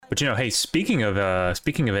But hey, speaking of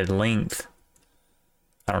at length,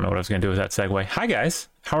 I don't know what I was gonna do with that segue. Hi guys,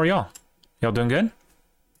 how are y'all? Y'all doing good?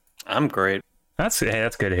 I'm great. That's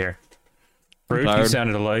good to hear. Rude, you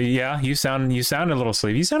sounded a little. Yeah, you sound a little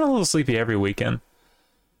sleepy. You sound a little sleepy every weekend.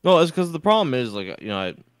 No, it's because the problem is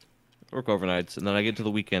I work overnights and then I get to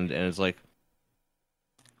the weekend and it's like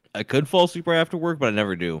I could fall asleep right after work, but I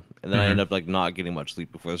never do, and then I end up not getting much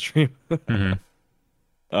sleep before the stream.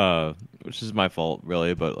 Which is my fault,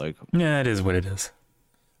 really, but yeah, it is what it is.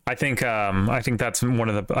 I think that's one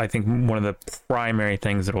of the primary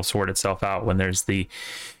things that will sort itself out when there's the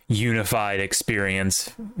unified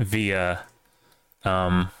experience via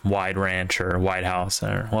Wide Ranch or White House,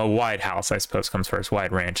 or White House I suppose comes first.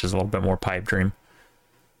 Wide Ranch is a little bit more pipe dream.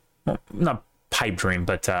 Well, not pipe dream,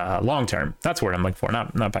 but long term. That's what I'm looking for.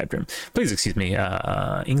 Not pipe dream. Please excuse me.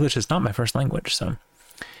 English is not my first language, so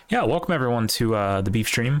yeah. Welcome everyone to the Beef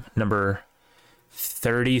Stream number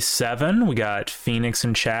 37. We got Phoenix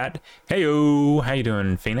in chat. Heyo, how you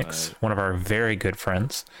doing, Phoenix? One of our very good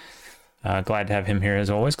friends. Glad to have him here as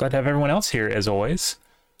always. Glad to have everyone else here as always.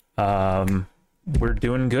 We're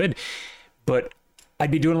doing good, but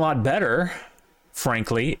I'd be doing a lot better,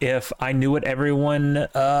 frankly, if I knew what everyone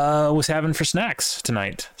was having for snacks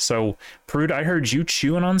tonight. So, Prude, I heard you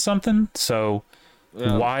chewing on something, so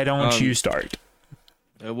why don't you start?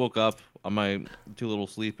 I woke up on my too little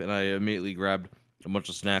sleep and I immediately grabbed a bunch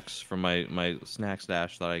of snacks from my snack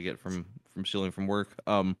stash that I get from stealing from work.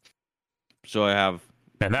 So I have.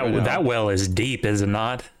 And that well is deep, is it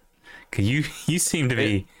not? 'Cause you seem to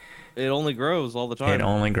be. It only grows all the time. It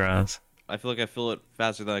only grows. I feel like I fill it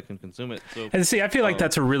faster than I can consume it. So, and see, I feel like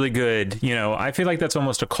that's a really good, I feel like that's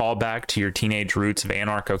almost a callback to your teenage roots of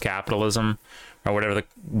anarcho-capitalism, or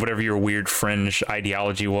whatever your weird fringe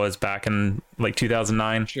ideology was back in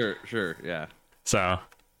 2009. Sure, yeah. So,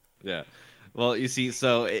 yeah. Well, you see,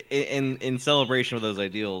 so in celebration of those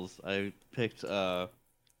ideals, I picked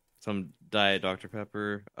some Diet Dr.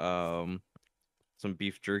 Pepper, some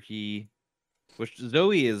beef jerky, which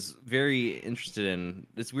Zoe is very interested in.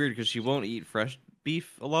 It's weird because she won't eat fresh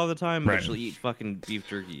beef a lot of the time, but she'll eat fucking beef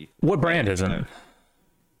jerky. What brand is it?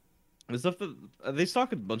 The stuff that they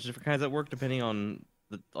stock a bunch of different kinds at work depending on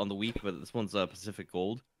the week, but this one's Pacific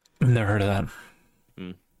Gold. Never heard of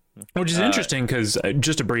that. Which is interesting because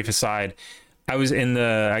just a brief aside, I was in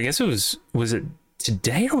I guess was it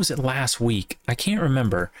today or was it last week? I can't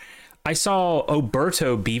remember. I saw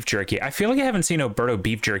Oberto beef jerky. I feel like I haven't seen Oberto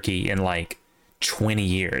beef jerky in 20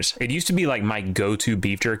 years. It used to be my go-to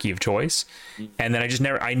beef jerky of choice, and then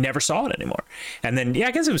I never saw it anymore. And then I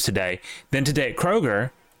guess it was today. Then today at Kroger,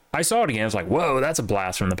 I saw it again. I was like, whoa, that's a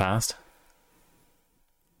blast from the past.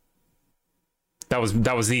 That was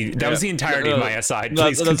the entirety of my aside. No,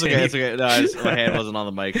 Please that's continue. okay. That's okay. No, my hand wasn't on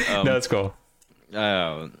the mic. No, that's cool.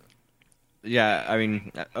 Yeah, I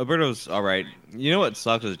mean, Alberto's all right. You know what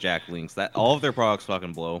sucks is Jack Link's. That all of their products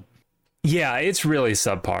fucking blow. Yeah, it's really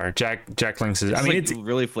subpar. Jack Link's is. It's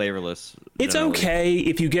really flavorless. It's generally okay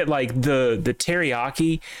if you get the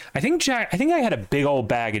teriyaki. I think I had a big old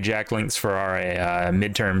bag of Jack Link's for our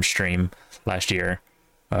midterm stream last year.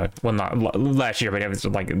 Well, not last year, but it was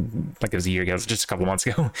it was a year ago. It was just a couple months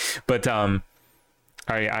ago. But I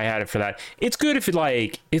had it for that. It's good if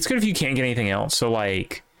it's good if you can't get anything else. So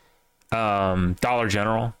Dollar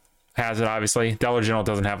General has it. Obviously, Dollar General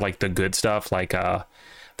doesn't have the good stuff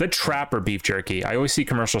the Trapper beef jerky. I always see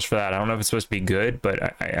commercials for that. I don't know if it's supposed to be good, but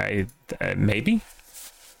I maybe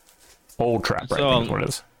Old Trapper. So, I think is what it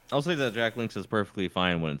is. I'll say that Jack Link's is perfectly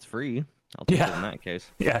fine when it's free. I'll take it in that case.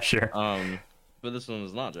 Yeah, sure. But this one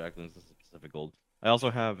is not Jack Link's. This is Pacific Gold. I also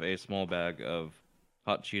have a small bag of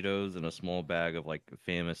hot Cheetos and a small bag of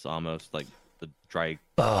Famous Amos, the dry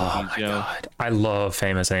cookies, God, I love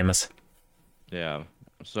Famous Amos. Yeah.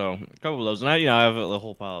 So a couple of those, and I have a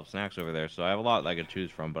whole pile of snacks over there, so I have a lot that I could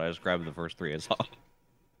choose from. But I just grabbed the first three I saw.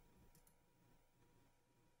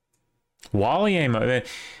 Wally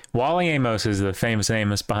Amos is the Famous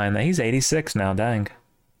Amos behind that. He's 86 now. Dang.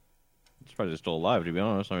 He's probably still alive, to be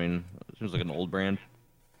honest. I mean, it seems like an old brand.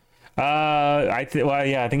 I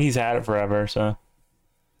think he's had it forever. So.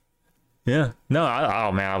 Yeah. No.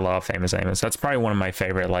 I love Famous Amos. That's probably one of my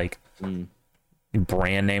favorite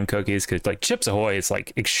brand name cookies, because Chips Ahoy is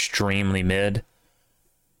extremely mid.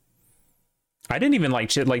 I didn't even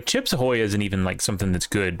Chips Ahoy isn't even something that's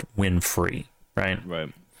good when free, right?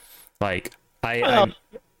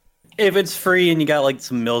 If it's free and you got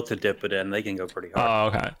some milk to dip it in, they can go pretty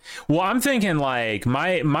hard. Oh, okay. Well, I'm thinking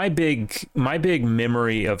my big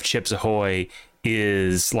memory of Chips Ahoy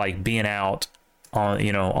is being out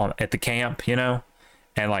on at the camp,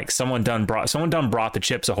 and someone done brought the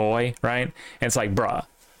Chips Ahoy, right? And it's bruh,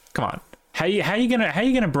 Come on. How you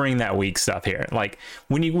gonna bring that weak stuff here? Like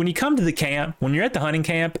when you come to the camp, when you're at the hunting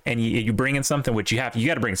camp and you bring in something, which you got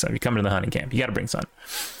to bring something. You come to the hunting camp, you got to bring something.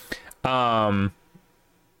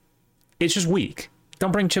 It's just weak.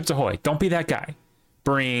 Don't bring Chips Ahoy. Don't be that guy.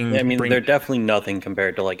 They're definitely nothing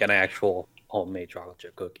compared to like an actual homemade chocolate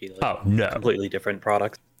chip cookie. Like, oh no, completely different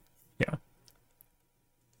products. Yeah.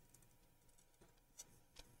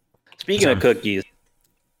 Speaking of cookies,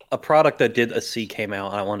 a product that did a C came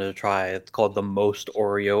out and I wanted to try. It's called the Most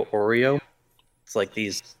Oreo. It's like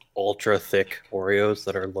these ultra thick Oreos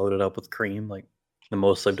that are loaded up with cream, like the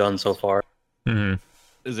most I've done so far. Mm-hmm.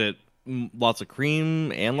 Is it lots of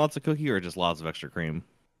cream and lots of cookie, or just lots of extra cream?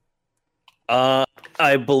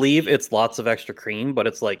 I believe it's lots of extra cream, but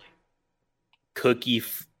it's like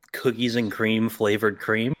cookies and cream flavored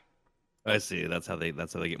cream. I see. That's how they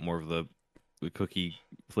get more of the cookie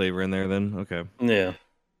flavor in there. Then okay. Yeah.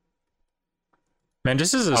 Man,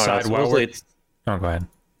 just as a side, go ahead.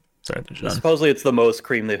 Sorry, supposedly it's the most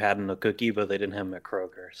cream they've had in a cookie, but they didn't have them at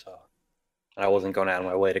Kroger, so I wasn't going out of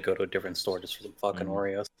my way to go to a different store just for some fucking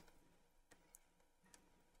Oreos.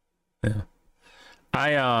 Yeah.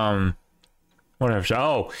 Whatever.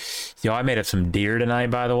 Oh, I made up some deer tonight,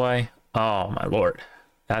 by the way. Oh my lord,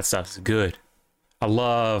 that stuff's good. I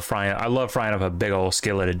love frying up a big old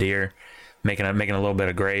skillet of deer, making a little bit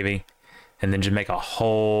of gravy, and then just make a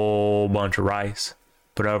whole bunch of rice,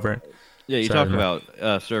 put over it. Yeah, you talk about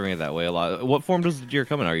serving it that way a lot. What form does the deer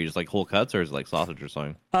come in? Are you just like whole cuts, or is it like sausage or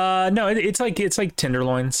something? No, it's like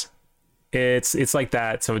tenderloins. It's like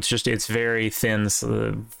that. So it's very thin,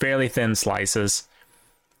 fairly thin slices.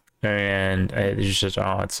 And it's just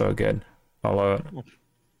it's so good. I love it.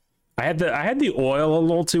 I had the oil a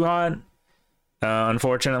little too hot,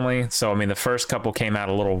 unfortunately. So I mean, the first couple came out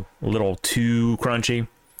a little too crunchy,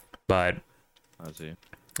 but I see.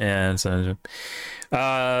 And so,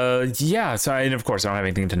 yeah. So and of course I don't have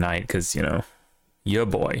anything tonight because your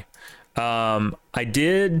boy. I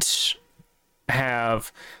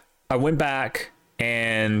went back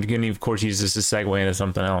and gonna of course use this to segue into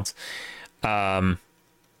something else.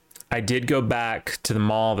 I did go back to the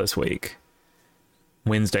mall this week,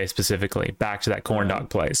 Wednesday specifically, back to that corn dog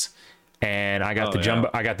place, and I got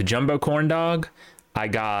I got the jumbo corn dog, I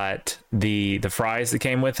got the fries that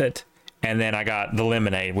came with it, and then I got the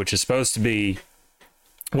lemonade, which is supposed to be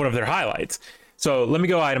one of their highlights. So let me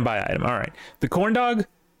go item by item. All right, the corn dog,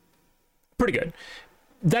 pretty good.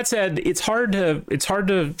 That said, it's hard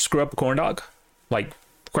to screw up a corn dog, like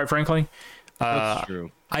quite frankly. That's true.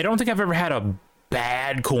 I don't think I've ever had a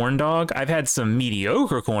bad corn dog. I've had some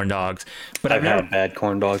mediocre corn dogs, but I've never had bad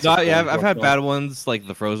corn dogs. No, yeah, I've had bad ones, like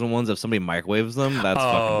the frozen ones. If somebody microwaves them, that's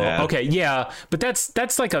fucking bad. Okay, yeah, but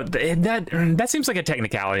that's like that seems like a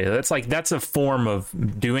technicality. That's a form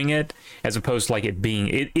of doing it as opposed to like it being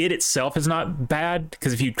it itself is not bad,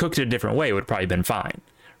 because if you cooked it a different way, it would have probably been fine,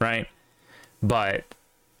 right? But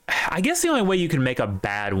I guess the only way you can make a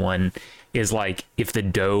bad one is like if the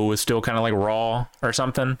dough was still kind of like raw or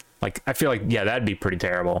something. Like I feel like that'd be pretty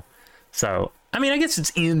terrible. So I mean, I guess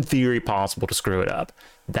it's in theory possible to screw it up.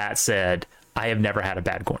 That said, I have never had a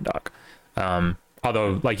bad corn dog.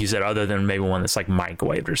 Although, like you said, other than maybe one that's like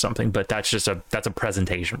microwaved or something, but that's a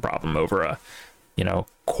presentation problem over a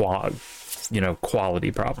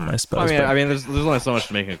quality problem, I suppose. I mean, there's only so much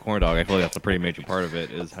to making a corn dog. I feel like that's a pretty major part of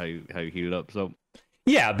it is how you heat it up. So.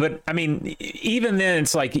 Yeah, but I mean, even then,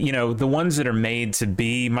 it's like, the ones that are made to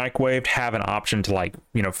be microwaved have an option to like,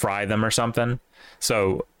 fry them or something.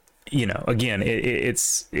 So, again,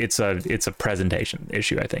 it's a presentation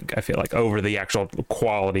issue, I think. I feel like over the actual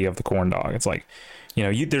quality of the corn dog. It's like,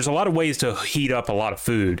 there's a lot of ways to heat up a lot of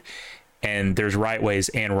food, and there's right ways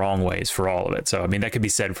and wrong ways for all of it. So, I mean, that could be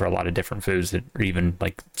said for a lot of different foods that are even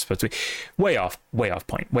like supposed to be way off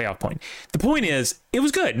point. The point is, it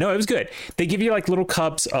was good. No, it was good. They give you like little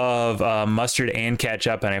cups of mustard and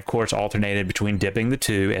ketchup, and I, of course, alternated between dipping the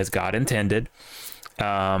two as God intended.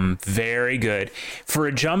 Very good. For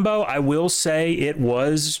a jumbo, I will say it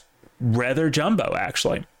was rather jumbo,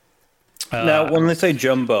 actually. Now, when they say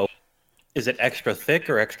jumbo, is it extra thick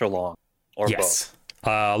or extra long? Or yes. both?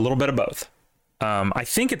 A little bit of both. I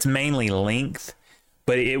think it's mainly length,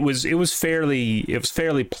 but it was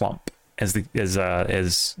fairly plump, as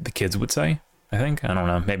the kids would say. I think, I don't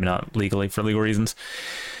know, maybe not legally for legal reasons.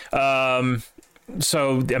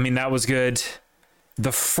 So I mean, that was good.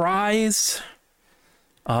 The fries,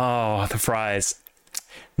 not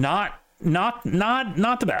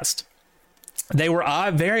the best. They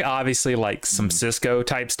were very obviously like some Cisco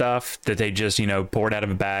type stuff that they just poured out of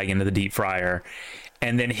a bag into the deep fryer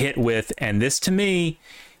and then hit with, and this to me,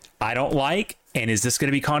 I don't like, And is this going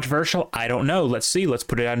to be controversial? I don't know. Let's see. Let's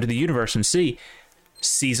put it out into the universe and see.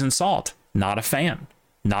 Seasoned salt. Not a fan.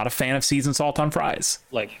 Not a fan of seasoned salt on fries.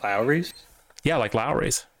 Like Lowry's? Yeah, like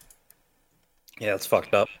Lowry's. Yeah, it's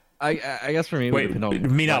fucked up. I guess for me, it would Wait, depend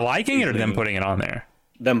on me not what liking it or them seasoning. putting it on there?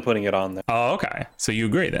 Them putting it on there. Oh, okay. So you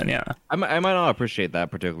agree then, yeah. I might not appreciate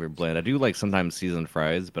that particular blend. I do like sometimes seasoned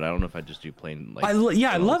fries, but I don't know if I just do plain like. I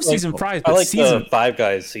love seasoned fries, I but like seasoned. the Five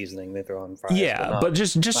Guys seasoning they throw on fries. Yeah, not- but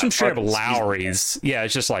just some not straight up fucking seasoned. Lowry's. Yeah,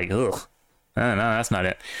 it's just like, ugh. No, that's not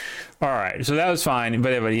it. All right, so that was fine,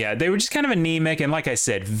 but yeah, they were just kind of anemic, and like I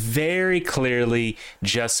said, very clearly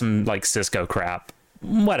just some like Cisco crap.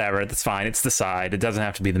 Whatever, that's fine. It's the side. It doesn't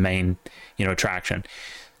have to be the main, attraction.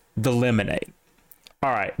 The lemonade. All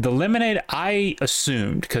right, the lemonade, I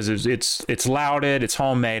assumed, because it's lauded, it's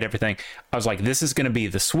homemade, everything. I was like, this is going to be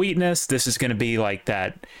the sweetness. This is going to be like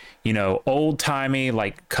that, old timey,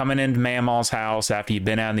 like coming into Mamaw's house after you've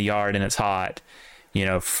been out in the yard and it's hot,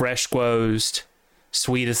 fresh squozed,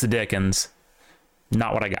 sweet as the dickens.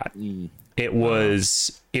 Not what I got. It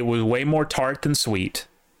was way more tart than sweet.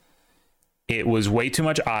 It was way too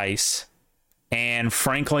much ice. And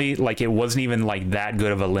frankly, like it wasn't even like that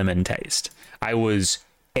good of a lemon taste. I was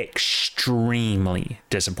extremely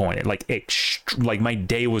disappointed. Like my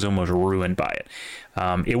day was almost ruined by it.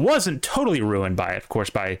 It wasn't totally ruined by it, of course,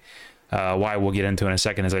 by why we'll get into in a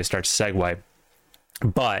second as I start to segue.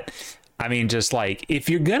 But I mean, just like if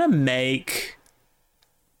you're gonna make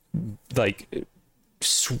like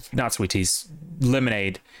not sweet teas,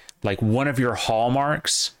 lemonade, like one of your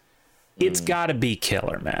hallmarks, it's got to be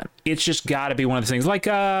killer, man. It's just got to be one of the things. Like,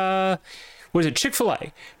 what is it?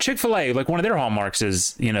 Chick-fil-A. Chick-fil-A, like one of their hallmarks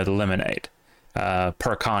is, the lemonade,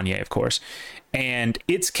 per Kanye, of course. And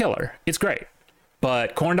it's killer. It's great.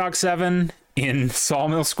 But Corn Dog 7 in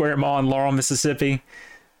Sawmill Square Mall in Laurel, Mississippi,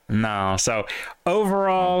 no. So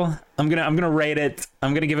overall, I'm gonna rate it.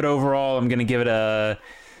 I'm gonna give it overall. I'm gonna give it a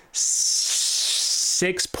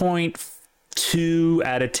 6.2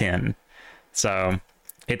 out of 10. So.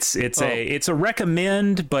 It's a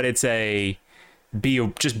recommend, but it's a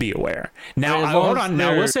just be aware. Now, hold on.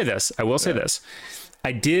 Now, I will say this.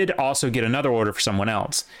 I did also get another order for someone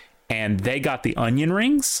else, and they got the onion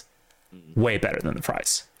rings way better than the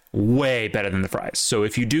fries. Way better than the fries. So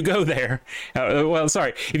if you do go there,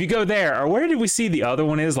 if you go there, or where did we see the other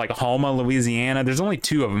one is? Like Houma, Louisiana. There's only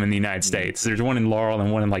 2 of them in the United States. There's one in Laurel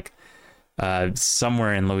and one in like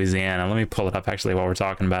somewhere in Louisiana. Let me pull it up actually while we're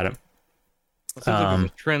talking about it. It seems like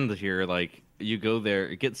there's a trend here. Like you go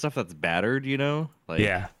there, get stuff that's battered. Like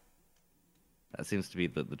yeah, that seems to be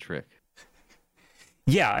the trick.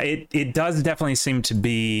 Yeah, it does definitely seem to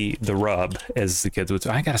be the rub, as the kids would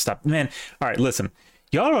say. I gotta stop, man. All right, listen,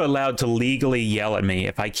 y'all are allowed to legally yell at me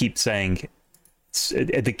if I keep saying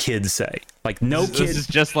the kids say. Like no kids. This is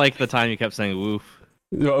just like the time you kept saying woof.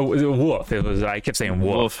 Woof. It was. I kept saying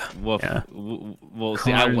woof. Woof. Yeah. Well,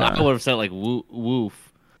 see, I would have said like woof.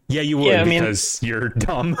 Yeah, you would because you're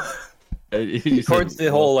dumb. Towards the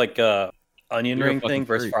whole like onion You're a ring thing fucking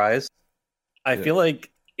versus freak. fries, I feel like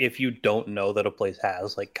if you don't know that a place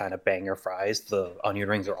has like kind of banger fries, the onion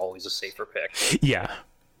rings are always a safer pick. Yeah.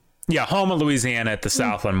 Houma, Louisiana at the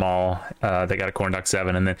Southland Mall. They got a Corn Dog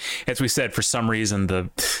 7, and then, as we said, for some reason the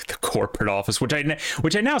corporate office, which I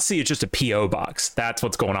now see, it's just a PO box. That's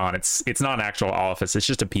what's going on. It's not an actual office. It's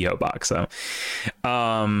just a PO box. So,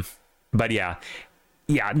 but yeah,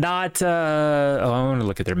 not. I want to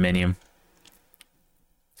look at their menu.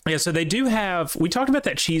 Yeah, so they do have. We talked about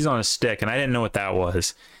that cheese on a stick, and I didn't know what that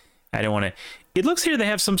was. I didn't want to. It looks here they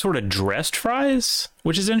have some sort of dressed fries,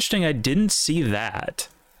 which is interesting. I didn't see that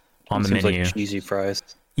on the menu. Like cheesy fries.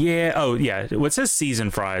 Yeah. Oh, yeah. What says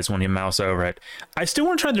seasoned fries when you mouse over it? I still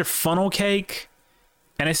want to try their funnel cake,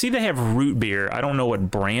 and I see they have root beer. I don't know what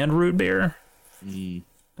brand root beer. So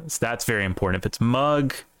that's very important. If it's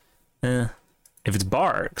Mug, if it's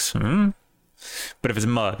Barks, but if it's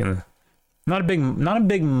Mug, not a big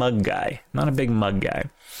mug guy.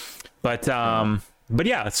 But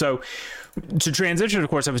yeah. So to transition, of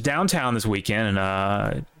course, I was downtown this weekend,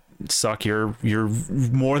 and Suck, you're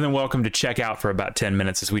more than welcome to check out for about 10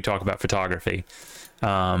 minutes as we talk about photography.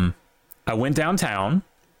 I went downtown,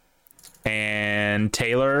 and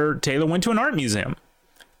Taylor went to an art museum,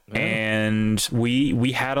 and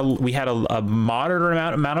we had a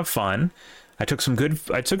moderate amount of fun. I took some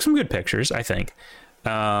good pictures, I think.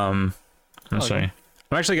 Let's see.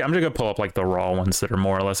 I'm gonna go pull up like the raw ones that are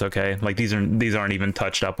more or less okay. Like these aren't even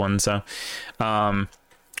touched up ones.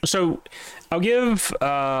 So I'll give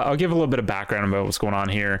a little bit of background about what's going on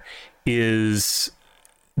here. This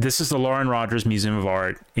is the Lauren Rogers Museum of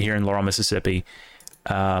Art here in Laurel, Mississippi.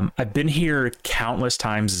 I've been here countless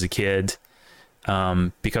times as a kid.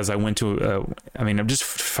 because I went to, I mean, I'm just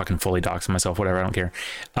fucking fully doxing myself, whatever, I don't care.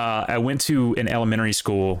 I went to an elementary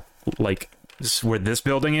school, like where this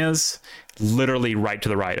building is, literally right to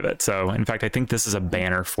the right of it. So, in fact, I think this is a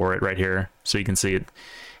banner for it right here, so you can see it.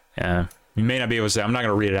 You may not be able to say, I'm not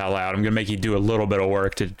going to read it out loud. I'm going to make you do a little bit of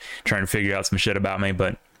work to try and figure out some shit about me,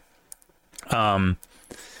 but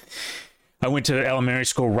I went to elementary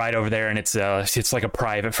school right over there, and it's like a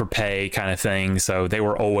private for pay kind of thing. So they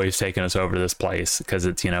were always taking us over to this place because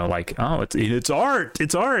it's, you know, like, oh, it's art,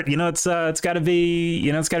 you know, it's got to be,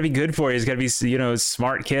 you know, it's got to be good for you. It's got to be, you know,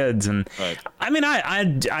 smart kids. And right. I mean,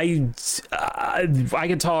 I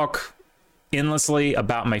could talk endlessly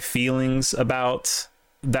about my feelings about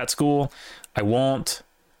that school. I won't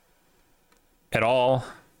at all.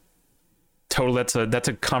 Totally, that's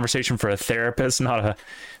a conversation for a therapist, not a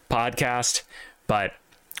podcast. But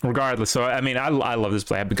regardless, so I mean, I love this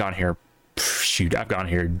place. I've gone here, I've gone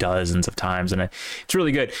here dozens of times, and it's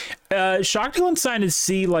really good. Shockingly inside to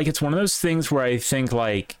see, like, it's one of those things where I think,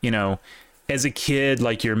 like, you know, as a kid,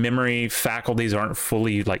 like, your memory faculties aren't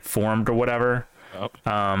fully, like, formed or whatever.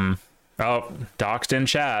 Doxed in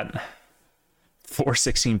chat.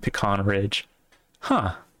 416 Pecan Ridge.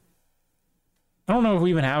 Huh. I don't know if we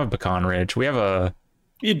even have a Pecan Ridge. We have a...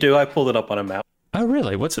 You do. I pulled it up on a map. Oh,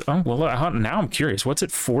 really? What's it? Oh, well, now I'm curious. What's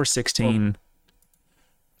it? 416...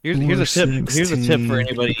 Here's a tip. Here's a tip for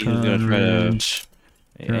anybody who's going to try to...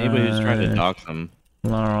 Anybody who's trying to dox them.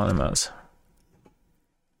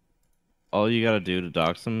 All you got to do to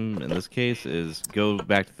dox them, in this case, is go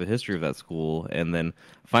back to the history of that school and then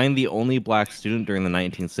find the only black student during the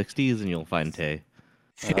 1960s, and you'll find Tay.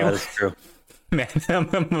 That is true. Man, I'm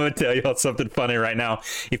going to tell you all something funny right now.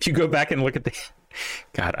 If you go back and look at the...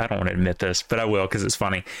 God, I don't want to admit this, but I will because it's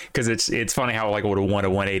funny. Because it's funny how, like, what a 1 to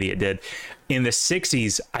 180 it did. In the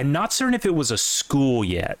 60s, I'm not certain if it was a school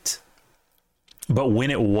yet. But when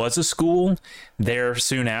it was a school, there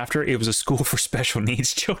soon after, it was a school for special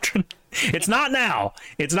needs children. It's not now.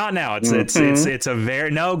 It's not now. It's a very...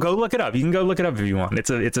 No, go look it up. You can go look it up if you want. It's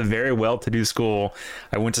a very well-to-do school.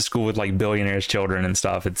 I went to school with, like, billionaires' children and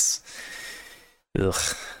stuff. It's... Ugh.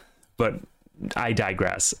 But I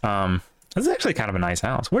digress. This is actually kind of a nice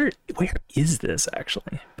house. Where is this,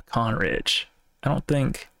 actually? Pecan Ridge. I don't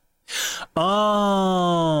think...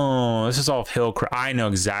 Oh, this is off Hillcrest. I know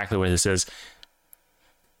exactly where this is.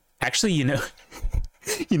 Actually, you know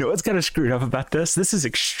what's kind of screwed up about this? This is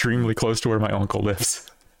extremely close to where my uncle lives.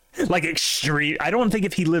 Like, extreme. I don't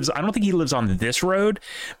think he lives on this road,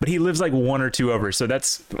 but he lives like 1 or 2 over. So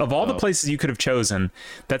that's, of all the places you could have chosen,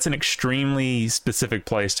 that's an extremely specific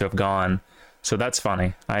place to have gone. So that's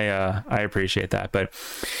funny. I appreciate that. But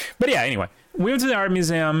yeah, anyway, we went to the art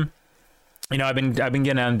museum. You know, I've been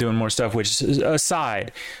getting out and doing more stuff, which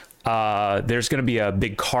aside, there's going to be a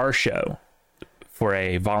big car show for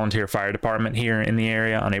a volunteer fire department here in the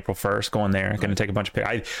area on April 1st. Going there, going to take a bunch of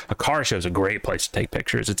pictures. A car show is a great place to take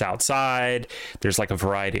pictures. It's outside. There's like a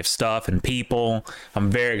variety of stuff and people.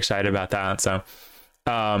 I'm very excited about that. So,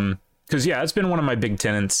 because yeah, it's been one of my big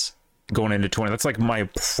tenets going into 20. That's like my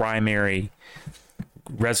primary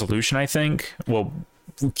resolution, I think. Well,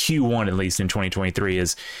 Q1 at least in 2023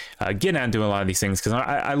 is getting out and doing a lot of these things because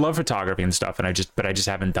I love photography and stuff, and I just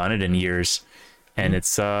haven't done it in years. And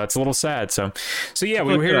it's a little sad. So yeah,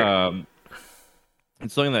 we were here.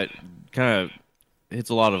 It's something that kind of hits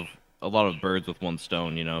a lot of birds with one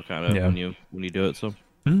stone, you know, kind of when you do it. So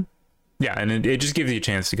yeah, and it just gives you a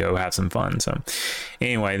chance to go have some fun. So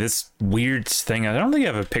anyway, this weird thing, I don't think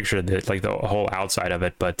I have a picture of it, like the whole outside of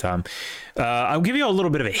it, but I'll give you a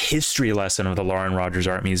little bit of a history lesson of the Lauren Rogers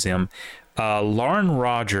Art Museum. Lauren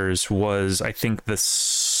Rogers was, I think, the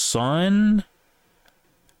son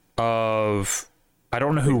of... I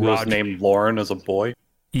don't know who was named Lauren as a boy.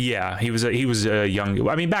 Yeah, he was a young...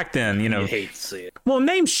 I mean, back then, you know... You hate to see it. Well,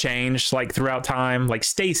 names changed, like, throughout time. Like,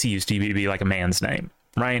 Stacy used to be like a man's name,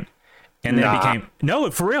 right? And then it became... No,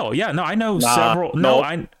 for real. Yeah, no, I know several... No,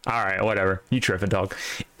 All right, whatever. You tripping, dog.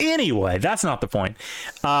 Anyway, that's not the point.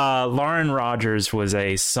 Lauren Rogers was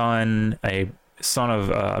a son of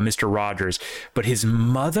Mr. Rogers, but his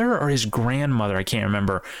mother or his grandmother, I can't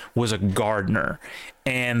remember, was a gardener.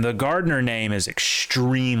 And the gardener name is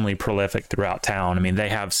extremely prolific throughout town. I mean, they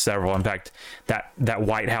have several. In fact, that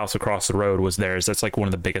White House across the road was theirs. That's like one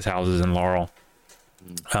of the biggest houses in Laurel,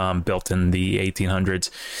 built in the 1800s.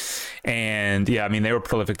 And yeah, I mean, they were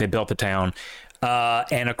prolific. They built the town.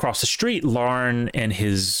 And across the street, Lauren and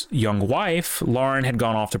his young wife, Lauren had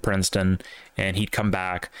gone off to Princeton, and he'd come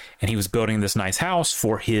back, and he was building this nice house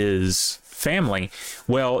for his family.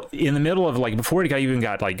 Well, in the middle of, like, before it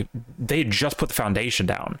got like, they had just put the foundation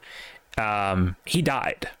down. He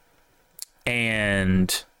died.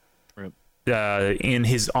 and in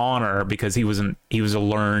his honor, because he was a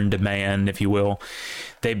learned man, if you will,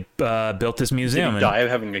 they built this museum. Did he die of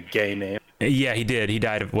having a gay name? Yeah, he did. He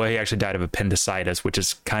actually died of appendicitis, which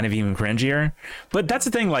is kind of even cringier. But that's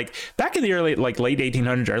the thing, like back in the late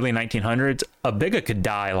 1800s, early 1900s, a bigot could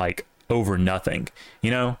die like over nothing,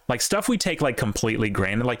 like stuff we take like completely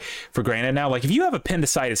for granted now. Like if you have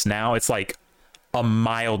appendicitis now, it's like a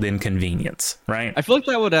mild inconvenience, right? I feel like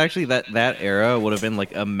that would actually that era would have been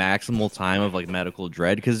like a maximal time of like medical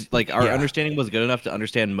dread, because like our understanding was good enough to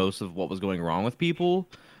understand most of what was going wrong with people,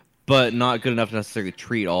 but not good enough to necessarily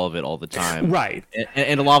treat all of it all the time. Right.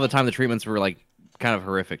 And a lot of the time the treatments were like kind of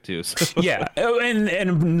horrific too. So. Yeah,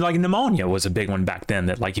 and like pneumonia was a big one back then.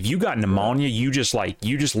 That like if you got pneumonia, you just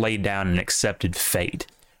laid down and accepted fate,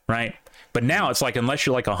 right? But now it's like unless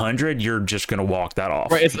you're like 100, you're just gonna walk that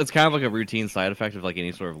off. Right. It's kind of like a routine side effect of like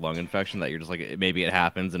any sort of lung infection that you're just like maybe it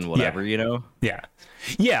happens and whatever, Yeah.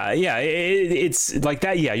 It's like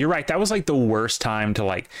that. Yeah, you're right. That was like the worst time to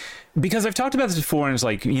like, because I've talked about this before, and it's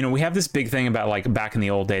like we have this big thing about like back in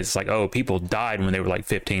the old days. It's like, oh, people died when they were like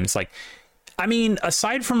 15. It's like, I mean,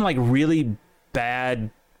 aside from like really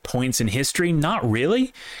bad points in history, not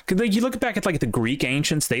really. Because like, you look back at like the Greek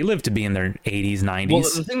ancients, they lived to be in their 80s, 90s. Well,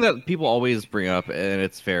 the thing that people always bring up, and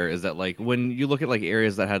it's fair, is that like when you look at like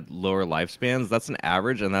areas that had lower lifespans, that's an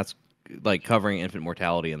average, and that's like covering infant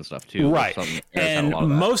mortality and stuff too. Right. And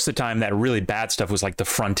most of the time that really bad stuff was like the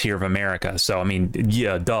frontier of America. So I mean,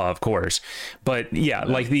 yeah, duh, of course. But yeah,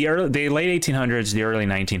 like the late 1800s, the early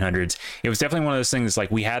 1900s, it was definitely one of those things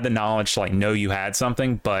like we had the knowledge to like know you had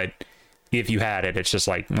something, but if you had it, it's just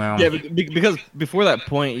like, well, yeah, because before that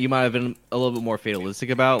point, you might have been a little bit more fatalistic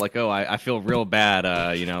about like, oh, I feel real bad.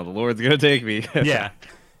 The Lord's gonna take me. Yeah.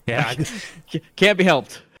 Can't be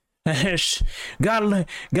helped. got a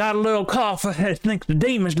little cough. I think the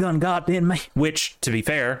demon's done got in me. Which, to be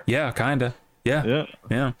fair, yeah, kinda,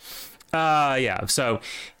 yeah. So,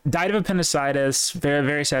 died of appendicitis. Very,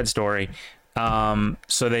 very sad story.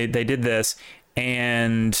 So they did this,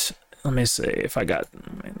 and let me see if I got.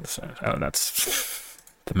 Oh, that's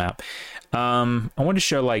the map. I want to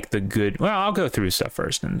show like the good. Well, I'll go through stuff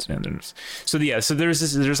first, and so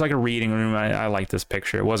there's like a reading room. I like this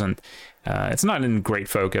picture. It wasn't. It's not in great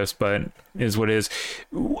focus, but is what it is.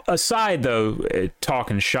 Aside though,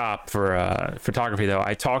 talking shop for photography though,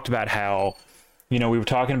 I talked about how, we were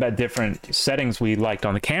talking about different settings we liked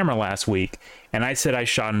on the camera last week, and I said I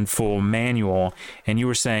shot in full manual, and you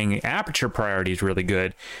were saying aperture priority is really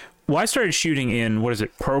good. Well, I started shooting in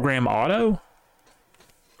program auto.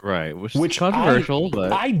 Right, which is controversial,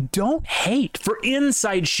 but I don't hate for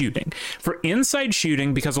inside shooting.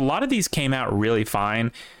 Because a lot of these came out really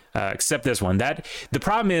fine, except this one. The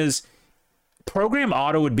problem is, program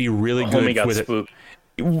auto would be really good with it.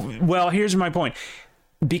 Well, here's my point.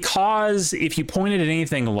 Because if you point it at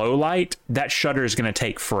anything low light, that shutter is going to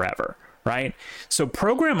take forever, right? So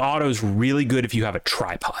program auto is really good if you have a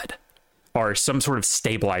tripod or some sort of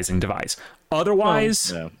stabilizing device.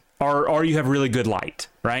 Otherwise, or you have really good light,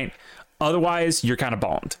 right? Otherwise, you're kind of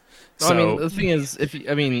bombed. I mean, the thing is, if you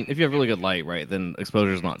have really good light, right, then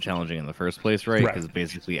exposure is not challenging in the first place, right? Because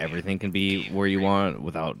basically everything can be where you want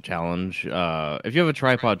without challenge. If you have a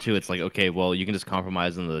tripod too, it's like, okay, well, you can just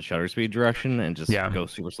compromise in the shutter speed direction and just go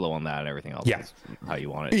super slow on that, and everything else is how you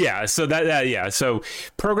want it. Yeah. So So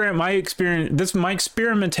my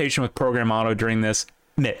experimentation with program auto during this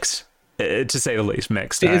mixed. To say the least,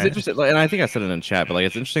 mixed. It's interesting, and I think I said it in chat, but like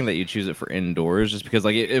it's interesting that you choose it for indoors, just because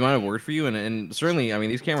like it might have worked for you, and certainly, I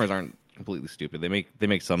mean, these cameras aren't completely stupid. They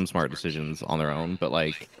make some smart decisions on their own, but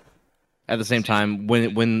like at the same time,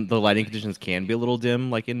 when the lighting conditions can be a little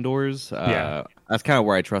dim, like indoors, that's kind of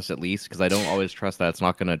where I trust at least, because I don't always trust that it's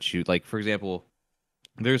not going to shoot. Like for example,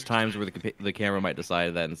 there's times where the camera might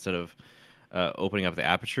decide that instead of opening up the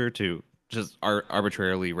aperture to just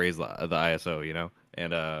arbitrarily raise the ISO,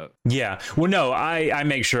 And well, no, I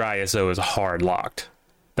make sure ISO is hard locked.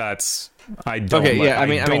 That's I don't. Okay, I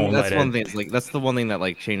mean that's one thing. Like that's the one thing that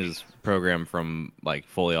like changes program from like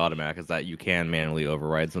fully automatic is that you can manually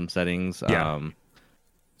override some settings. Yeah.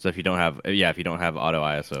 So if you don't have auto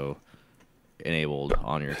ISO enabled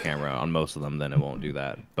on your camera on most of them, then it won't do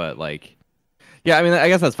that. But like, yeah, I mean I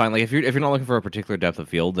guess that's fine. Like if you're not looking for a particular depth of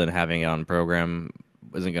field, then having it on program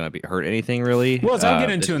isn't going to hurt anything really. Well, as I'll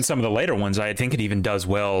get into in some of the later ones, I think it even does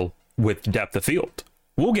well with depth of field.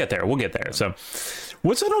 We'll get there. So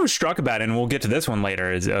what's I was struck about, and we'll get to this one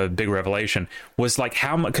later, is a big revelation, was like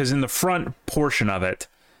how much, because in the front portion of it,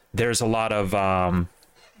 there's a lot of,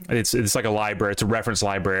 it's like a library, it's a reference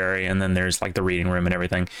library, and then there's like the reading room and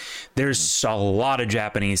everything. There's a lot of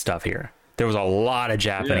Japanese stuff here. There was a lot of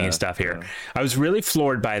Japanese Yeah, stuff here. yeah. I was really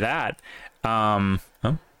floored by that. Oh,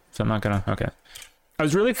 so I'm not gonna. Okay. I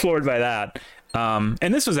was really floored by that.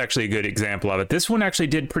 And this was actually a good example of it. This one actually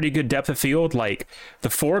did pretty good depth of field. Like the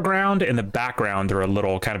foreground and the background are a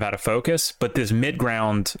little kind of out of focus, but this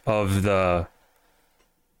midground of the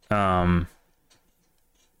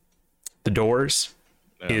doors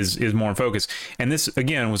is more in focus. And this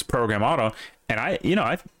again was program auto, and I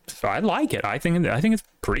like it. I think it's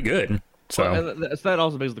pretty good. So Well, that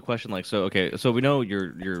also begs the question, like, so okay, so we know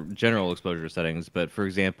your general exposure settings, but for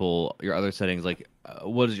example, your other settings, like,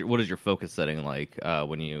 what is your focus setting like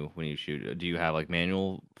when you shoot? Do you have like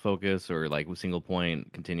manual focus or like single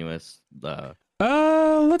point, continuous?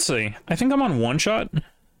 let's see. I think I'm on one shot.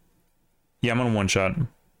 Yeah, I'm on one shot.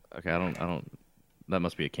 Okay, I don't. That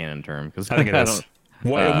must be a canon term because I think it I is.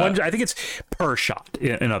 don't. I think it's per shot.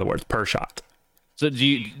 In other words, per shot. So do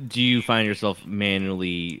you find yourself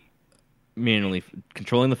manually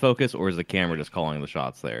controlling the focus, or is the camera just calling the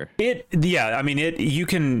shots there? Yeah, I mean you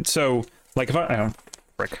can, so like if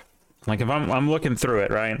like if I'm looking through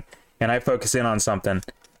it, right, and I focus in on something,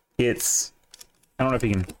 I don't know if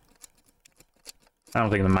you can, I don't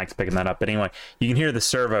think the mic's picking that up, but anyway, you can hear the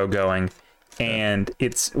servo going, and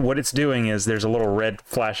what it's doing is there's a little red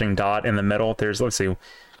flashing dot in the middle. Let's see.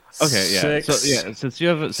 Okay, yeah. Six, So yeah, since you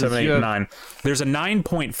have 7, 8, 9. There's a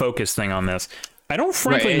 9-point focus thing on this. I don't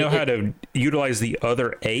frankly know how to utilize the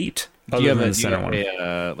other 8 other than the center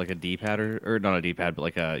one. Like a D-pad or not a D-pad, but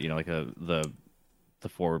like the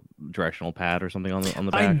 4 directional pad or something on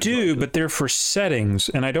the back? I do, but they're for settings,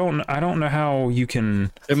 and I don't know how you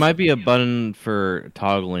can. There might be a button for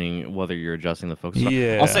toggling whether you're adjusting the focus.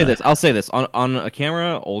 Yeah. I'll say this on a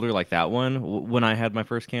camera older like that one. When I had my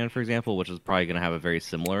first Canon, for example, which is probably going to have a very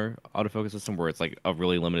similar autofocus system where it's like a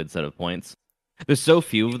really limited set of points. There's so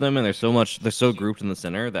few of them, and they're so grouped in the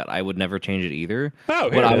center that I would never change it either. Oh,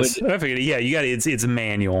 yeah, you got it's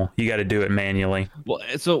manual. You got to do it manually. Well,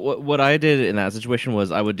 so what I did in that situation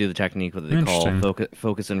was I would do the technique that they call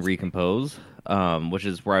focus and recompose, which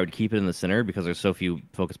is where I would keep it in the center because there's so few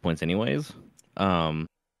focus points anyways. And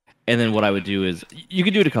then what I would do is you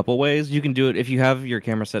can do it a couple ways. You can do it if you have your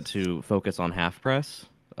camera set to focus on half press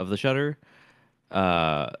of the shutter.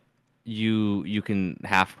 You can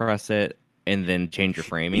half press it and then change your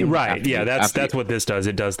framing. Right. Yeah, that's what this does.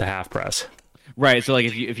 It does the half press. Right. So like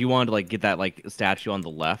if you wanted to like get that like statue on the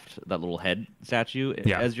left, that little head statue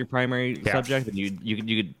as your primary subject, then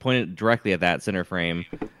you could point it directly at that center frame,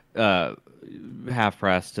 half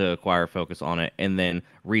press to acquire focus on it, and then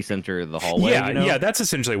recenter the hallway. Yeah, that's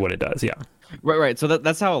essentially what it does. Yeah. Right. So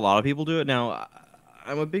that's how a lot of people do it. Now,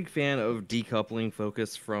 I'm a big fan of decoupling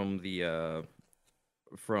focus from the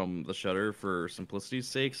shutter for simplicity's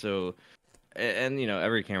sake. So. And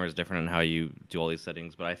every camera is different in how you do all these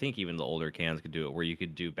settings, but I think even the older cans could do it, where you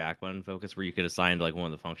could do back button focus, where you could assign to like one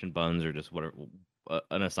of the function buttons or just whatever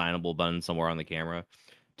an assignable button somewhere on the camera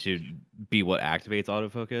to be what activates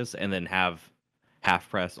autofocus, and then have half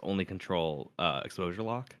press only control exposure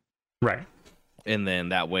lock. Right. And then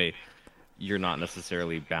that way, you're not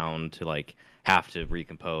necessarily bound to like have to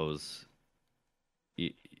recompose.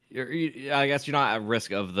 I guess you're not at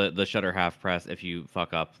risk of the shutter half press if you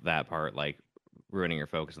fuck up that part, like ruining your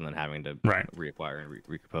focus and then having to reacquire and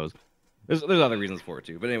recompose. There's other reasons for it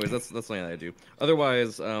too, but anyways, that's something that I do.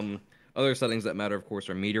 Otherwise, other settings that matter, of course,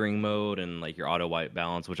 are metering mode and like your auto white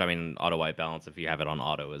balance. Which I mean, auto white balance, if you have it on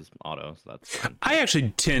auto, is auto. So that's fine. I actually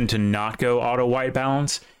tend to not go auto white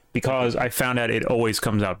balance because I found out it always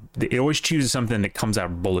chooses something that comes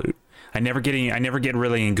out blue. I never get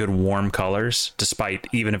really in good warm colors, despite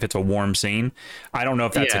even if it's a warm scene. I don't know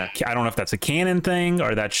if that's a Canon thing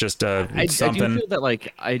or that's just something. I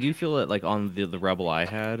do feel that like on the Rebel I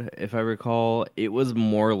had, if I recall, it was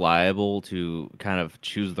more liable to kind of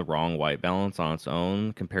choose the wrong white balance on its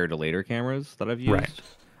own compared to later cameras that I've used.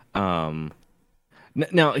 Right.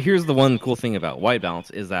 Now, here's the one cool thing about white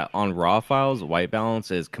balance is that on RAW files, white balance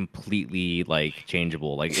is completely like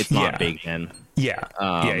changeable. Like it's not baked in. Yeah.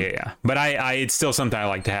 But it's still something I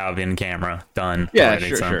like to have in camera done. Yeah,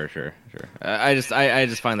 sure. I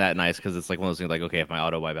just find that nice because it's like one of those things. Like, okay, if my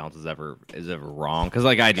auto white balance is ever wrong, because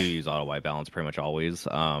like I do use auto white balance pretty much always.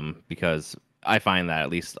 Because I find that at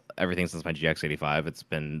least everything since my GX85, it's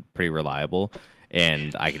been pretty reliable,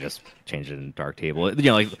 and I can just change it in Darktable.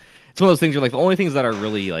 Like it's one of those things. You're like the only things that are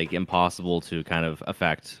really like impossible to kind of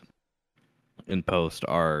affect in post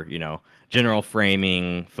are general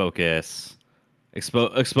framing, focus.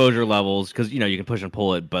 Exposure levels, because you can push and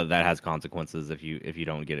pull it, but that has consequences if you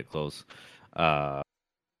don't get it close.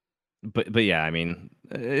 but yeah, I mean,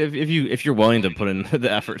 if you're willing to put in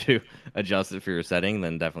the effort to adjust it for your setting,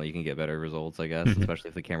 then definitely you can get better results, I guess, Mhm. especially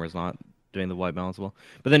if the camera's not doing the white balance well.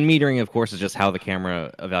 But then metering, of course, is just how the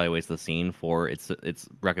camera evaluates the scene for its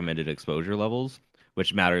recommended exposure levels,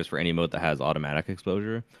 which matters for any mode that has automatic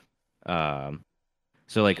exposure. Um,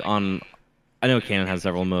 so like on I know Canon has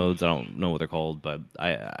several modes. I don't know what they're called, but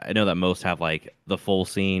I know that most have like the full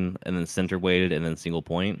scene and then center weighted and then single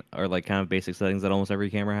point are like kind of basic settings that almost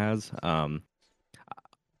every camera has.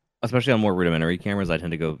 Especially on more rudimentary cameras, I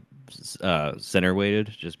tend to go center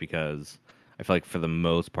weighted just because I feel like for the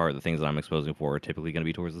most part the things that I'm exposing for are typically going to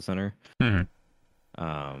be towards the center. Mhm. Yeah,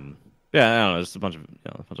 I don't know, just a bunch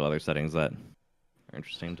of other settings that are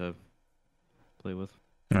interesting to play with.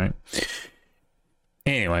 Right.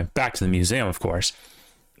 Anyway, back to the museum, of course.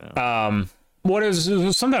 Yeah. What is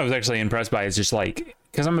something I was actually impressed by is just like,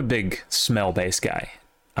 because I'm a big smell based guy.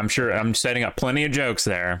 I'm sure I'm setting up plenty of jokes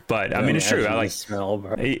there, but I mean it's true. I like smell,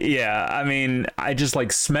 bro. Yeah, I mean I just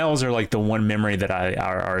like smells are like the one memory that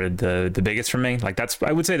are the biggest for me. Like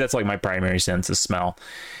I would say that's like my primary sense is smell.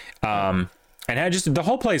 And I just the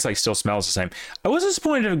whole place like still smells the same. I was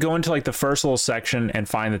disappointed to go into like the first little section and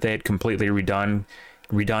find that they had completely redone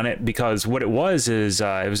it, because what it was is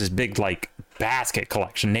it was this big like basket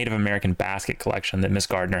collection, Native American basket collection that Miss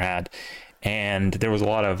Gardner had, and there was a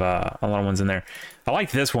lot of ones in there. I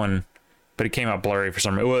liked this one, but it came out blurry for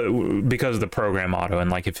some reason because of the program auto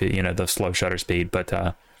and like if the slow shutter speed.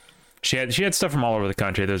 But she had stuff from all over the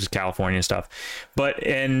country. There's California stuff, but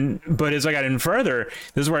as I got in further,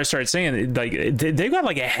 this is where I started saying like they've got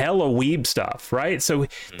like a hella weeb stuff, right? So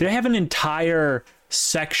they have an entire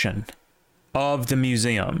section of the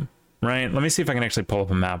museum, right? Let me see if I can actually pull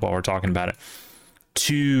up a map while we're talking about it.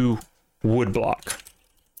 To woodblock,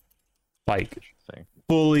 like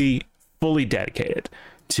fully dedicated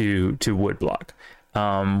to woodblock,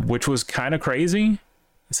 which was kind of crazy.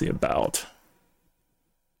 Let's see about.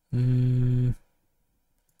 Is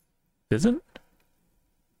it?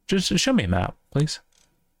 Just show me a map, please.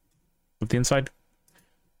 With the inside.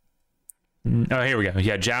 Oh, here we go.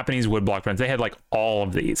 Yeah, Japanese woodblock prints. They had like all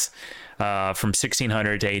of these from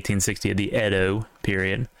 1600 to 1860, the Edo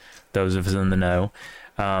period. Those of us in the know.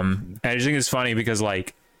 And I just think it's funny because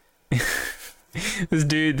like this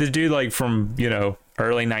dude like from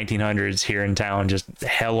early 1900s here in town, just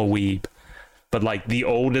hella weeb, but like the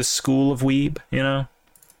oldest school of weeb.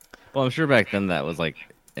 Well, I'm sure back then that was like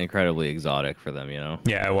incredibly exotic for them.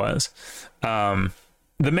 Yeah, it was.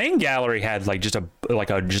 The main gallery had like just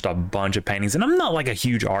a bunch of paintings, and I'm not like a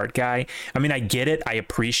huge art guy. I mean, I get it, I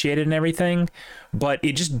appreciate it and everything, but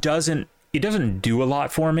it just doesn't do a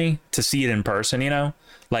lot for me to see it in person.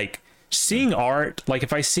 Like seeing art, like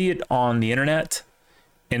if I see it on the internet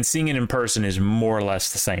and seeing it in person is more or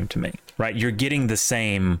less the same to me, right? You're getting the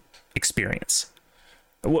same experience.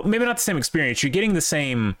 Well, maybe not the same experience. You're getting the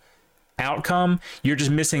same outcome. You're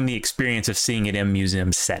just missing the experience of seeing it in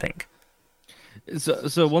museum setting.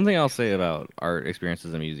 So one thing I'll say about art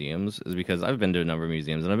experiences in museums is because I've been to a number of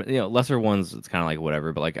museums, and lesser ones it's kind of like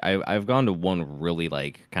whatever, but like I've gone to one really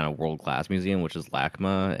like kind of world class museum, which is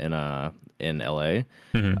LACMA in LA.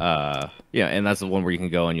 Mm-hmm. Yeah, and that's the one where you can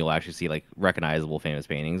go and you'll actually see like recognizable famous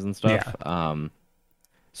paintings and stuff. Yeah.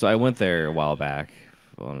 So I went there a while back.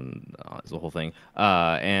 It's the whole thing.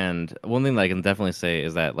 And one thing that I can definitely say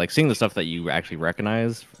is that like seeing the stuff that you actually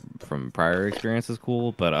recognize from prior experience is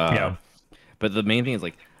cool, but Yeah. But the main thing is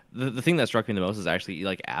like the thing that struck me the most is actually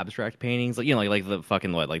like abstract paintings, like like the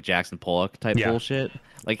fucking like Jackson Pollock type bullshit.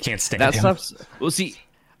 Like Can't stand that him. stuff's. Well, see,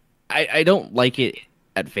 I don't like it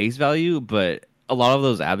at face value, but a lot of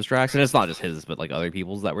those abstracts, and it's not just his, but like other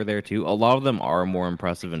people's that were there too. A lot of them are more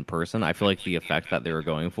impressive in person. I feel like the effect that they were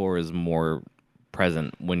going for is more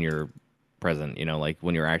present when you're present. Like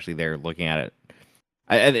when you're actually there looking at it.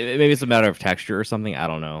 Maybe it's a matter of texture or something. I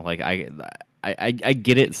don't know. Like I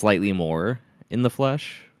get it slightly more in the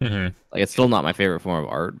flesh. Mm-hmm. Like it's still not my favorite form of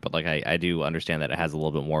art, but like I do understand that it has a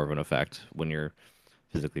little bit more of an effect when you're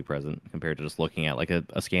physically present compared to just looking at like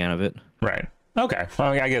a scan of it. Right. Okay.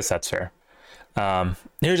 Well, I guess that's fair.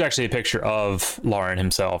 Here's actually a picture of Lauren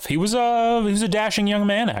himself. He was a dashing young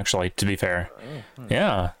man, actually, to be fair.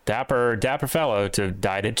 Yeah, dapper fellow to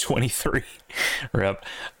died at 23. Rip.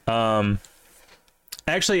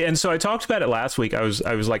 Actually, and so I talked about it last week. I was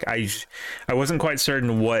like I wasn't quite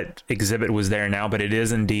certain what exhibit was there now, but it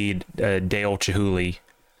is indeed Dale Chihuly.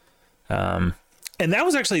 And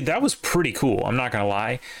that was pretty cool. I'm not gonna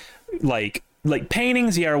lie. Like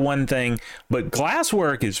paintings, are one thing, but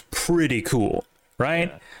glasswork is pretty cool, right?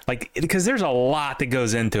 Yeah. Like because there's a lot that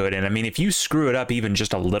goes into it, and I mean, if you screw it up even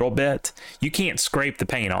just a little bit, you can't scrape the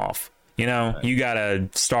paint off. you know, you gotta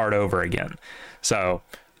start over again. So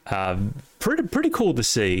pretty cool to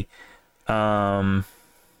see. What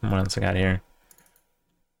else I got here?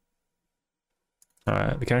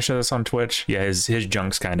 Can I show this on Twitch? Yeah, his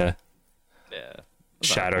junk's kind of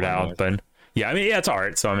shadowed out, but yeah, I mean, yeah, it's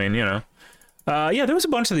art, so I mean, you know, yeah, there was a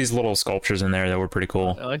bunch of these little sculptures in there that were pretty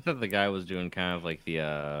cool. I like that the guy was doing kind of like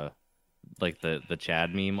the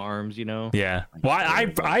Chad meme arms, you know? Yeah. Well,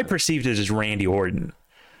 I perceived it as Randy Orton,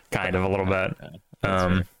 kind of a little bit.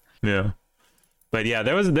 Yeah. But yeah,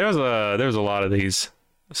 there was a lot of these.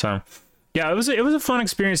 So yeah, it was a fun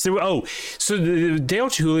experience. So Dale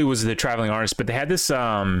Chihuly was the traveling artist, but they had this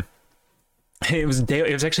it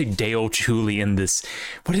was actually Dale Chihuly in this.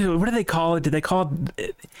 What do they call it? Did they call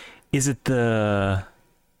it? Is it the?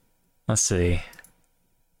 Let's see.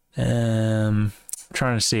 Trying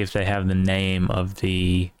to see if they have the name of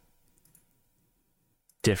the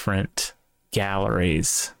different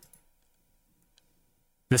galleries.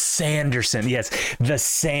 The Sanderson, yes, the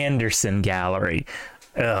Sanderson Gallery.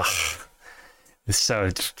 Ugh,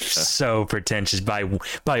 so pretentious by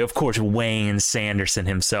of course Wayne Sanderson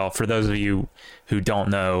himself. For those of you who don't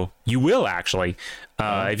know, you will actually.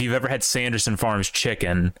 If you've ever had Sanderson Farms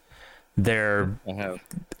chicken, they're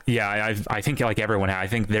I think like everyone has. I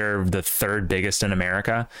think they're the third biggest in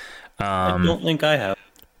America. I don't think I have.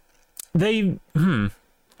 They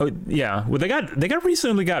oh yeah, well they got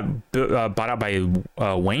recently bought out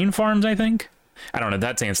by Wayne Farms, I think. I don't know,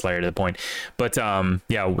 that's ancillary to the point, but yeah,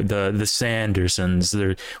 the Sandersons,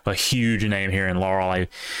 they're a huge name here in Laurel. I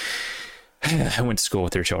went to school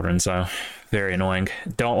with their children, so very annoying.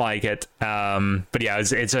 Don't like it. But yeah, it's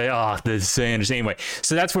the Sanders anyway.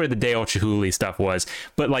 So that's where the Dale Chihuly stuff was.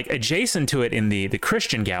 But like adjacent to it in the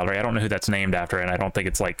Christian Gallery, I don't know who that's named after, and I don't think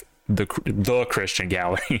it's like the Christian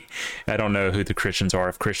Gallery. I don't know who the Christians are,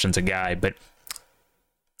 if Christian's a guy, but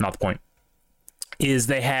not the point. Is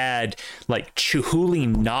they had like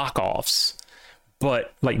Chihuly knockoffs,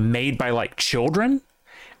 but like made by like children.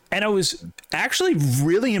 And I was actually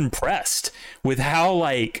really impressed with how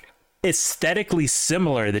like aesthetically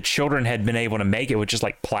similar the children had been able to make it with just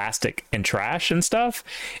like plastic and trash and stuff.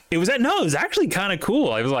 It was actually kind of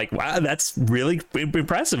cool. I was like, wow, that's really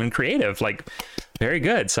impressive and creative, like very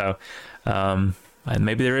good. So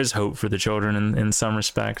maybe there is hope for the children in some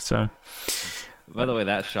respect. So by the way,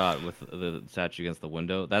 that shot with the statue against the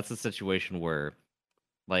window, that's a situation where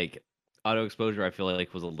like auto exposure I feel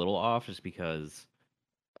like was a little off, just because,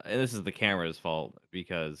 and this is the camera's fault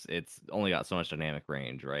because it's only got so much dynamic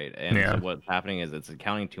range, right? And so what's happening is it's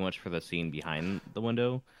accounting too much for the scene behind the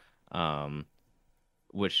window,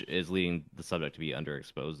 which is leading the subject to be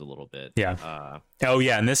underexposed a little bit. Yeah. Oh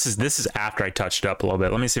yeah, and this is after I touched up a little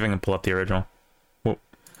bit. Let me see if I can pull up the original. Well,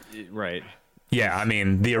 right. Yeah, I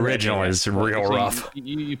mean the original is real rough.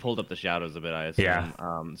 You pulled up the shadows a bit, I assume.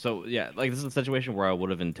 Yeah. So yeah, like this is a situation where I would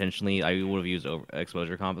have used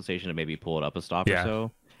exposure compensation to maybe pull it up a stop or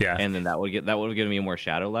so. Yeah. And then that would have given me more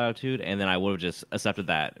shadow latitude, and then I would have just accepted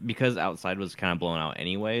that because outside was kind of blown out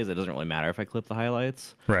anyways. It doesn't really matter if I clip the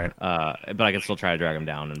highlights. Right. But I can still try to drag him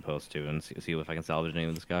down in post too, and see if I can salvage any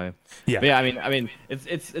of this guy. Yeah. But yeah, I mean,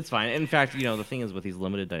 it's fine. In fact, you know, the thing is with these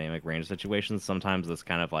limited dynamic range situations, sometimes this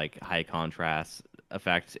kind of like high contrast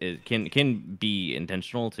effect can be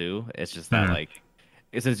intentional too. It's just that like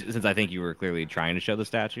since I think you were clearly trying to show the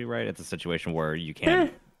statue, right? It's a situation where you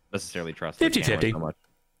can't necessarily trust 50-50. so much.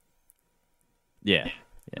 Yeah.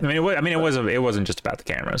 I mean, it wasn't just about the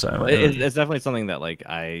camera. So it's definitely something that like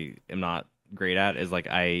I am not great at. Is like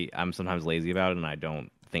I'm sometimes lazy about it, and I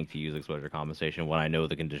don't think to use exposure compensation when I know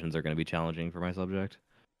the conditions are going to be challenging for my subject.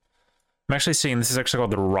 I'm actually seeing this is actually called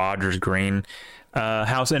the Rogers Green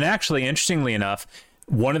house, and actually, interestingly enough,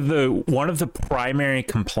 one of the primary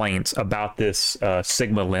complaints about this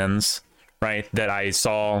Sigma lens, right, that I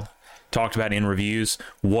saw talked about in reviews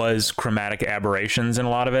was chromatic aberrations in a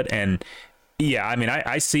lot of it, and yeah, I mean,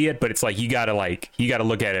 I see it, but it's like you gotta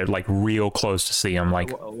look at it like real close to see them.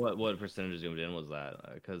 Like, what percentage zoomed in was that?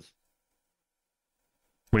 Because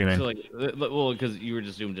what do you mean? So like, well, because you were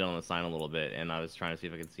just zoomed in on the sign a little bit, and I was trying to see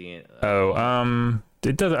if I could see it.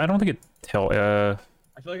 It does. I don't think it tell. I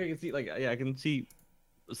feel like I can see, like, yeah, I can see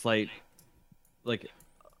a slight, like,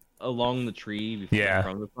 along the tree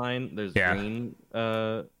from the sign. There's green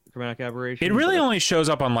chromatic aberration. It really only shows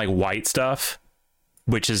up on like white stuff,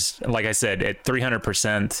 which is, like I said, at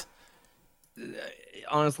 300%.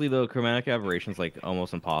 Honestly, though, chromatic aberration is like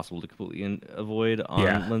almost impossible to completely avoid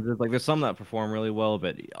on lenses. Like, there's some that perform really well,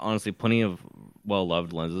 but honestly, plenty of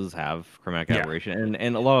well-loved lenses have chromatic aberration,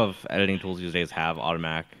 and a lot of editing tools these days have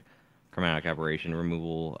automatic chromatic aberration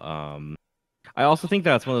removal I also think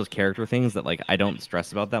that's one of those character things that like I don't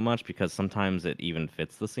stress about that much because sometimes it even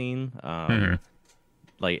fits the scene.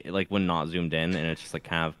 Like when not zoomed in, and it's just like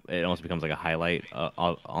kind of it almost becomes like a highlight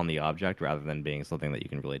on the object rather than being something that you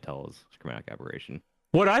can really tell is schematic aberration.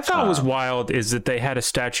 What I thought was wild is that they had a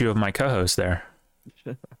statue of my co-host there.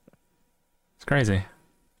 It's crazy.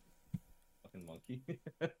 Fucking monkey.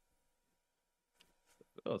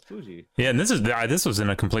 Oh, it's Fuji. Yeah, and this was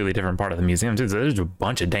in a completely different part of the museum too. So there's a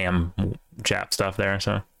bunch of damn Jap stuff there,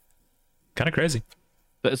 so kind of crazy.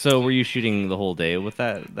 So were you shooting the whole day with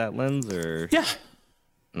that lens, or? Yeah.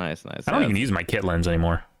 Nice. I don't even use my kit lens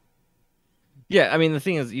anymore. Yeah, I mean the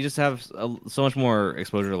thing is, you just have so much more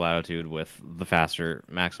exposure latitude with the faster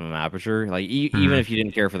maximum aperture. Like even if you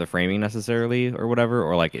didn't care for the framing necessarily or whatever,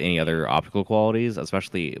 or like any other optical qualities,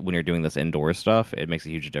 especially when you're doing this indoor stuff, it makes a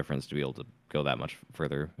huge difference to be able to go that much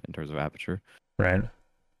further in terms of aperture. Right.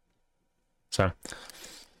 So,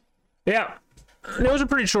 yeah, it was a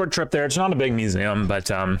pretty short trip there. It's not a big museum, but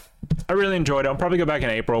I really enjoyed it. I'll probably go back in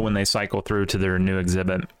April when they cycle through to their new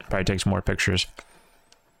exhibit. Probably take some more pictures.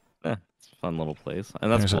 Yeah, it's a fun little place,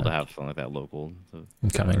 and that's cool to have something like that local.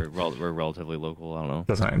 Coming. We're relatively local. I don't know.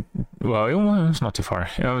 That's not, well, it's not too far.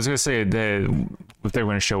 I was gonna say if they were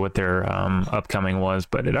going to show what their upcoming was,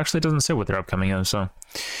 but it actually doesn't say what their upcoming is. So,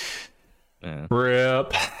 yeah.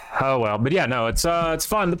 Rip. Oh well, but yeah, no, it's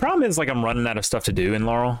fun. The problem is like I'm running out of stuff to do in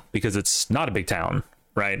Laurel because it's not a big town,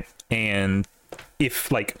 right? And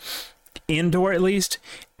if like indoor at least,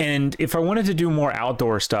 and if I wanted to do more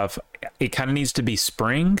outdoor stuff, it kind of needs to be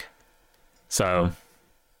spring. So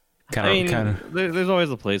kind of there's always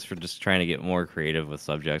a place for just trying to get more creative with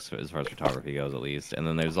subjects as far as photography goes, at least. And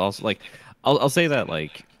then there's also like I'll say that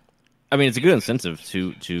like I mean it's a good incentive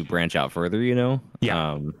to branch out further, you know.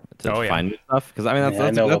 Yeah. To find new stuff, because I mean that's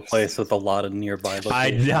I know a place with a lot of nearby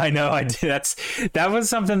locations. I know I do. That was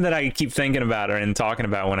something that I keep thinking about and talking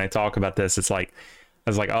about when I talk about this. It's like I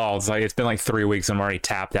was like, oh, it's been like 3 weeks and I'm already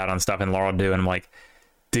tapped out on stuff in Laurel do, and I'm like,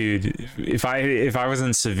 dude, if I was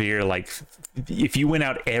in severe, like if you went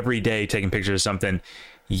out every day taking pictures of something,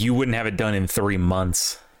 you wouldn't have it done in 3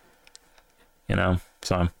 months, you know.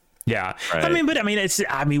 So yeah, right. I mean,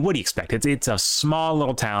 what do you expect? It's a small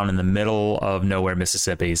little town in the middle of nowhere,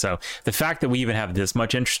 Mississippi. So the fact that we even have this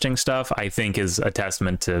much interesting stuff, I think, is a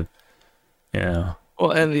testament to, you know.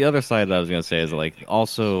 Well, and the other side that I was gonna say is like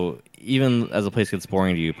also even as a place gets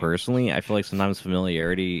boring to you personally, I feel like sometimes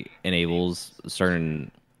familiarity enables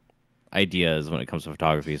certain ideas when it comes to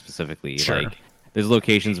photography specifically. Sure. Like there's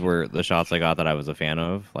locations where the shots I got that I was a fan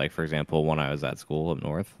of, like for example, when I was at school up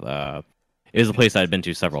north. It was a place I'd been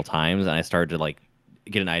to several times, and I started to like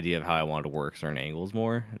get an idea of how I wanted to work certain angles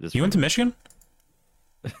more. You went to Michigan?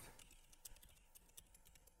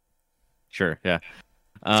 Sure, yeah.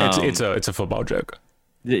 It's a football joke.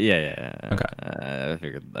 Yeah. Okay.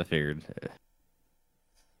 I figured.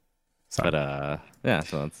 So. But yeah,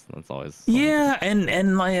 so that's always yeah,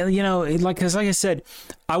 and like you know, like because like I said,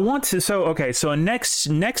 I want to. So okay, so next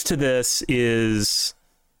to this is.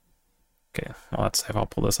 Okay, well, let's see if I'll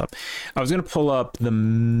pull this up. I was going to pull up the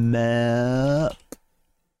map.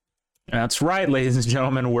 That's right, ladies and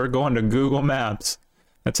gentlemen. We're going to Google Maps.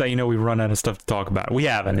 That's how you know we run out of stuff to talk about. We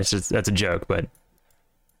haven't. It's just that's a joke, but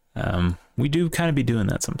we do kind of be doing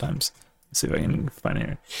that sometimes. Let's see if I can find it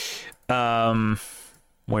here.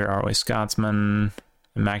 Where are we? Scotsman,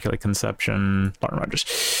 Immaculate Conception, Barton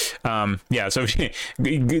Rogers. Yeah, so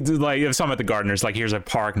like if some at the Gardeners, like here's a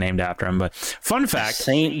park named after him. But fun fact: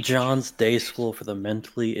 St. John's Day School for the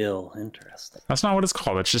Mentally Ill. Interesting. That's not what it's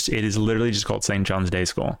called. It is literally just called St. John's Day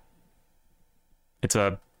School. It's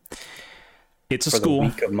a for school. The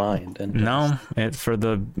weak of mind. No, it's for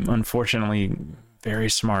the unfortunately very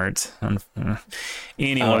smart.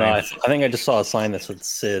 Anyway, I think I just saw a sign that said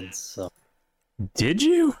SIDS. So. Did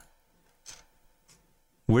you?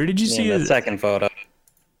 Where did you see the it? Second photo?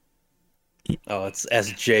 Oh, it's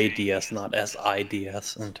SJDS, not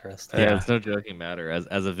SIDS. Interesting. Yeah, it's no joking matter.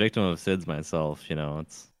 As a victim of SIDS myself, you know,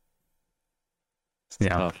 it's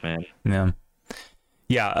tough, man.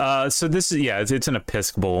 Yeah. So this is it's an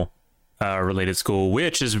Episcopal related school,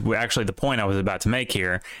 which is actually the point I was about to make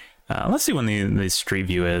here. Let's see when the street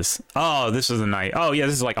view is. Oh, this is a night. Oh yeah,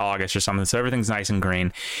 this is like August or something. So everything's nice and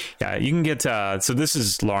green. Yeah, you can get. So this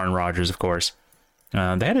is Lauren Rogers, of course. They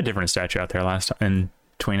had a different statue out there last time in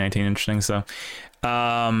 2019. Interesting. So,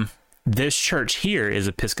 this church here is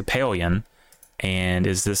Episcopalian, and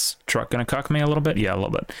is this truck gonna cuck me a little bit? Yeah, a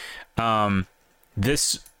little bit.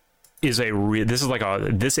 This is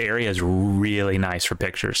this area is really nice for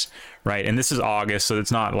pictures, right? And this is August, so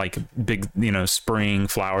it's not like big, spring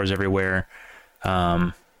flowers everywhere.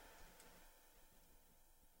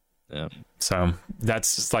 Yeah. So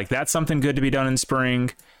that's something good to be done in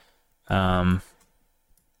spring. Man,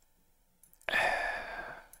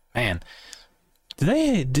 do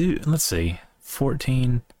they do? Let's see,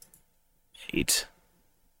 14, 8.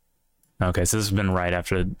 Okay, so this has been right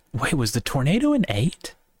after. Wait, was the tornado in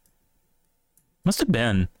 8? Must have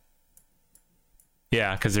been.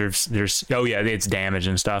 Yeah, because there's oh yeah, it's damage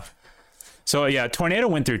and stuff. So yeah, a tornado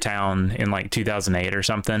went through town in like 2008 or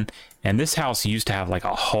something, and this house used to have like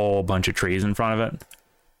a whole bunch of trees in front of it.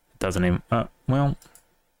 It doesn't even. Well,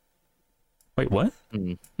 wait, what?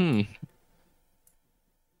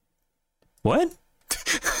 What?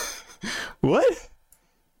 What?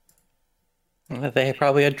 They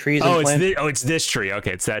probably had trees. It's this tree.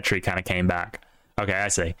 Okay, it's that tree kind of came back. Okay, I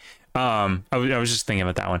see. I was just thinking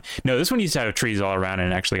about that one. No, this one used to have trees all around,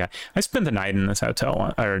 and actually I spent the night in this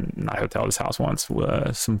hotel, or not hotel, this house once.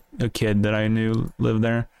 A kid that I knew lived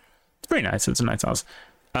there. It's pretty nice. It's a nice house.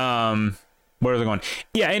 Where was I going?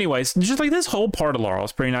 Yeah. Anyways, just like this whole part of Laurel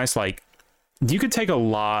is pretty nice. Like, you could take a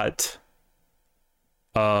lot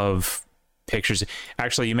of pictures.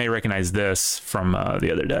 Actually, you may recognize this from the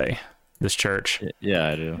other day. This church. Yeah,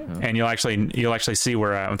 I do. Yeah. And you'll actually see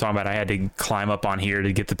where I'm talking about. I had to climb up on here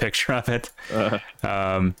to get the picture of it.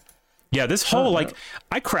 Yeah, this whole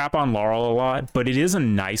I crap on Laurel a lot, but it is a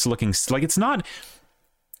nice looking. Like, it's not.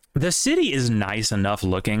 The city is nice enough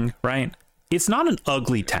looking, right? It's not an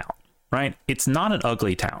ugly town, right? It's not an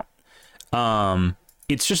ugly town.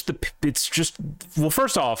 It's just well,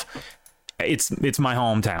 first off, it's my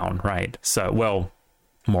hometown, right? So, well,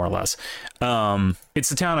 more or less. It's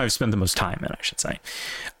the town I've spent the most time in, I should say.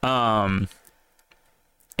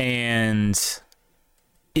 And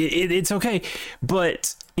it's okay,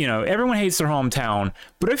 but you know, everyone hates their hometown,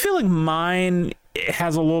 but I feel like mine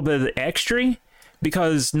has a little bit of extra,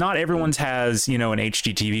 because not everyone's has, you know, an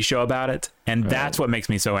HGTV show about it, and that's what makes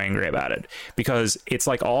me so angry about it, because it's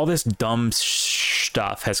like all this dumb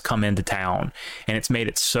stuff has come into town, and it's made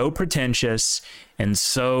it so pretentious and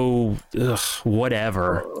so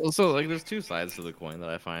whatever. So like, there's two sides to the coin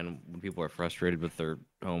that I find when people are frustrated with their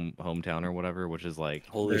hometown or whatever, which is like,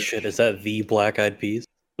 holy shit, is that the Black Eyed Peas?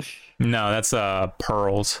 No, that's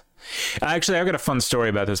Pearls. Actually, I've got a fun story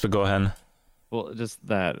about this, but go ahead. Well, just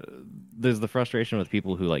that there's the frustration with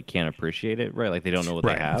people who like can't appreciate it, right? Like, they don't know what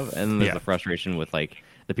they have, and then there's the frustration with like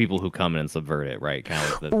the people who come in and subvert it, right? Kind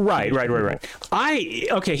of like right.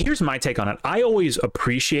 Okay, here's my take on it. I always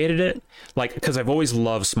appreciated it, like, because I've always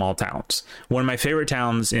loved small towns. One of my favorite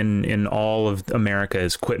towns in all of America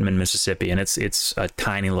is Quitman, Mississippi, and it's a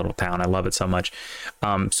tiny little town. I love it so much.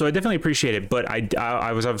 So I definitely appreciate it, but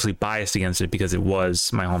I was obviously biased against it because it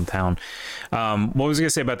was my hometown. What I was gonna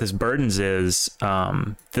say about this Burton's is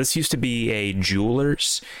this used to be a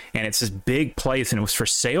jeweler's, and it's this big place, and it was for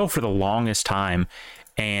sale for the longest time.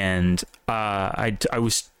 And I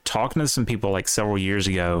was talking to some people like several years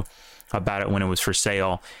ago about it when it was for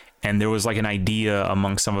sale, and there was like an idea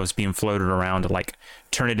among some of us being floated around to like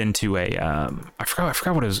turn it into a I forgot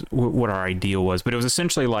what our idea was, but it was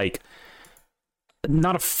essentially like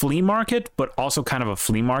not a flea market, but also kind of a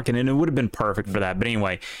flea market, and it would have been perfect for that. But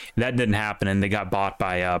anyway, that didn't happen, and they got bought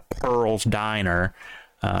by Pearl's Diner.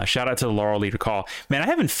 Shout out to the Laurel Leader Call. Man, I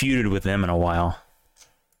haven't feuded with them in a while.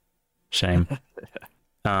 Shame.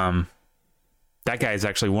 That guy is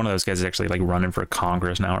actually one of those guys is actually like running for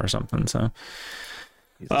Congress now or something. So,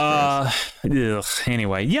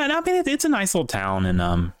 anyway, yeah, no, I mean, it's a nice little town,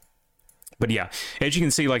 and but yeah, as you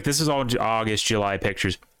can see, like, this is all August, July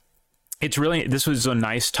pictures. It's really, this was a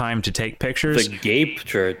nice time to take pictures. The Gape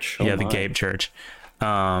Church. The Gape Church.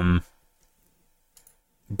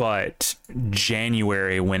 But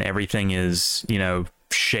January, when everything is, you know,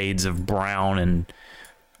 shades of brown and,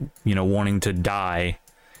 you know, wanting to die,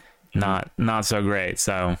 not so great.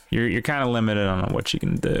 So you're kind of limited on what you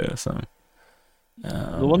can do. So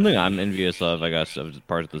the one thing I'm envious of, I guess, of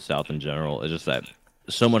parts of the South in general, is just that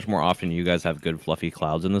so much more often you guys have good fluffy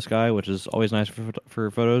clouds in the sky, which is always nice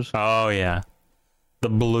for photos. Oh yeah, the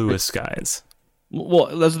bluest skies.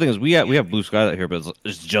 Well, that's the thing, is we have blue skies out here, but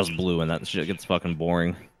it's just blue, and that shit gets fucking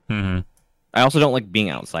boring. Mm-hmm. I also don't like being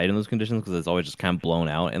outside in those conditions because it's always just kind of blown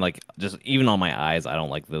out, and like, just even on my eyes, I don't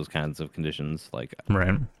like those kinds of conditions. Like,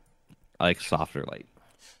 right, I like softer light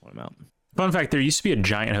when I'm out. Fun fact: there used to be a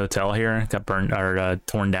giant hotel here, got burned or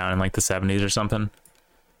torn down in like the 70s or something.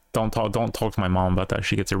 Don't talk to my mom about that.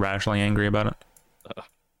 She gets irrationally angry about it.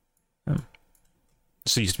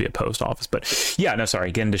 So it used to be a post office, but yeah, no,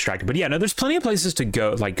 sorry, getting distracted. But yeah, no, there's plenty of places to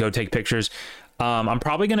go take pictures. I'm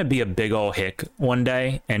probably gonna be a big old hick one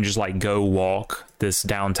day and just like go walk this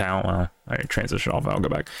downtown. Well, all right, transition off. I'll go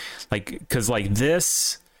back, like, because like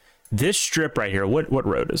this this strip right here, what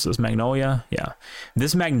road is this? Magnolia? Yeah.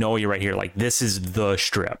 This Magnolia right here, like this is the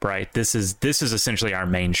strip, right? This is essentially our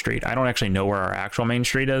main street. I don't actually know where our actual main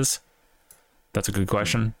street is. That's a good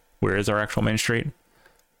question. Where is our actual main street?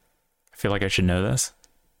 I feel like I should know this.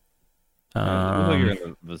 It looks like you're in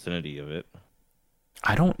the vicinity of it.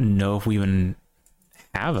 I don't know if we even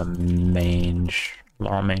have a main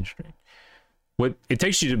street. What it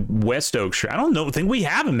takes you to West Oak Street. I don't think we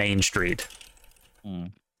have a main street. Hmm.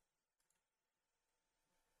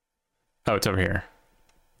 Oh, it's over here.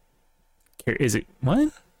 Is it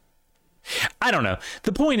what? I don't know.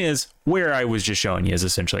 The point is, where I was just showing you is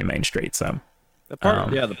essentially Main Street. So the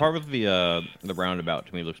part, the part with the roundabout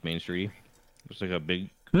to me looks Main Street. Looks like a big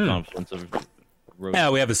confluence of roads.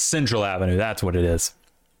 Yeah, we have a Central Avenue. That's what it is.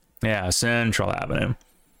 Yeah, Central Avenue.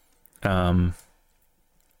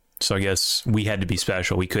 So I guess we had to be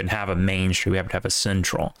special. We couldn't have a Main Street. We have to have a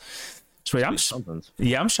Central. So I'm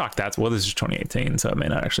shocked. This is 2018, so it may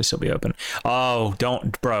not actually still be open. Oh,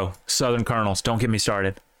 bro. Southern Colonels, don't get me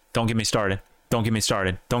started. Don't get me started.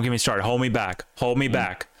 Hold me back. Hold me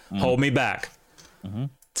back.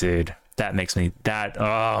 Dude, that makes me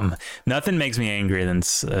nothing makes me angrier than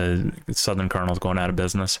Southern Colonels going out of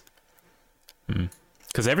business.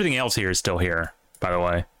 Because everything else here is still here, by the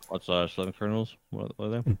way. What's Southern Colonels? What are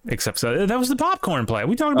they? Except that was the popcorn play.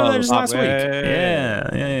 We talked about that just last week.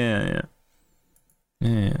 Yeah.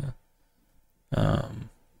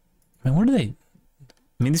 Man, where do they?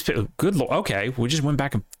 I mean, these people. Good lord. Okay, we just went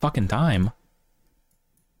back in fucking time.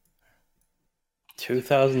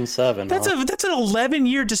 2007. That's an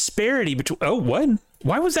 11-year disparity between. Oh, what?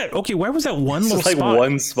 Why was that? Okay, why was that one little like spot?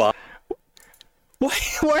 one spot. Why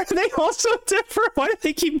are they all so different? Why do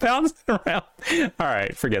they keep bouncing around? All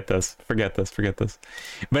right, forget this.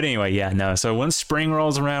 But anyway, yeah, no. So when spring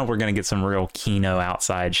rolls around, we're gonna get some real Kino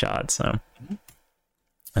outside shots. So,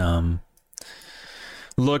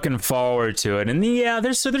 looking forward to it. And yeah,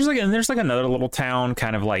 there's like another little town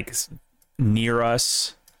kind of like near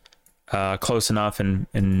us, close enough,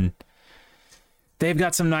 and they've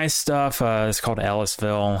got some nice stuff. It's called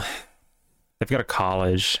Ellisville. They've got a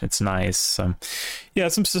college. It's nice. Yeah,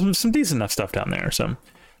 some decent enough stuff down there. So,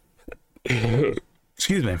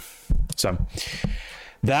 excuse me. So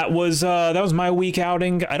that was my week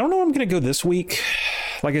outing. I don't know where I'm gonna go this week.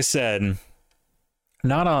 Like I said,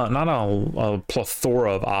 not a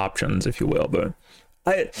plethora of options, if you will. But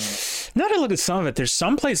now that I look at some of it, there's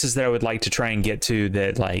some places that I would like to try and get to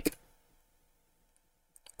that like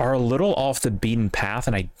are a little off the beaten path,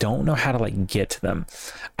 and I don't know how to like get to them.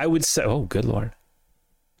 I would say, oh, good lord,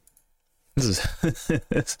 this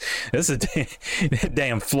is a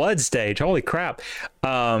damn flood stage. Holy crap!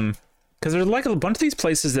 Because there's like a bunch of these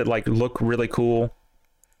places that like look really cool.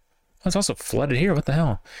 Oh, it's also flooded here. What the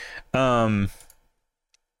hell?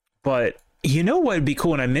 But you know what would be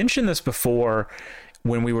cool, and I mentioned this before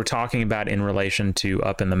when we were talking about in relation to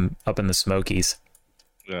up in the Smokies.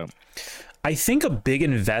 Yeah. I think a big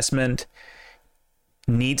investment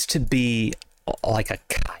needs to be like a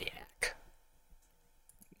kayak.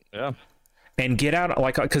 Yeah. And get out,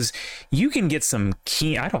 like, because you can get some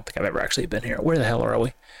I don't think I've ever actually been here. Where the hell are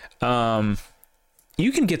we?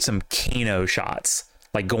 You can get some Kino shots,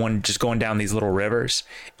 like going down these little rivers.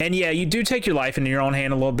 And yeah, you do take your life into your own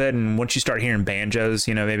hand a little bit. And once you start hearing banjos,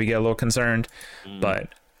 maybe get a little concerned. But,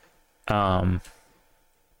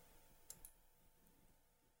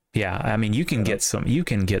 yeah, I mean, you can get some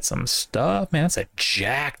stuff, man. That's a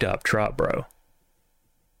jacked up truck, bro.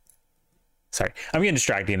 Sorry, I'm getting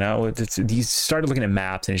distracted. You started looking at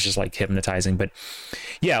maps and it's just like hypnotizing. But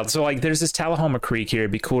yeah, so like there's this Tullahoma Creek here.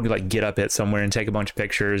 It'd be cool to like get up it somewhere and take a bunch of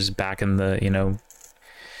pictures back in the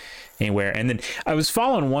anywhere. And then I was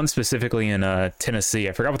following one specifically in Tennessee.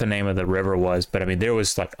 I forgot what the name of the river was, but I mean there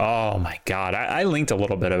was like, oh my god, I linked a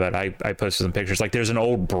little bit of it. I posted some pictures. Like there's an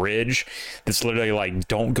old bridge that's literally like,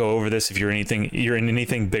 don't go over this if you're in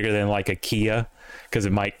anything bigger than like a Kia, because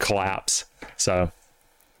it might collapse. So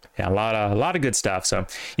yeah, a lot of good stuff. So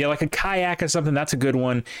yeah, like a kayak or something, that's a good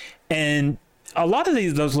one. And a lot of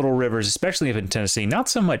those little rivers, especially if in Tennessee, not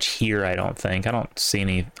so much here. I don't see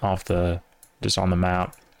any just on the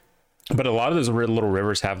map. But a lot of those little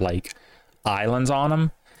rivers have like islands on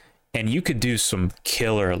them, and you could do some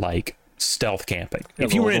killer like stealth camping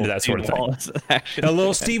if you were into that sort of thing. A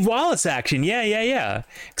little Steve Wallace action, yeah.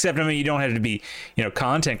 Except I mean, you don't have to be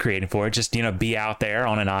content creating for it. Just be out there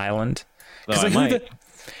on an island. No,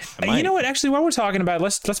 You know what? Actually, while we're talking about it,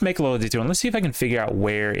 let's make a little detour and let's see if I can figure out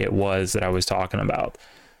where it was that I was talking about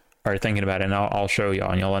or thinking about it, and I'll show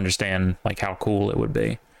y'all, and you'll understand like how cool it would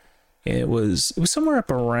be. It was somewhere up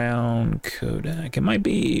around Kodak. It might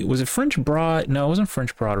be, was it French Broad? No, it wasn't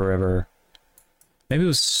French Broad River. Maybe it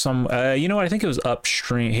was some, you know what? I think it was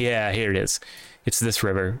upstream. Yeah, here it is. It's this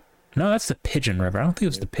river. No, that's the Pigeon River. I don't think it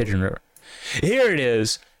was the Pigeon River. Here it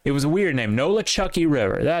is. It was a weird name. Nolichucky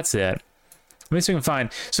River. That's it. Let me see if I can find.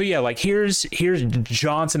 So yeah, like here's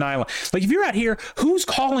Johnson Island. Like if you're out here, who's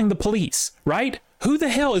calling the police, right? Who the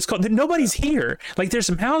hell is called? Nobody's here. Like there's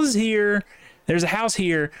some houses here. There's a house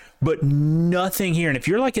here, but nothing here. And if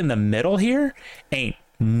you're like in the middle here, ain't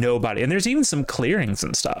nobody. And there's even some clearings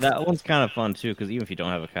and stuff. That one's kind of fun too, because even if you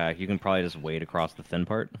don't have a kayak, you can probably just wade across the thin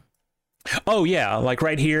part. Oh yeah, like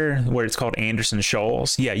right here where it's called Anderson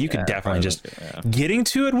Shoals. Yeah, you could definitely just getting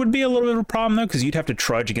to it would be a little bit of a problem though, because you'd have to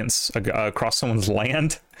trudge across someone's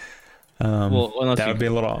land. Well, that would be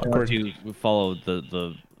a little awkward. You follow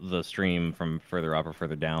the stream from further up or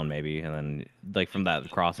further down, maybe, and then like from that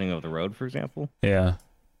crossing of the road, for example. Yeah.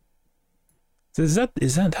 Is that?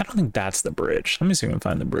 I don't think that's the bridge. Let me see if I can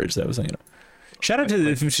find the bridge that I was thinking of. Shout out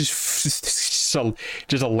to just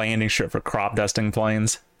a landing strip for crop dusting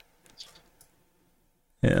planes.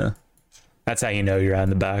 Yeah, that's how you know you're out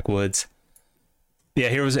in the backwoods. Yeah,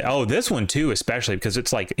 here was this one too, especially because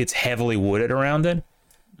it's heavily wooded around it.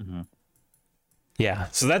 Mm-hmm. Yeah,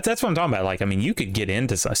 so that's what I'm talking about. Like, I mean, you could get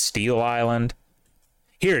into a Steel Island.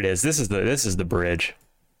 Here it is. This is the bridge.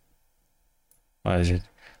 What is it?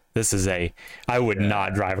 This is I would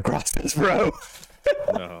not drive across this, bro.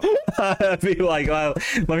 No. I'd be like,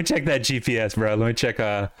 let me check that GPS, bro. Let me check.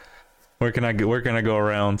 Where can I go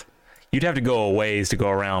around? You'd have to go a ways to go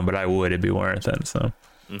around, but I would. It'd be worth it. So,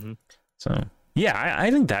 So yeah,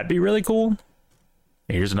 I think that'd be really cool.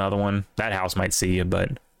 Here's another one. That house might see you,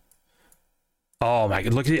 but oh my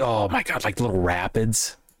god, look at like little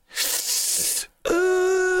rapids. This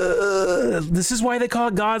is why they call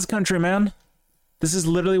it God's country, man. This is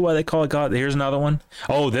literally why they call it God. Here's another one.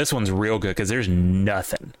 Oh, this one's real good because there's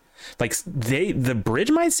nothing. Like the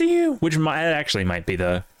bridge might see you, which might be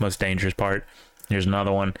the most dangerous part. Here's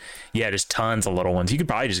another one. Yeah, just tons of little ones. You could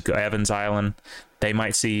probably just go Evans Island. They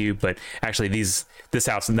might see you, but actually this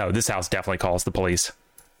house definitely calls the police.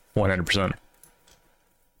 100%.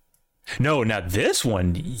 No, now this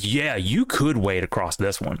one, yeah, you could wade across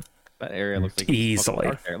this one. That area looks like easily.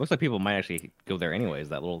 It looks like people might actually go there anyways.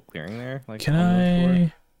 That little clearing there. Like, can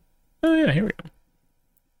I? Oh yeah, here we go.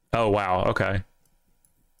 Oh wow, okay.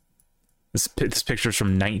 This picture's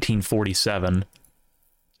from 1947.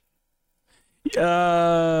 Looks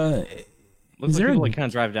like people kind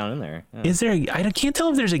of drive down in there. Yeah. Is there? I can't tell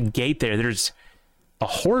if there's a gate there. There's a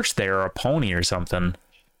horse there or a pony or something.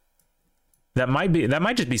 That might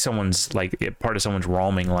just be someone's part of someone's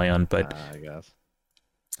roaming land, but I guess.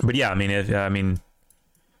 But yeah, yeah.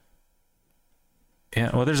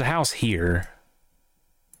 Well, there's a house here.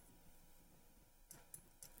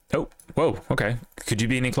 Oh, whoa. Okay. Could you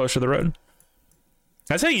be any closer to the road?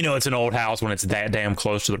 That's how you know it's an old house when it's that damn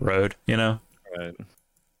close to the road. You know. Right.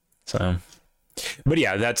 So, but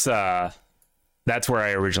yeah, that's where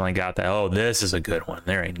I originally got that. Oh, this is a good one.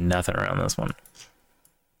 There ain't nothing around this one.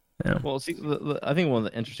 Yeah. Well, see, I think one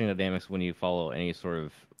of the interesting dynamics when you follow any sort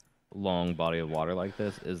of long body of water like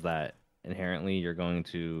this is that inherently you're going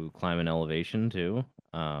to climb an elevation too.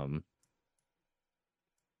 So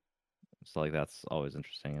like that's always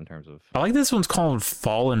interesting in terms of. I like this one's called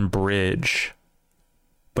Fallen Bridge,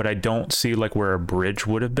 but I don't see like where a bridge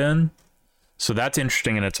would have been. So that's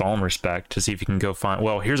interesting in its own respect to see if you can go find.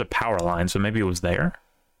 Well, here's a power line, so maybe it was there.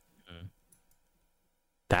 Mm-hmm.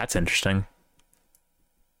 That's interesting.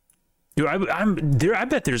 Dude, I'm there. I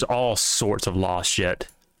bet there's all sorts of lost shit.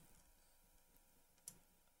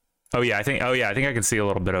 Oh yeah, I think I can see a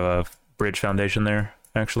little bit of a bridge foundation there.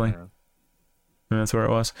 Actually, yeah. That's where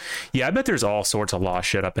it was. Yeah, I bet there's all sorts of lost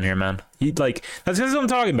shit up in here, man. That's what I'm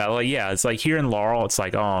talking about. Like, yeah, it's like here in Laurel, it's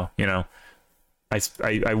like, oh, you know,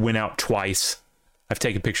 I went out twice. I've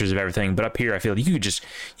taken pictures of everything, but up here, I feel like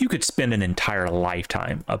you could spend an entire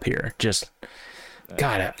lifetime up here. Just,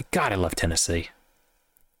 God, I love Tennessee.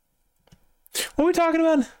 What are we talking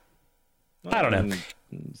about? I don't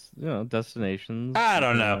know. Destinations. I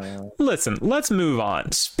don't know. Listen, let's move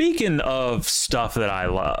on. Speaking of stuff that I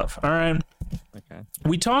love, all right? Okay.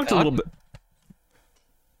 We talked a little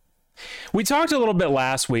bit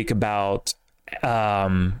last week about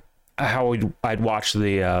how I'd watched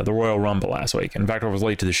the Royal Rumble last week. In fact, I was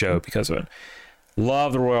late to the show because of it.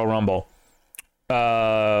 Love the Royal Rumble.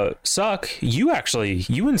 Suck, you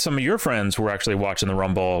and some of your friends were actually watching the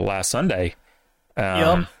Rumble last Sunday.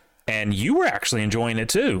 Yep. And you were actually enjoying it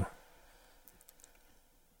too.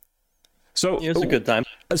 So it was a good time.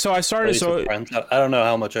 So I started. So friends. I don't know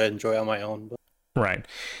how much I enjoy on my own, but right.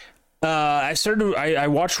 I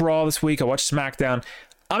watched Raw this week. I watched SmackDown.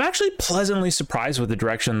 I'm actually pleasantly surprised with the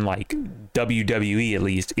direction like WWE at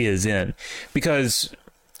least is in, because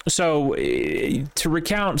to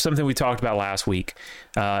recount something we talked about last week,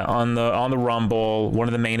 on the Rumble, one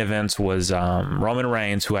of the main events was Roman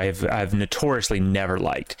Reigns, who I've notoriously never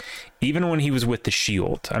liked, even when he was with the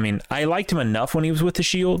Shield. I mean, I liked him enough when he was with the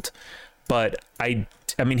Shield, but I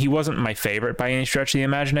mean, he wasn't my favorite by any stretch of the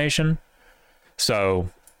imagination. So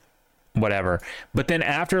whatever. But then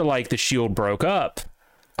after like the Shield broke up,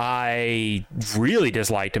 I really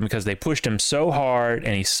disliked him because they pushed him so hard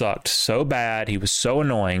and he sucked so bad. He was so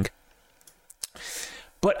annoying.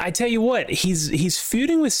 But I tell you what, he's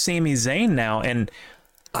feuding with Sami Zayn now, and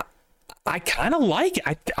I kind of like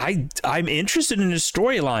it. I'm interested in his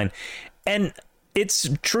storyline, and it's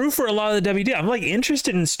true for a lot of the WD. I'm like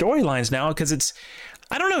interested in storylines now because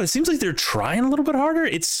I don't know. It seems like they're trying a little bit harder.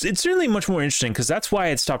 It's certainly much more interesting, because that's why I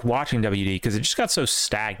had stopped watching WD, because it just got so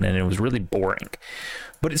stagnant and it was really boring.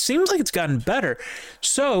 But it seems like it's gotten better.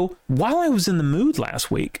 So while I was in the mood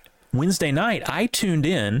last week, Wednesday night, I tuned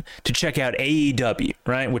in to check out AEW,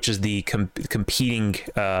 right, which is the competing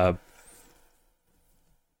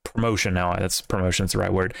promotion now. Promotion's the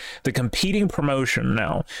right word. The competing promotion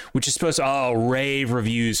now, which is supposed to rave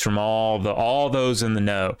reviews from all those in the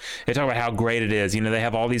know. They talk about how great it is. You know, they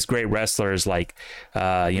have all these great wrestlers like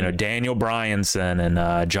Daniel Bryanson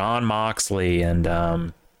and John Moxley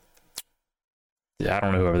and I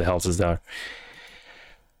don't know whoever the hell else is there.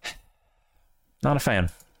 Not a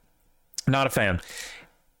fan.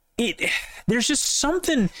 There's just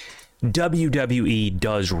something WWE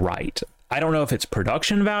does right. I don't know if it's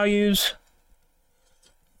production values.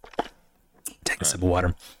 Take a sip of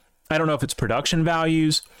water. I don't know if it's production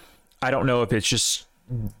values. I don't know if it's just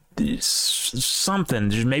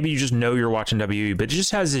something. Maybe you just know you're watching WWE, but it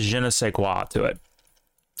just has a je ne sais quoi to it.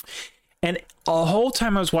 And the whole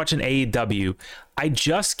time I was watching AEW, I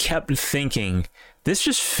just kept thinking, this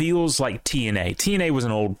just feels like TNA. TNA was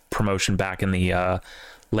an old promotion back in the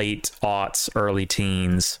late aughts, early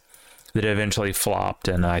teens, that eventually flopped,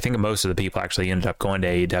 and I think most of the people actually ended up going to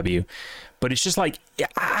AEW. But it's just like,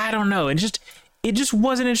 I don't know, it just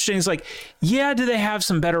wasn't interesting. It's like, yeah, do they have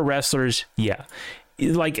some better wrestlers? Yeah.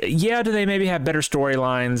 Like, yeah, do they maybe have better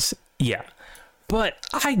storylines? Yeah. But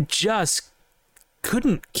I just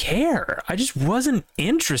couldn't care. I just wasn't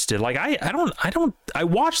interested. Like, I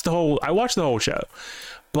watched the whole show,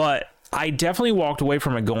 but I definitely walked away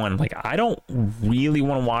from it going like, I don't really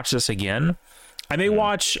want to watch this again. I may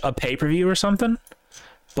watch a pay-per-view or something,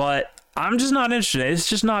 but I'm just not interested. It's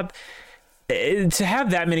just not, to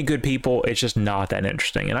have that many good people, it's just not that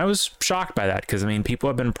interesting. And I was shocked by that, because I mean, people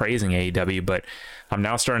have been praising AEW, but I'm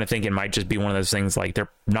now starting to think it might just be one of those things like they're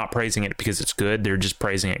not praising it because it's good. They're just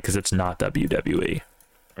praising it because it's not WWE.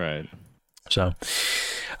 Right. So,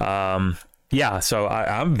 yeah. So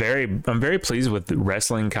I'm very pleased with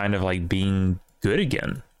wrestling kind of like being good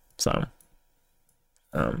again. So,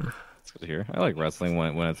 it's good to hear. I like wrestling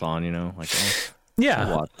when it's on, you know, like,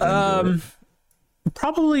 yeah.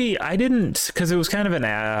 Probably I didn't, because it was kind of an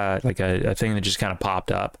like a thing that just kind of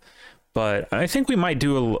popped up. But I think we might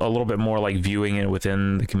do a little bit more like viewing it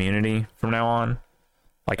within the community from now on.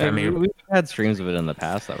 Like, we've had streams of it in the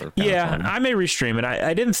past that were fun. I may restream it.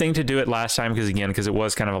 I didn't think to do it last time because it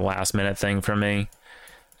was kind of a last minute thing for me.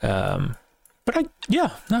 But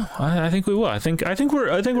I think we will. I think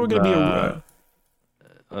we're gonna be.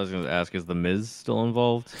 I was going to ask, is The Miz still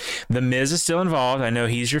involved? The Miz is still involved. I know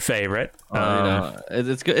he's your favorite.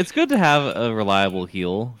 It's good. It's good to have a reliable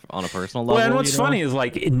heel on a personal level. Well, and what's funny is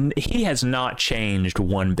like he has not changed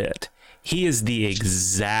one bit. He is the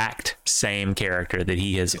exact same character that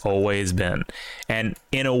he has always been, and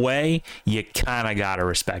in a way, you kind of gotta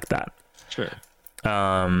respect that. Sure.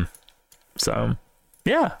 So,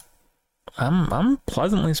 yeah, I'm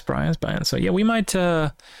pleasantly surprised by it. So yeah, we might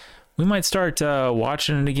start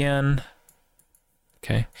watching it again.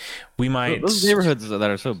 Okay, we might. Those neighborhoods that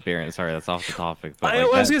are so barren. Sorry, that's off the topic. But I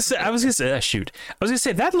was gonna say. Shoot, I was gonna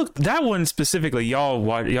say that one specifically. Y'all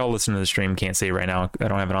listen to the stream can't see it right now. I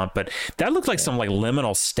don't have it on, but that looked like some like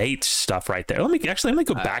liminal state stuff right there. Let me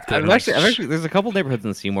go back to it. I've actually, there's a couple neighborhoods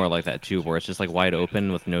in Seymour like that too, where it's just like wide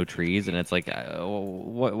open with no trees, and it's like,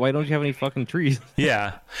 why don't you have any fucking trees?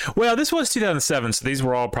 Yeah. Well, this was 2007, so these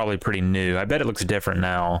were all probably pretty new. I bet it looks different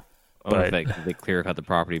now. But they clear cut the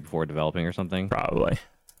property before developing or something. Probably.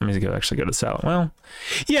 Let me go the south. Well,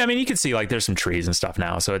 yeah. I mean, you can see like there's some trees and stuff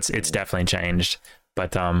now, so it's definitely changed.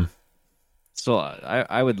 But still,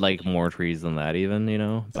 I would like more trees than that, even, you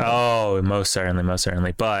know. So. Oh, most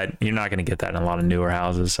certainly. But you're not going to get that in a lot of newer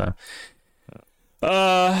houses. So,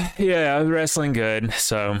 yeah, wrestling good.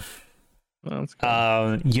 So, Well, that's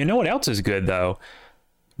cool. You know what else is good though?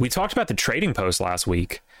 We talked about the trading post last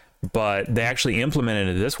week, but they actually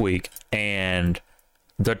implemented it this week, and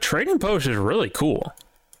the trading post is really cool.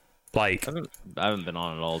 Like, I haven't been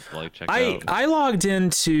on at all to like check it out. I logged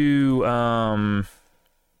into let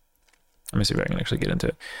me see if I can actually get into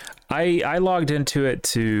it. I logged into it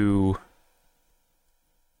to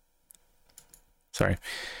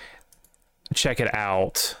check it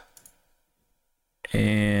out,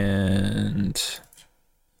 and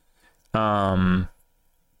whenever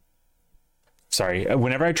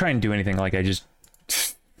I try and do anything, like I just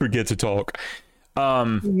forget to talk.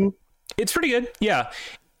 It's pretty good. Yeah.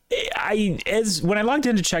 When I logged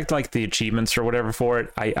in to check like the achievements or whatever for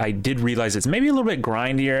it, I did realize it's maybe a little bit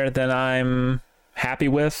grindier than I'm happy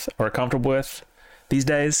with or comfortable with these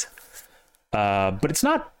days. But it's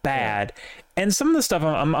not bad. And some of the stuff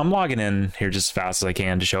I'm logging in here just as fast as I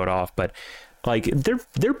can to show it off, but like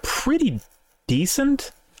they're pretty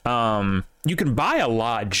decent. You can buy a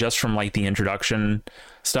lot just from like the introduction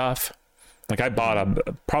stuff. Like I bought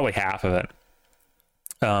probably half of it.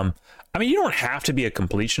 I mean, you don't have to be a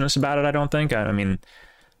completionist about it, I don't think. I mean,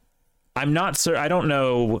 I'm not sure. I don't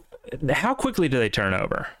know. How quickly do they turn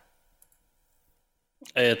over?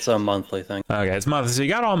 It's a monthly thing. Okay, it's monthly. So you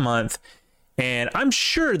got all month. And I'm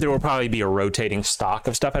sure there will probably be a rotating stock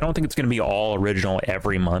of stuff. I don't think it's going to be all original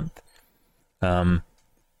every month.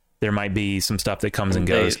 There might be some stuff that comes and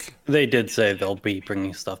goes. They did say they'll be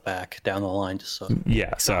bringing stuff back down the line, just so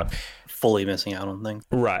yeah, so fully missing out on things.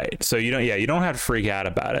 Right. So you don't have to freak out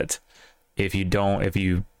about it if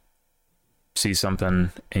you see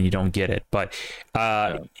something and you don't get it. But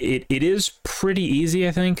it is pretty easy,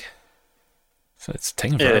 I think. So it's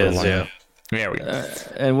taking forever. It is, yeah. There we go.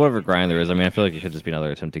 And whatever grind there is, I mean, I feel like it could just be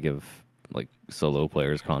another attempt to give like solo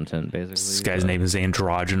players content, basically. This guy's name is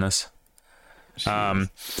Androgynous. So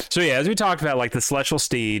yeah, as we talked about, like the Celestial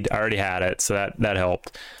Steed, I already had it, so that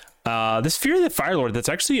helped. This Fear of the Fire Lord, that's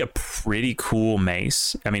actually a pretty cool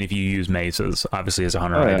mace. I mean, if you use maces, obviously as a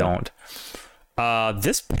hunter, I don't.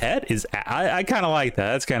 This pet is, I kind of like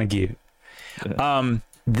that. That's kind of cute. Yeah.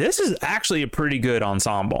 This is actually a pretty good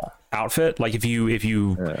ensemble outfit. Like if you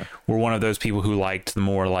were one of those people who liked the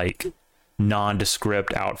more like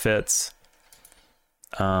nondescript outfits.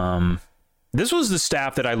 This was the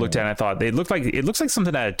staff that I looked at and I thought it looks like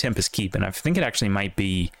something out of Tempest Keep, and I think it actually might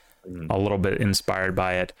be a little bit inspired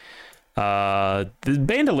by it. The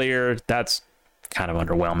bandolier, that's kind of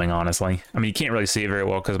underwhelming, honestly. I mean, you can't really see it very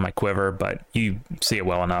well because of my quiver, but you see it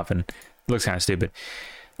well enough, and it looks kind of stupid.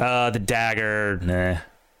 The dagger, nah.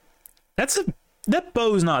 That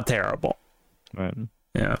bow's not terrible. Right.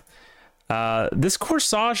 Yeah. This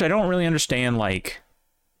corsage, I don't really understand like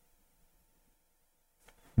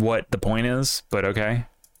what the point is, but okay.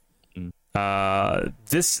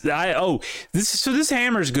 This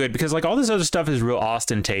hammer is good because like all this other stuff is real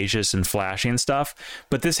ostentatious and flashy and stuff,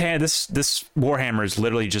 but this warhammer is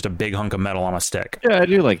literally just a big hunk of metal on a stick. Yeah, I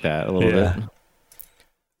do like that a little bit.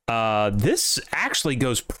 This actually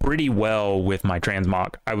goes pretty well with my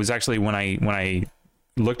transmog. I was actually when I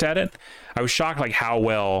looked at it, I was shocked like how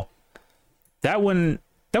well that one's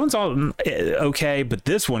all okay, but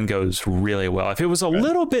this one goes really well. If it was a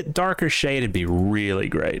little bit darker shade, it'd be really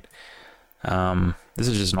great. This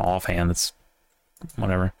is just an offhand. That's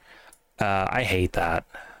whatever. I hate that.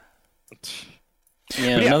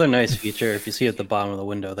 Yeah, another nice feature. If you see at the bottom of the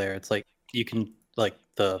window there, it's like you can like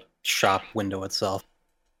the shop window itself.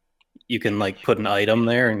 You can like put an item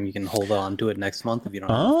there, and you can hold on to it next month if you don't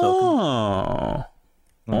have a token.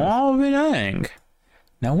 Oh, dang.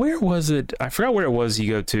 Now, where was it? I forgot where it was.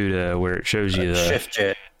 You go to where it shows you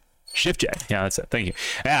the Shift J. Yeah, that's it. Thank you.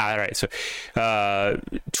 Yeah, all right. So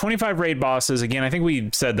 25 raid bosses. Again, I think we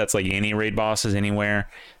said that's like any raid bosses anywhere.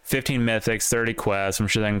 15 mythics, 30 quests. I'm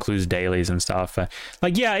sure that includes dailies and stuff.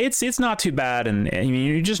 Like, yeah, it's not too bad. And I mean,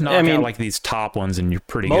 you just knock out like these top ones and you're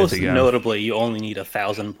pretty good to go. Most notably, you only need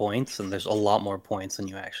 1,000 points, and there's a lot more points than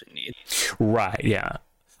you actually need. Right, yeah.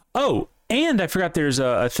 Oh, and I forgot there's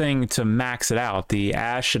a thing to max it out. The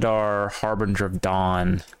Ashadar Harbinger of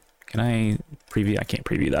Dawn. Can I preview? I can't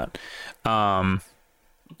preview that.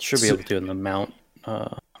 Should be able to in the mount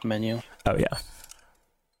menu. Oh yeah.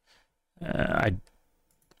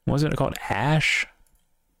 What was it called? Ash.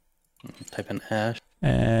 Type in Ash.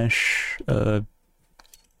 Ash. Crap!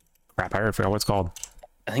 I forgot what it's called.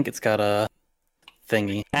 I think it's got a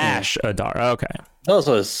thingy. Ash Adar. Okay. It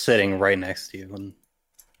also is sitting right next to you, and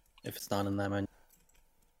if it's not in that menu.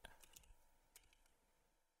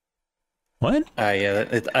 What?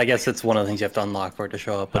 Yeah, I guess it's one of the things you have to unlock for it to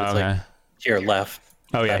show up, but it's like to your left.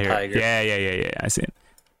 Oh yeah, here. Yeah. I see it.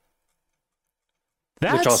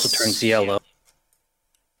 which also turns yellow.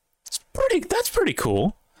 That's pretty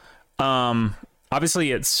cool.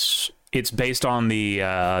 Obviously it's based on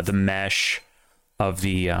the mesh of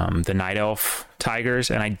the night elf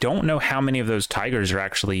tigers, and I don't know how many of those tigers are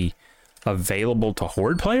actually available to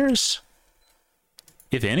horde players,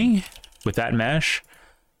 if any, with that mesh.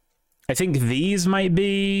 I think these might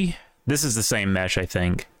be. This is the same mesh, I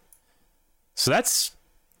think. So that's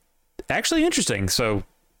actually interesting. So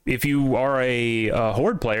if you are a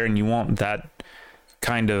horde player and you want that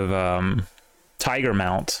kind of tiger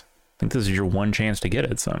mount, I think this is your one chance to get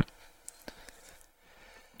it. So,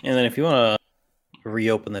 and then if you want to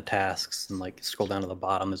reopen the tasks and like scroll down to the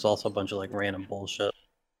bottom, there's also a bunch of like random bullshit.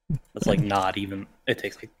 It's like not even. It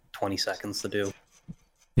takes like 20 seconds to do.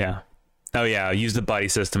 Yeah. Oh yeah. Use the buddy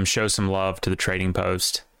system. Show some love to the trading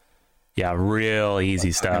post. Yeah, real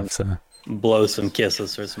easy stuff. So. Blow some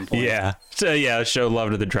kisses or some points. Yeah. So yeah, show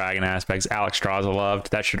love to the dragon aspects. Alex Straza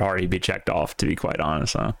loved. That should already be checked off, to be quite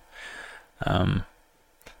honest. Huh?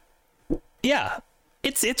 Yeah.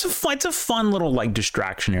 It's a fun little like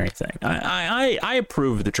distractionary thing. I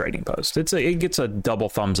approve of the trading post. It gets a double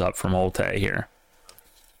thumbs up from Olte here.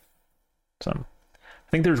 So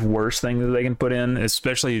I think there's worse things that they can put in,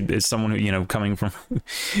 especially as someone who, you know, coming from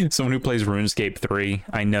someone who plays RuneScape 3.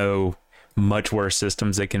 I know much worse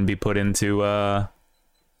systems that can be put into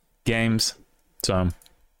games. So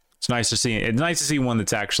it's nice to see. It's nice to see one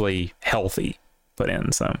that's actually healthy put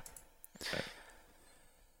in. So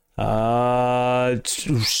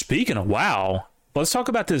speaking of WoW, let's talk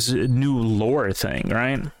about this new lore thing,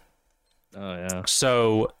 right? Oh yeah.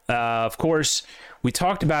 So of course we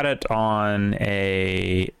talked about it on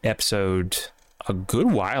a episode a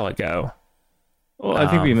good while ago. Well, I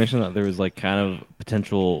think we mentioned that there was like kind of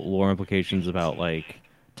potential lore implications about like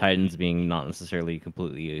Titans being not necessarily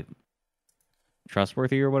completely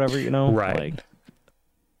trustworthy or whatever, you know? Right. Like,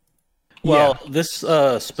 well, this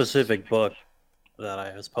specific book that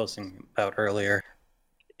I was posting about earlier,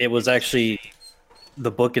 it was actually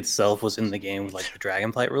the book itself was in the game with like the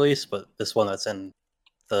Dragonflight release, but this one that's in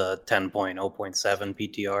the 10.0.7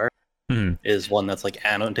 PTR is one that's like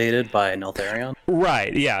annotated by Neltharion.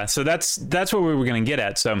 Right. Yeah. So that's what we were going to get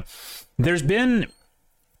at. So there's been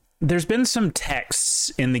some texts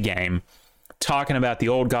in the game talking about the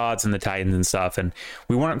old gods and the Titans and stuff, and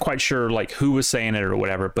we weren't quite sure like who was saying it or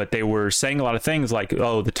whatever, but they were saying a lot of things like,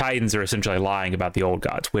 oh, the Titans are essentially lying about the old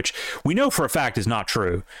gods, which we know for a fact is not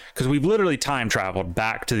true, because we've literally time traveled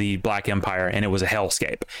back to the Black Empire and it was a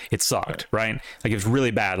hellscape. It sucked, right? Like it was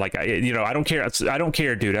really bad. Like I don't care,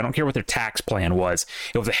 dude. I don't care what their tax plan was.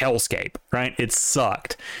 It was a hellscape, right? It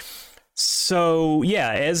sucked. So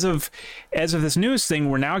yeah, as of this newest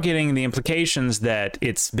thing, we're now getting the implications that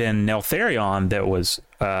it's been Neltharion that was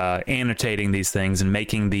annotating these things and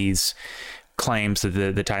making these claims to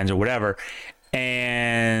the Titans or whatever,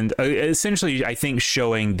 and essentially, I think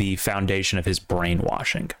showing the foundation of his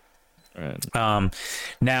brainwashing. Right.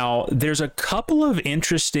 Now, there's a couple of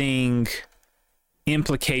interesting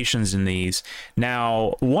implications in these.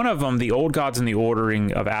 Now, one of them, The Old Gods and the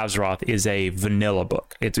Ordering of Azeroth, is a vanilla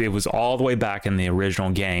book. It was all the way back in the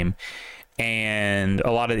original game, and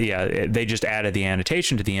a lot of they just added the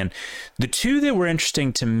annotation to the end. The two that were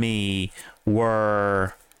interesting to me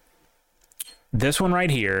were this one right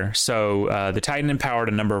here. So the Titan empowered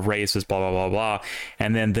a number of races, blah, blah, blah, blah.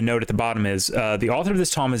 And then the note at the bottom is, the author of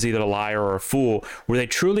this tome is either a liar or a fool. Were they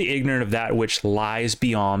truly ignorant of that which lies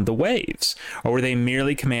beyond the waves? Or were they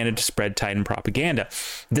merely commanded to spread Titan propaganda?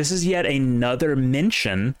 This is yet another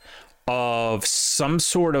mention of some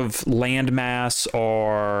sort of landmass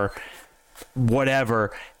or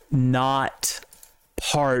whatever, not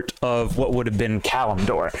part of what would have been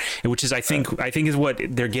Kalimdor, which is I think is what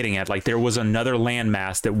they're getting at. Like there was another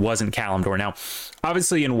landmass that wasn't Kalimdor. Now,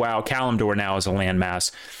 obviously in WoW, Kalimdor now is a landmass,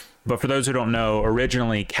 but for those who don't know,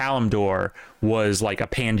 originally Kalimdor was like a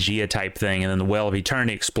Pangea type thing, and then the Well of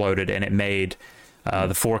Eternity exploded and it made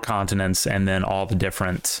the 4 continents and then all the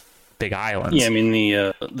different big islands. Yeah, I mean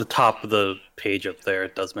the top of the page up there,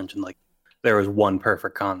 it does mention like there was one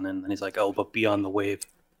perfect continent, and he's like, oh, but beyond the wave.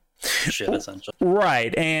 Shit, essentially.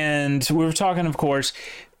 Right, and we were talking, of course,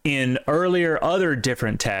 in earlier other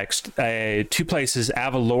different texts, 2 places,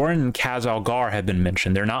 Avaloran and Khazalgar, have been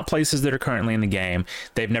mentioned. They're not places that are currently in the game.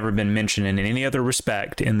 They've never been mentioned in any other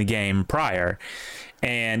respect in the game prior.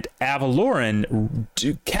 And Avaloran,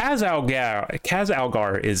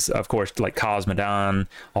 Khazalgar is, of course, like Cosmodan,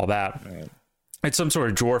 all that. Right. It's some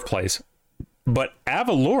sort of dwarf place. But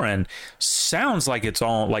Avaloran sounds like its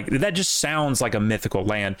own, like that just sounds like a mythical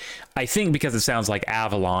land. I think because it sounds like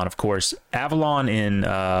Avalon, of course. Avalon in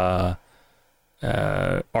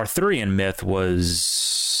Arthurian myth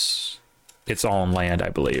was it's all on land, I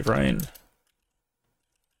believe, right?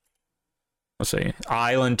 Let's see,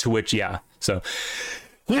 island to which, yeah. So,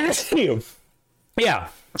 yeah.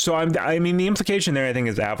 So I mean, the implication there, I think,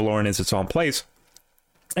 is Avalorn is its own place,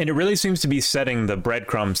 and it really seems to be setting the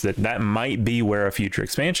breadcrumbs that might be where a future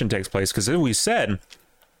expansion takes place. Because as we said,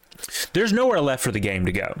 there's nowhere left for the game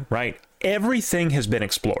to go. Right? Everything has been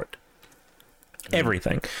explored.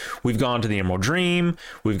 Everything. We've gone to the Emerald Dream.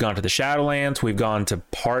 We've gone to the Shadowlands. We've gone to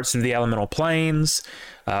parts of the Elemental Plains.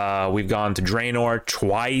 We've gone to Draenor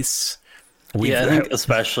twice. I think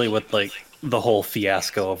especially with like the whole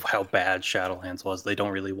fiasco of how bad Shadowlands was, they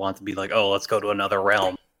don't really want to be like, oh, let's go to another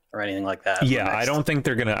realm or anything like that. Yeah, I don't think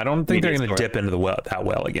they're gonna dip into the well that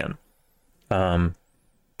well again.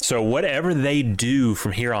 So whatever they do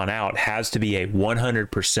from here on out has to be a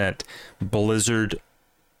 100% Blizzard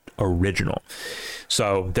original.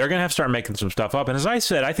 So they're gonna have to start making some stuff up. And as I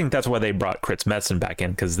said, I think that's why they brought Crit's Medicine back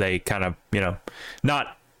in, because they kind of,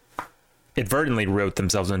 not inadvertently wrote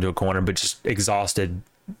themselves into a corner, but just exhausted,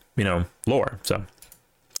 lore. So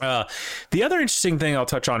the other interesting thing I'll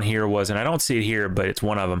touch on here was, and I don't see it here, but it's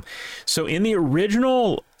one of them. So in the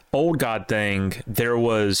original Old God thing, there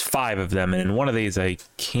was 5 of them, and in one of these, I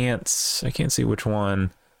can't see which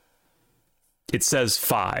one. It says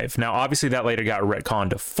 5. Now, obviously, that later got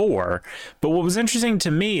retconned to 4. But what was interesting to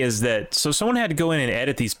me is that, so someone had to go in and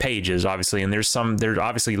edit these pages, obviously, and they're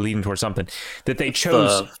obviously leading towards something that they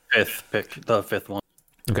chose. The fifth one.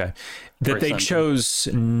 Okay. That they chose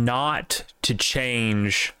not to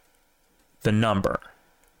change the number.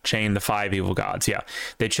 Chain the 5 evil gods. Yeah.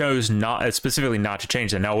 They chose specifically not to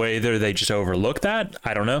change that. Now, whether they just overlooked that,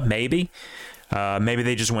 I don't know. Maybe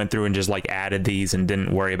they just went through and just like added these and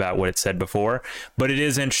didn't worry about what it said before. But it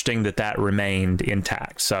is interesting that remained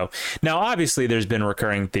intact. So now, obviously, there's been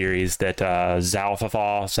recurring theories that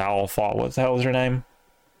Zalfathal, what the hell was her name?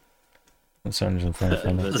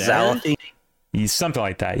 Zalathine? Something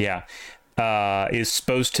like that, yeah. Is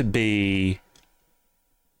supposed to be,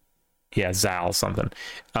 Zal something.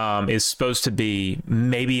 Is supposed to be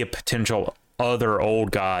maybe a potential other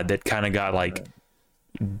old god that kind of got like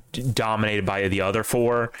dominated by the other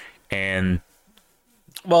 4, and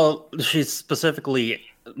well, she's specifically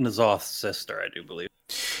N'Zoth's sister, I do believe.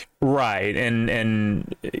 Right,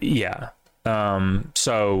 and yeah.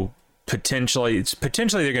 So potentially they're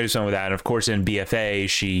gonna do something with that. And of course, in BFA,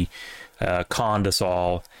 she conned us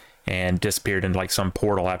all and disappeared into like some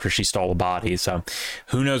portal after she stole a body. So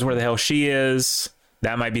who knows where the hell she is?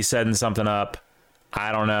 That might be setting something up.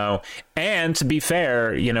 I don't know. And to be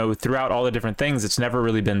fair, throughout all the different things, it's never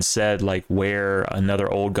really been said like where another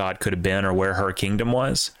old god could have been or where her kingdom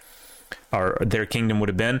was or their kingdom would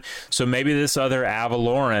have been. So maybe this other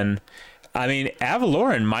Avalorn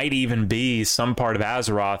might even be some part of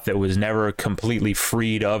Azeroth that was never completely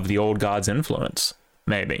freed of the old god's influence.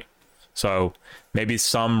 Maybe. So maybe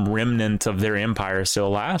some remnant of their empire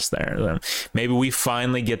still lasts there. Maybe we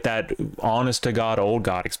finally get that honest to God old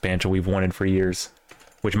god expansion we've wanted for years,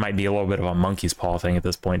 which might be a little bit of a monkey's paw thing at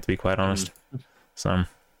this point, to be quite honest. So,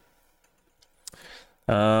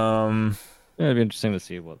 it'd be interesting to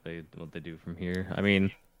see what they do from here. I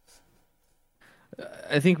mean,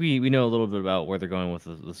 I think we know a little bit about where they're going with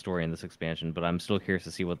the story in this expansion, but I'm still curious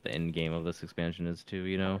to see what the end game of this expansion is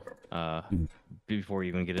too. Before we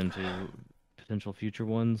even get into potential future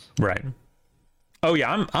ones. Right. Oh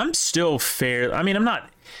yeah, I'm still fair. I mean, I'm not.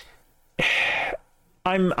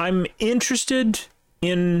 I'm interested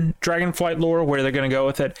in Dragonflight lore, where they're going to go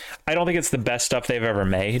with it. I don't think it's the best stuff they've ever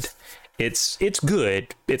made. It's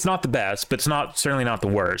good. It's not the best, but it's certainly not the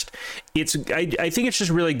worst. I think it's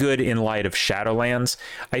just really good in light of Shadowlands.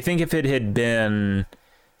 I think if it had been,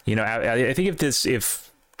 I think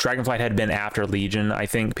if Dragonflight had been after Legion, I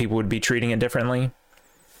think people would be treating it differently.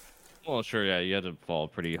 Well, sure, yeah, you had to fall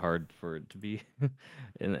pretty hard for it to be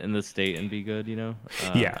in this state and be good,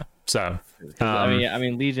 Yeah. So, I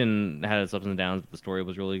mean, Legion had its ups and downs, but the story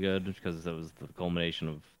was really good because it was the culmination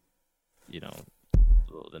of,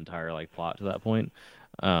 the entire like plot to that point.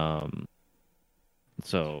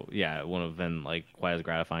 So yeah, it wouldn't have been like quite as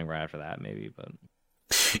gratifying right after that, maybe, but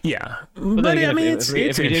yeah. But again, it's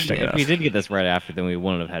interesting. If we did get this right after, then we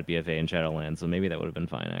wouldn't have had BFA and Shadowlands, so maybe that would have been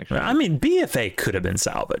fine, actually. I mean, BFA could have been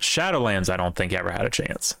salvaged. Shadowlands, I don't think ever had a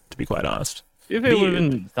chance, to be quite honest. BFA would have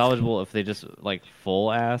been salvageable if they just like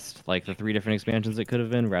full-assed like the 3 different expansions it could have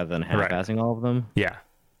been, rather than half-assing all of them. Yeah.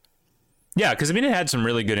 Yeah, because I mean, it had some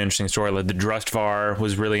really good, interesting story. Like the Drustvar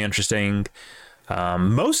was really interesting.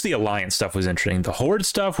 Most of the Alliance stuff was interesting. The Horde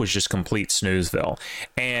stuff was just complete snoozeville,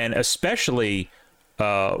 and especially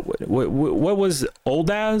what was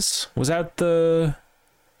Oldaz? Was that the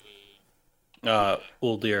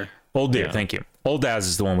Old Deer? Old Deer? Yeah. Thank you. Oldaz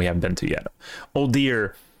is the one we haven't been to yet. Old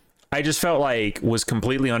Deer, I just felt like was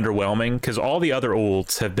completely underwhelming because all the other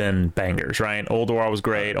olds have been bangers, right? Oldor was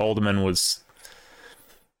great. Oldman was,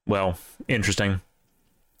 well, interesting.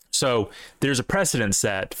 So there's a precedent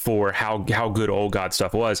set for how good Old God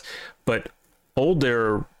stuff was, but Old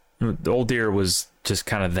Deer was just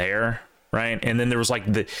kind of there, right? And then there was like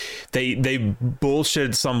they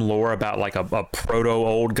bullshitted some lore about like a proto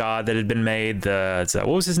Old God that had been made. What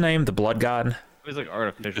was his name? The Blood God. It was like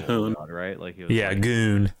artificial Goon. God, right? Like he was Yeah, like,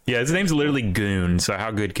 Goon. Yeah, his name's literally Goon. So how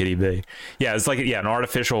good could he be? Yeah, it's like an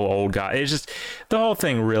artificial old guy. It's just the whole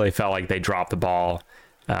thing really felt like they dropped the ball,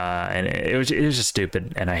 and it was just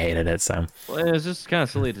stupid, and I hated it. So well, it was just kind of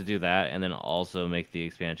silly to do that, and then also make the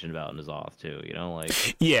expansion about N'Zoth too. You know,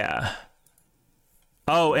 like yeah.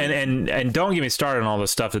 Oh, and don't get me started on all the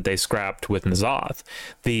stuff that they scrapped with N'Zoth.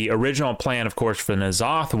 The original plan, of course, for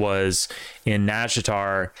N'Zoth was in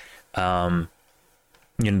Nazjatar.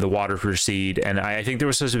 The waters recede, and I think there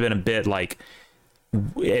was supposed to have been a bit like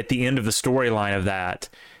at the end of the storyline of that,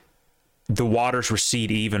 the waters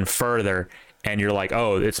recede even further, and you're like,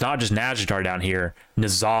 oh, it's not just Nazjatar down here,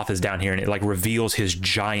 N'Zoth is down here, and it like reveals his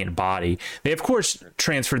giant body. They of course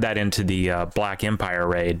transferred that into the Black Empire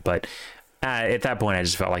raid, but at that point I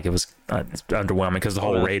just felt like it was underwhelming because the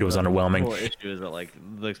whole raid was underwhelming. The whole issue is that like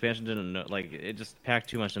the expansion didn't know, like it just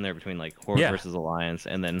packed too much in there between like Horde versus Alliance,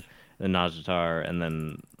 and then the Nazjatar, and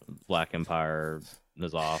then Black Empire,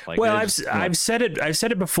 N'Zoth. Like, well, I've said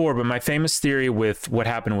it before, but my famous theory with what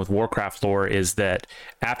happened with Warcraft lore is that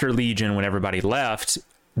after Legion, when everybody left,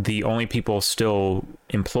 the only people still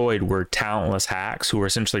employed were talentless hacks who were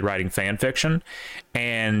essentially writing fan fiction,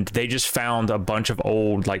 and they just found a bunch of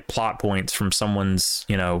old like plot points from someone's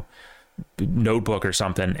notebook or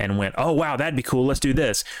something and went, oh wow, that'd be cool, let's do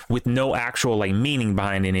this, with no actual like meaning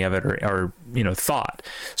behind any of it or thought.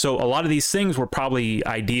 So a lot of these things were probably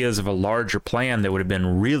ideas of a larger plan that would have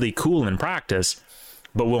been really cool in practice,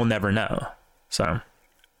 but we'll never know. So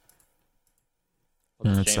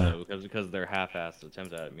it's a shame though, because they're half-assed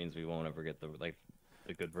attempts at it means we won't ever get the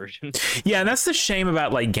good version. Yeah, and that's the shame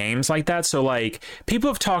about like games like that. So like people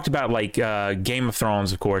have talked about like Game of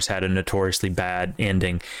Thrones, of course, had a notoriously bad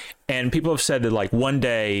ending, and people have said that like one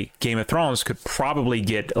day Game of Thrones could probably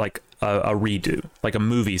get like a redo, like a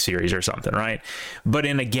movie series or something, right? But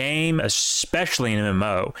in a game, especially in an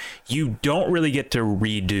MMO, you don't really get to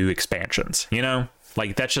redo expansions,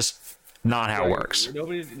 like that's just not how it works.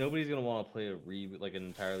 Nobody's gonna want to play a like an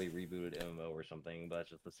entirely rebooted MMO or something, but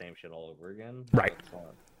that's just the same shit all over again. Right.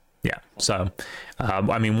 Yeah. So,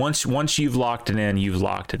 I mean, once you've locked it in, you've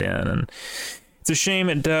locked it in, and it's a shame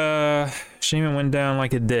it went down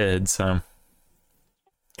like it did. So,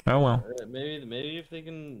 oh well. Maybe if they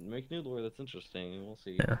can make new lore that's interesting, we'll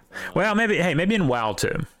see. Yeah. Well, maybe in WoW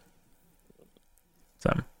too.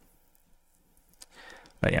 So,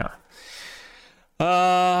 but yeah.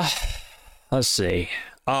 Let's see.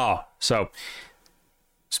 Oh, so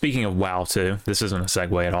speaking of WoW too, this isn't a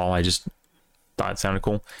segue at all. I just thought it sounded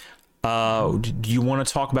cool. Do you want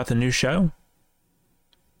to talk about the new show?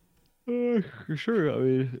 Sure.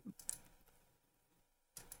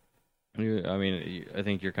 I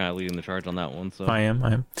think you're kind of leading the charge on that one. So I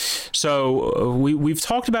am. So we've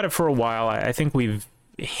talked about it for a while. I think we've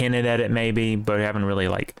hinted at it maybe, but we haven't really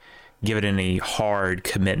like given it any hard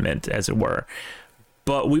commitment, as it were.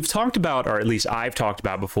 But we've talked about, or at least I've talked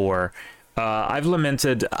about before, I've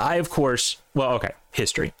lamented,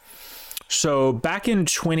 history. So back in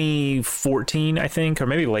 2014, I think, or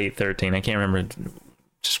maybe late 13, I can't remember.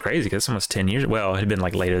 Just crazy because it's almost 10 years. Well, it had been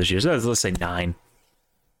like later this year. So let's say 9.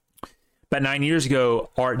 About 9 years ago,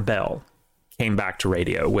 Art Bell came back to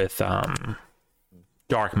radio with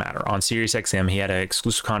Dark Matter on SiriusXM. He had an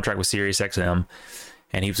exclusive contract with SiriusXM,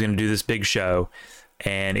 and he was going to do this big show.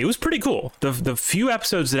 And it was pretty cool. The few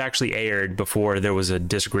episodes that actually aired before there was a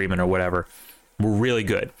disagreement or whatever were really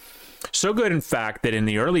good. So good, in fact, that in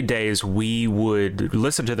the early days, we would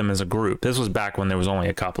listen to them as a group. This was back when there was only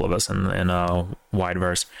a couple of us in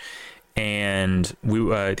Wideverse. And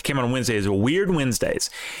it came on Wednesdays, Weird Wednesdays.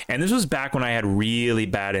 And this was back when I had really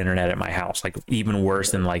bad internet at my house, like even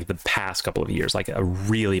worse than like the past couple of years, like a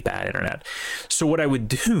really bad internet. So what I would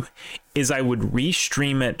do is I would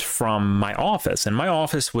restream it from my office, and my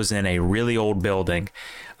office was in a really old building,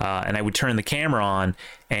 and I would turn the camera on,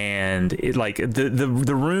 and it like the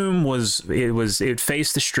room it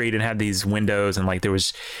faced the street and had these windows, and like there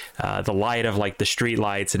was the light of like the street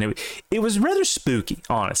lights, and it was rather spooky.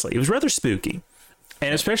 Honestly, it was rather spooky,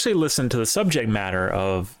 and especially listen to the subject matter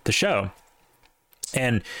of the show.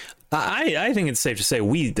 And I think it's safe to say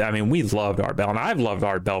we loved Art Bell, and I've loved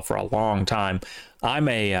Art Bell for a long time.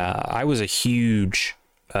 I was a huge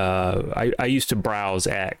I used to browse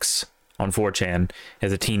X on 4chan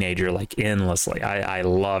as a teenager, like endlessly. I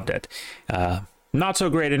loved it. Not so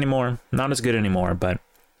great anymore, not as good anymore, but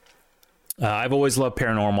I've always loved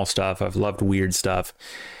paranormal stuff. I've loved weird stuff.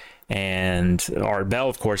 And Art Bell,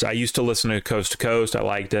 of course, I used to listen to Coast to Coast. I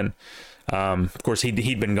liked it. Of course,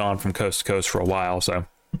 he'd been gone from Coast to Coast for a while, so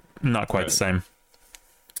not quite the same.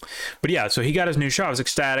 But yeah, so he got his new show. I was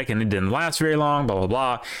ecstatic, and it didn't last very long, blah, blah,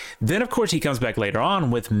 blah. Then, of course, he comes back later on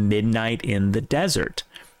with Midnight in the Desert.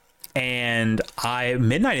 And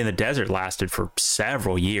Midnight in the Desert lasted for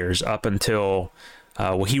several years up until...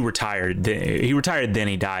 he retired. He retired, then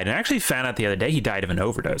he died. And I actually found out the other day he died of an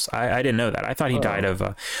overdose. I didn't know that. I thought he died of...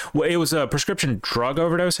 it was a prescription drug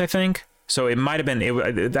overdose, I think. So it might have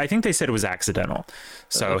been. I think they said it was accidental.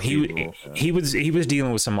 So he was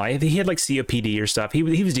dealing with some, like, he had like COPD or stuff. He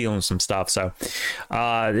was dealing with some stuff. So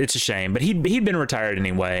it's a shame. But he'd been retired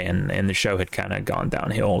anyway, and the show had kind of gone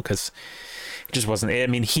downhill because it just wasn't. I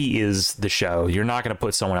mean, he is the show. You're not going to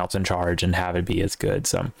put someone else in charge and have it be as good.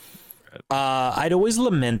 So. I'd always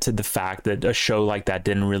lamented the fact that a show like that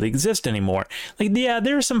didn't really exist anymore. Like, yeah,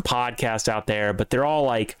 there's some podcasts out there, but they're all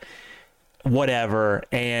like whatever.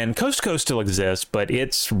 And Coast to Coast still exists, but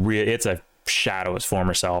it's a shadow of his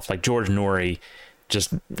former self. Like George Noory,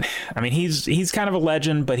 just, I mean, he's kind of a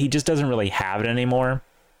legend, but he just doesn't really have it anymore.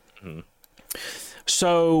 Mm-hmm.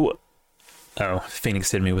 So,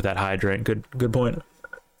 Phoenix hit me with that hydrant. Good point.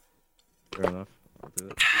 Fair enough. I'll do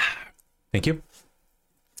it. Thank you.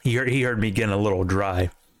 He heard me getting a little dry.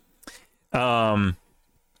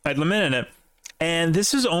 I'd lamented it, and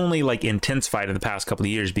this is only like intensified in the past couple of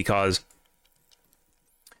years because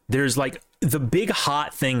there's like the big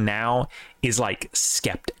hot thing now is like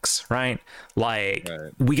skeptics, right? Like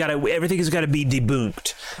everything has got to be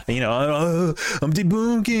debunked. You know, I'm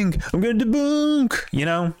debunking. I'm going to debunk. You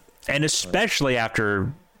know, and especially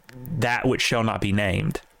after that which shall not be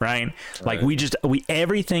named. Right? Like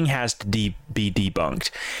everything has to be debunked.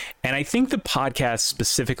 And I think the podcast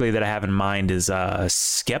specifically that I have in mind is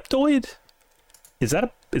Skeptoid. Is that a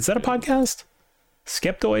podcast?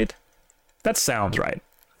 Skeptoid? That sounds right.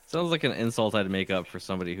 Sounds like an insult I'd make up for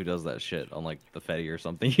somebody who does that shit on like the Fetty or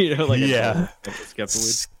something, you know, like yeah.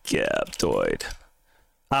 Skeptoid. Skeptoid.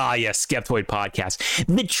 Ah, yes, Skeptoid podcast.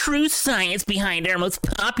 The true science behind our most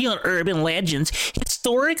popular urban legends,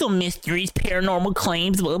 historical mysteries, paranormal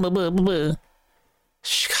claims, blah, blah, blah, blah, blah.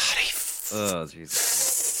 Oh,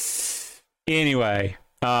 Jesus. Anyway,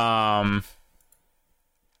 God,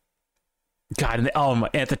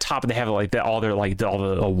 at the top they have like all the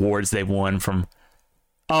awards they've won from.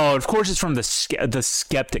 Oh, of course it's from the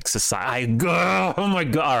Skeptic Society. Oh my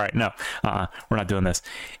God! All right, no, we're not doing this.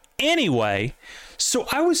 Anyway, so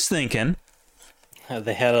I was thinking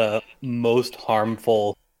they had a most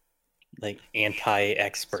harmful, like,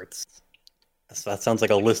 anti-experts. So that sounds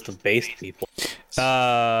like a list of based people.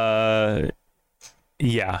 Yeah,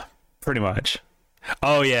 pretty much.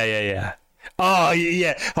 Oh yeah. Oh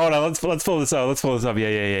yeah. Hold on, let's pull this up.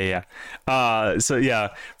 Yeah. So yeah.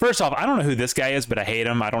 First off, I don't know who this guy is, but I hate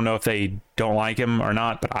him. I don't know if they don't like him or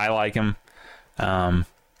not, but I like him. Yeah,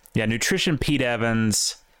 Nutrition Pete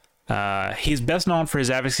Evans. He's best known for his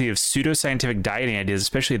advocacy of pseudoscientific dieting ideas,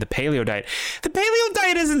 especially the paleo diet. The paleo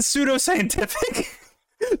diet isn't pseudoscientific.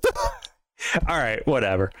 All right,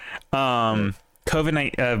 whatever.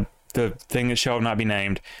 COVID-19, the thing that shall not be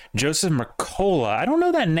named. Joseph Mercola. I don't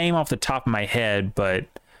know that name off the top of my head, but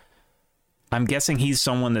I'm guessing he's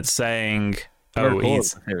someone that's saying,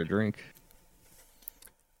 he's a favorite drink.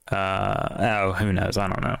 Who knows? I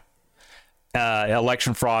don't know.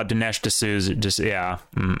 Election fraud, Dinesh D'Souza, D'Souza,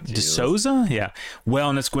 yeah.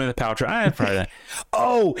 Wellness, Gwyneth Paltrow. I probably that.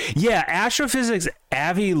 Oh yeah, astrophysics.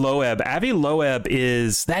 Avi Loeb. Avi Loeb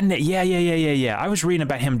is that. Yeah. I was reading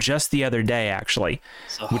about him just the other day, actually.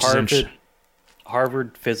 So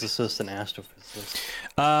Harvard physicist and astrophysicist.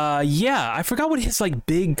 Yeah, I forgot what his like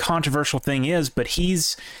big controversial thing is, but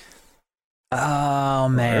he's. Oh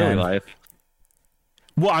man. Early life.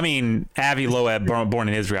 Well, I mean, Avi Loeb, born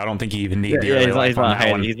in Israel. I don't think he even needs the early life on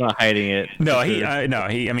that one. He's not hiding it. No, I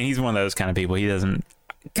mean, he's one of those kind of people. He doesn't.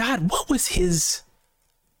 God, what was his?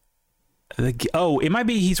 It might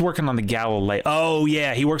be he's working on the Galileo. Oh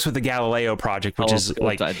yeah, he works with the Galileo project, which is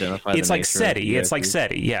like it's like SETI. It's like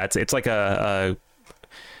SETI. Yeah, it's like a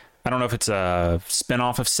I don't know if it's a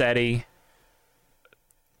spinoff of SETI.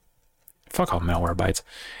 Fuck off, Malwarebytes.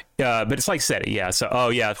 But it's like SETI. Yeah. So,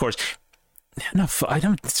 of course. No, I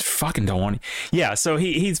fucking don't want. Yeah, so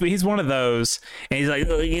he's one of those, and he's like,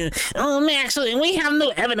 actually, we have no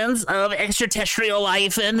evidence of extraterrestrial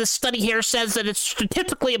life, and the study here says that it's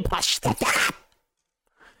statistically impossible.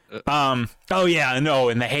 Oh yeah, no,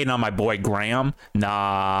 and they hating on my boy Graham.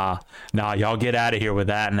 Nah, y'all get out of here with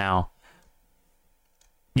that now.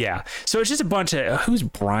 Yeah, so it's just a bunch of who's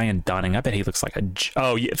Brian Dunning? I bet he looks like a.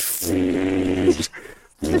 Oh yeah.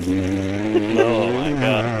 Oh my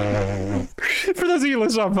god! For those of you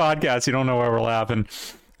listening on podcasts, you don't know why we're laughing.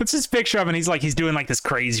 It's this picture of him, and he's doing like this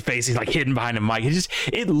crazy face. He's like hidden behind a mic. His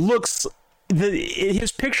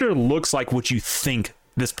picture looks like what you think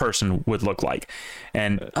this person would look like,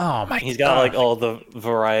 and oh my! He's got like all the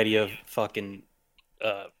variety of fucking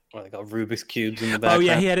what are they called, Rubik's cubes in the background. Oh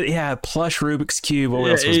yeah, he had a plush Rubik's cube.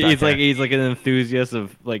 What else was back he's there? he's like an enthusiast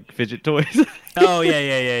of like fidget toys. Oh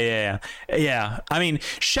yeah. I mean,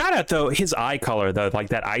 shout out though, his eye color though, like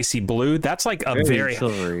that icy blue. That's like a very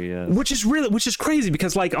silvery, yeah. which is crazy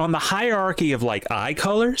because like on the hierarchy of like eye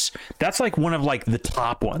colors, that's like one of like the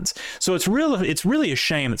top ones. So it's really a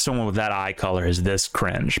shame that someone with that eye color is this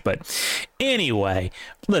cringe. But anyway,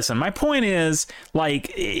 listen, my point is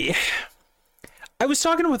like. I was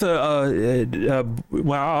talking with well,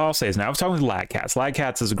 I'll say this now. I was talking with Lagcats.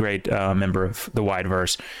 Lagcats is a great member of the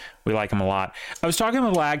Wideverse. We like him a lot. I was talking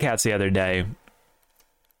with Lagcats the other day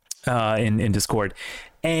in Discord,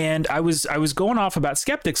 and I was going off about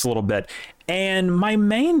skeptics a little bit. And my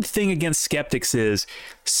main thing against skeptics is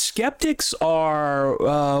skeptics are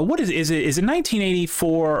what is it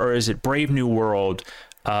 1984 or is it Brave New World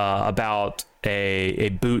about a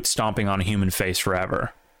boot stomping on a human face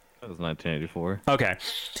forever? That was 1984. Okay.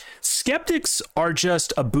 Skeptics are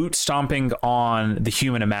just a boot stomping on the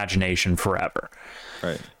human imagination forever.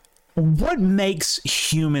 Right. What makes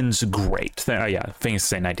humans great? Yeah, things to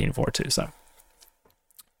say 1984 too, so.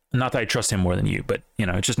 Not that I trust him more than you, but, you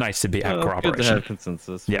know, it's just nice to have corroboration. Good to have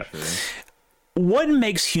consensus. Yeah. Sure. What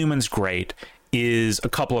makes humans great is a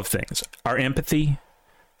couple of things. Our empathy,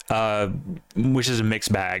 which is a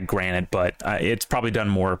mixed bag, granted, but it's probably done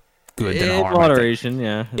more good than harm. Moderation,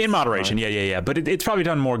 yeah. In moderation, fine. Yeah. But it's probably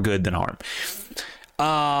done more good than harm.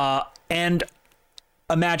 And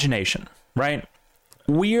imagination, right?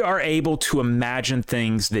 We are able to imagine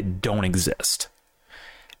things that don't exist.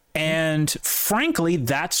 And frankly,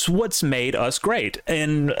 that's what's made us great.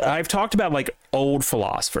 And I've talked about like old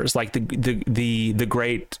philosophers, like the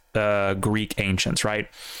great Greek ancients, right?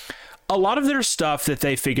 A lot of their stuff that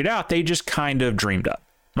they figured out, they just kind of dreamed up,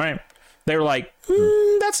 right? They were like,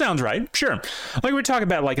 that sounds right. Sure. Like we're talking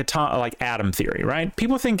about like atom theory, right?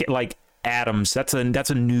 People think like atoms, that's a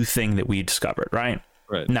new thing that we discovered, right?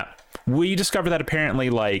 Right. No, we discovered that apparently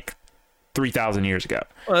like 3,000 years ago.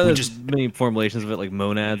 Well, there's just many formulations of it, like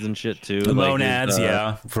monads and shit too. The monads,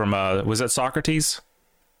 yeah. From was that Socrates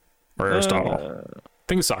or Aristotle? I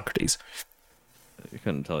think it was Socrates. I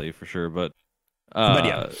couldn't tell you for sure, but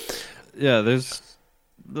yeah, there's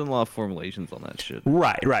been a lot of formulations on that shit.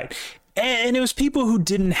 Right. And it was people who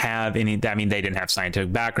didn't have any, I mean, they didn't have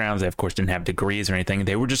scientific backgrounds. They, of course, didn't have degrees or anything.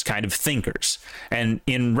 They were just kind of thinkers. And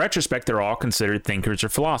in retrospect, they're all considered thinkers or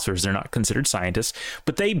philosophers. They're not considered scientists,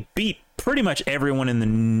 but they beat pretty much everyone in the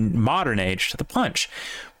modern age to the punch.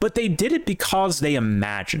 But they did it because they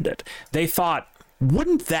imagined it. They thought,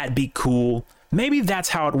 wouldn't that be cool? Maybe that's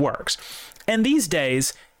how it works. And these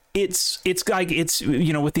days, it's like it's,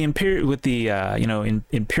 you know, with the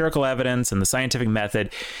empirical evidence and the scientific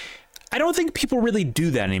method, I don't think people really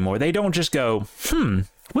do that anymore. They don't just go, wouldn't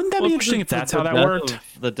that be interesting if that's how that worked?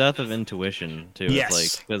 The death of intuition, too. Yes.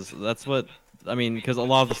 Like, because that's what, I mean, because a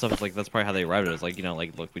lot of the stuff is like, that's probably how they arrived at it. It's like, you know,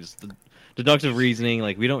 like, look, we just, deductive reasoning,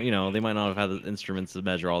 like, we don't, you know, they might not have had the instruments to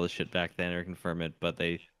measure all this shit back then or confirm it, but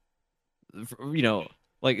they, you know,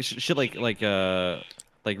 like, shit like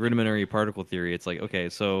rudimentary particle theory. It's like, okay,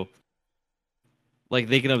 so, like,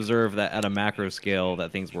 they can observe that at a macro scale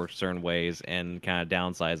that things work certain ways and kind of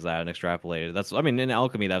downsize that and extrapolate it. That's, I mean, in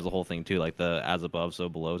alchemy, that's the whole thing too, like the as above, so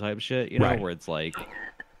below type shit, you know, right. Where it's like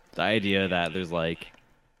the idea that there's like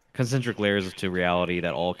concentric layers to reality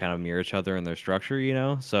that all kind of mirror each other in their structure, you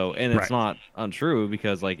know? So, and it's not untrue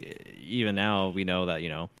because, like, even now we know that, you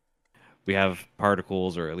know, we have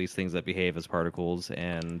particles or at least things that behave as particles,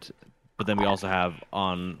 but then we also have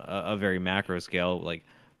on a very macro scale, like,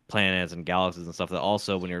 planets and galaxies and stuff that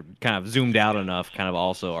also, when you're kind of zoomed out enough, kind of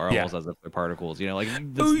also are almost as if they're particles, you know, like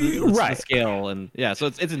the scale. And yeah, so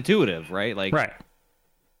it's intuitive, right? Like, right.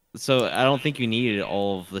 So I don't think you need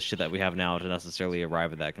all of the shit that we have now to necessarily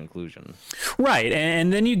arrive at that conclusion. Right,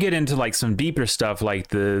 and then you get into like some deeper stuff, like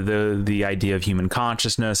the idea of human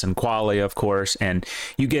consciousness and qualia, of course, and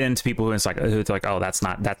you get into people who's like, oh, that's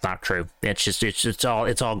not true. It's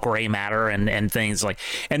all gray matter and things like,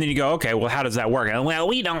 and then you go, okay, well, how does that work? And, well,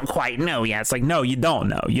 we don't quite know yet. It's like, no, you don't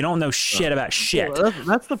know. You don't know shit about shit. Well,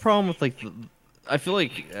 that's the problem with like. I feel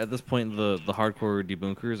like at this point the hardcore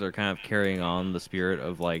debunkers are kind of carrying on the spirit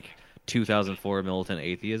of like 2004 militant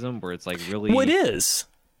atheism, where it's like really. Well, it is.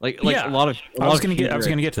 Like yeah. I was gonna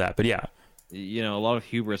get to that, but yeah. You know, a lot of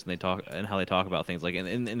hubris and how they talk about things, like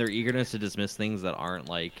in their eagerness to dismiss things that aren't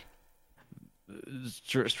like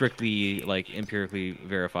strictly like empirically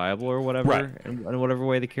verifiable or whatever, right. in whatever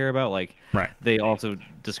way they care about. Like, right. They also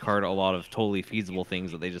discard a lot of totally feasible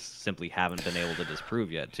things that they just simply haven't been able to disprove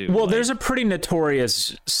yet, too. Well, there's a pretty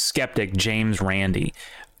notorious skeptic, James Randall,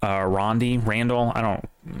 I don't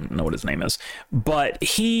know what his name is, but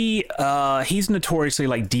he's notoriously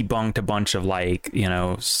like debunked a bunch of like, you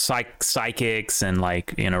know, psychics and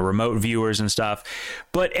like, you know, remote viewers and stuff.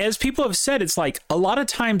 But as people have said, it's like a lot of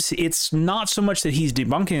times it's not so much that he's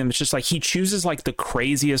debunking them, it's just like he chooses like the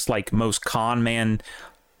craziest, like most con man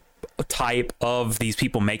type of these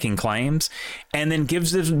people making claims, and then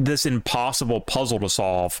gives them this impossible puzzle to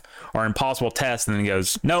solve or impossible test, and then he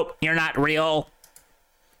goes, nope, you're not real.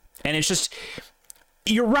 And it's just,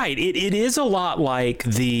 you're right. It is a lot like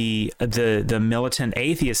the militant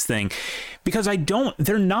atheist thing, because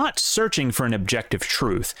they're not searching for an objective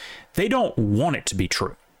truth. They don't want it to be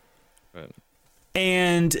true. Right.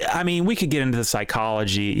 And I mean, we could get into the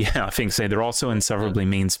psychology. Yeah, I think say they're also insufferably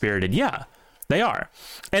mean-spirited. Yeah, they are.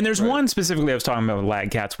 And there's one specifically I was talking about with Lad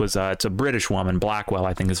Cats was it's a British woman, Blackwell,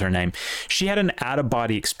 I think is her name. She had an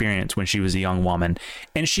out-of-body experience when she was a young woman,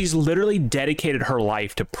 and she's literally dedicated her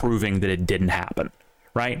life to proving that it didn't happen,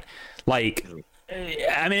 right? Like,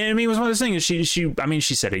 I mean, it was one of those things.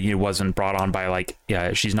 She said it wasn't brought on by like,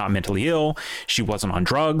 yeah, she's not mentally ill. She wasn't on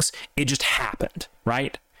drugs. It just happened,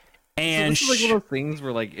 right? And so this is like one of those things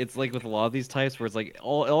where like it's like with a lot of these types where it's like it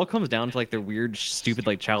all comes down to like their weird, stupid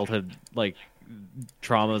like childhood like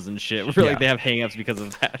traumas and shit where like they have hang-ups because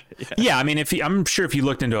of that. Yeah, I mean, I'm sure if you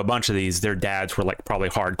looked into a bunch of these, their dads were like probably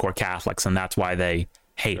hardcore Catholics, and that's why they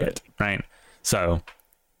hate it, right? So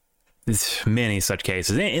there's many such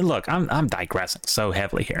cases. And look, I'm digressing so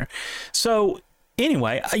heavily here. So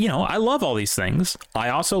anyway, you know, I love all these things. I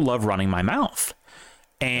also love running my mouth.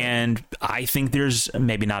 And I think there's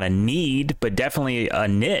maybe not a need, but definitely a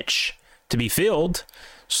niche to be filled.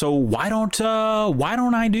 So why don't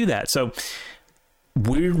I do that? So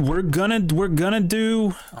we're gonna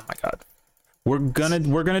do. Oh my God, we're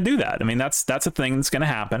gonna do that. I mean, that's a thing that's gonna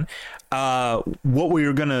happen. What we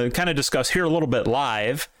were gonna kind of discuss here a little bit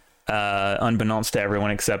live, unbeknownst to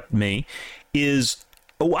everyone except me, is.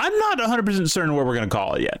 Oh, I'm not 100% certain what we're going to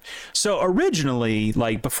call it yet. So originally,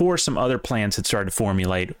 like before some other plans had started to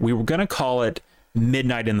formulate, we were going to call it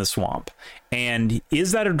Midnight in the Swamp. And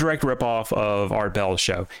is that a direct ripoff of Art Bell's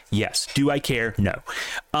show? Yes. Do I care? No.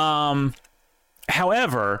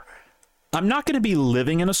 However, I'm not going to be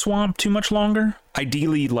living in a swamp too much longer.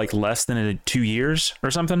 Ideally, like less than 2 years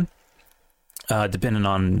or something, depending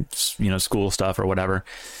on, you know, school stuff or whatever.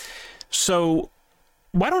 So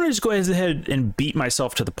why don't I just go ahead and beat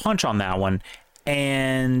myself to the punch on that one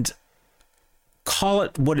and call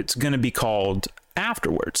it what it's going to be called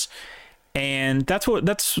afterwards. And that's what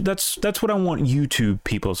I want YouTube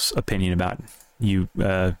people's opinion about you,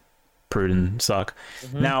 Prude and Suck.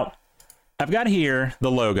 Mm-hmm. Now, I've got here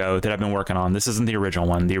the logo that I've been working on. This isn't the original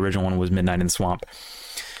one. The original one was Midnight in the Swamp.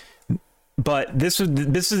 But this would be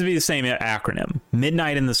the same acronym,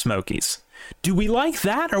 Midnight in the Smokies. Do we like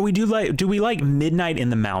that, or do we like Midnight in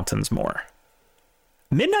the Mountains more?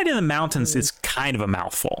 Midnight in the Mountains is kind of a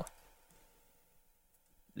mouthful.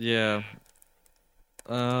 Yeah.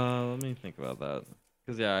 Let me think about that.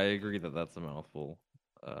 Because yeah, I agree that that's a mouthful.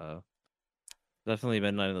 Definitely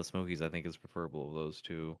Midnight in the Smokies, I think, is preferable of those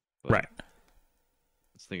two. But right.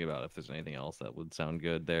 Let's think about if there's anything else that would sound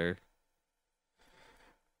good there.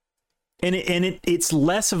 And it's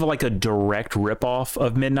less of like a direct ripoff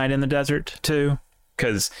of Midnight in the Desert too,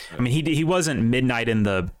 because I mean he wasn't Midnight in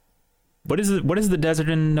the what is the desert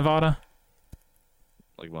in Nevada?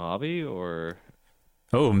 Like Mojave or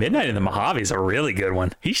Midnight in the Mojave is a really good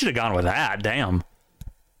one. He should have gone with that. Damn.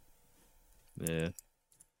 Yeah.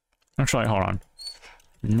 Actually, hold on.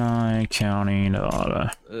 Nye County,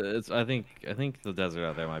 Nevada. I think the desert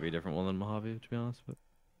out there might be a different one than Mojave, to be honest. But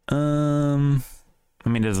I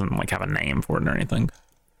mean, it doesn't like have a name for it or anything,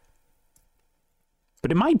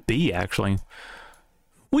 but it might be actually.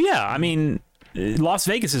 Well, yeah. I mean, Las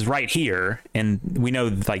Vegas is right here, and we know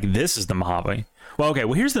like this is the Mojave. Well, okay.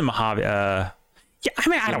 Well, here's the Mojave. Yeah, I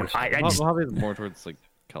mean, I don't. I just Mojave is more towards like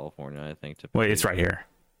California, I think. Typically. wait. It's right here.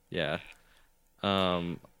 Yeah.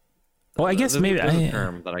 Well, I guess there's, maybe there's a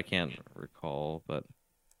term that I can't recall, but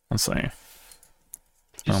let's see.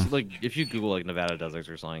 just like if you Google like Nevada deserts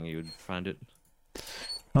or something, you would find it.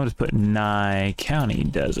 I'll just put Nye County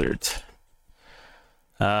Desert.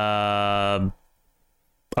 Oh,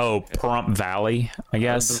 Pahrump Valley, I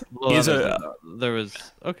guess. There was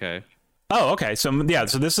okay. Oh, okay. So yeah,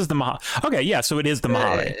 so this is the Mojave. Okay, yeah. So it is the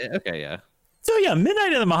Mojave. Okay, yeah. So yeah,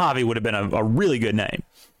 Midnight in the Mojave would have been a really good name,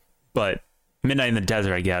 but Midnight in the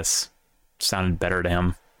Desert, I guess, sounded better to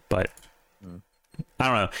him. But I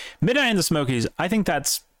don't know. Midnight in the Smokies, I think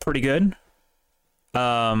that's pretty good.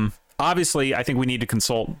 Obviously, I think we need to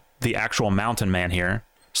consult the actual mountain man here.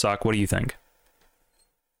 Suck, what do you think?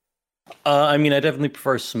 I mean, I definitely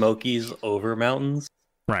prefer Smokies over mountains.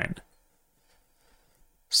 Right.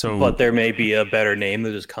 So, but there may be a better name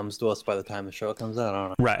that just comes to us by the time the show comes out. I don't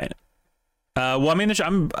know. Right. Well, I mean,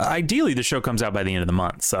 ideally the show comes out by the end of the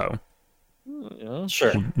month, so yeah,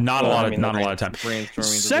 sure. Not a lot of time.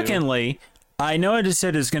 Secondly, I know I just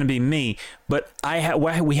said it's going to be me, but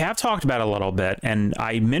we have talked about it a little bit, and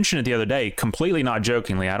I mentioned it the other day, completely not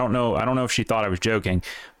jokingly. I don't know if she thought I was joking,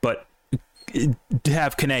 but to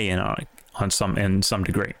have Kanae in some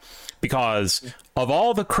degree, because of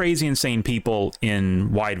all the crazy, insane people in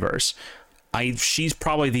Wideverse, she's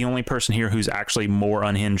probably the only person here who's actually more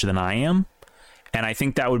unhinged than I am, and I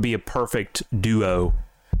think that would be a perfect duo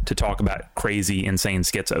to talk about crazy, insane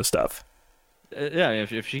schizo stuff. Yeah,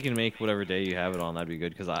 if she can make whatever day you have it on, that'd be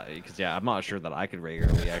good. Because I'm not sure that I could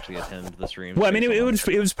regularly actually attend the stream. Well, I mean, it was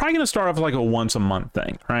probably going to start off like a once a month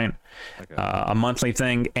thing, right? Okay. A monthly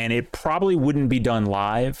thing, and it probably wouldn't be done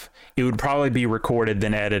live. It would probably be recorded,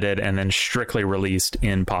 then edited, and then strictly released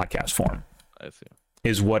in podcast form. I see.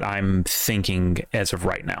 Is what I'm thinking as of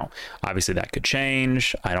right now. Obviously, that could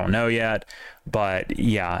change. I don't know yet, but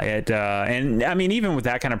yeah, and I mean, even with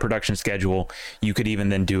that kind of production schedule, you could even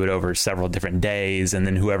then do it over several different days, and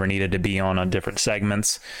then whoever needed to be on different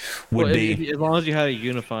segments would be. As long as you had a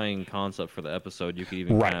unifying concept for the episode, you could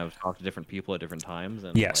even kind of talk to different people at different times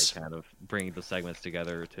and like kind of bring the segments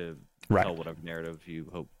together to tell whatever narrative you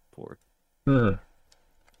hope for. And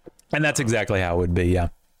that's exactly how it would be. Yeah.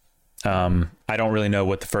 I don't really know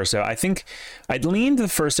what the first. I think I'd lean to the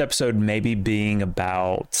first episode maybe being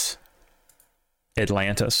about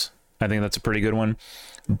Atlantis. I think that's a pretty good one.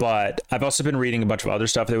 But I've also been reading a bunch of other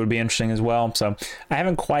stuff that would be interesting as well. So I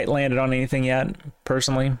haven't quite landed on anything yet,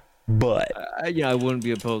 personally. But I wouldn't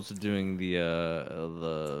be opposed to doing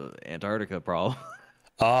the Antarctica problem.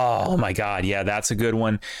 Oh my God, yeah, that's a good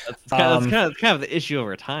one. That's kind of the issue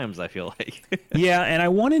over times, I feel like. Yeah, and I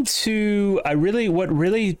wanted to. What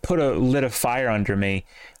really lit a fire under me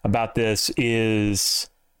about this is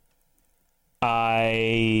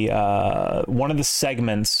one of the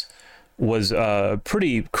segments was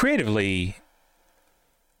pretty creatively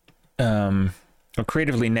a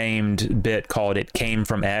creatively named bit called "It Came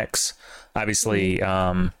from X." Obviously,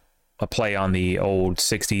 a play on the old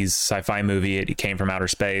 60s sci-fi movie, It Came from Outer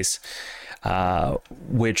Space,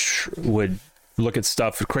 which would look at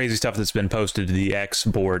crazy stuff that's been posted to the X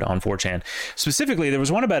board on 4chan. Specifically, there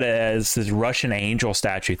was one about this Russian angel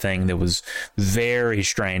statue thing that was very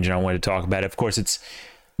strange, and I wanted to talk about it. Of course, it's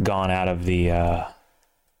gone out of the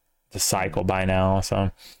cycle by now, so...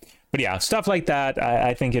 But yeah, stuff like that,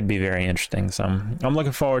 I think it'd be very interesting. So I'm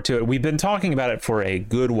looking forward to it. We've been talking about it for a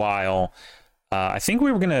good while. I think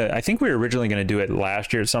we were originally gonna do it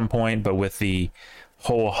last year at some point, but with the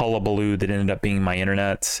whole hullabaloo that ended up being my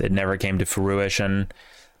internet, it never came to fruition.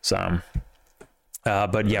 So,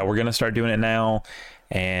 but yeah, we're gonna start doing it now.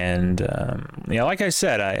 And like I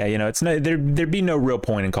said, there'd be no real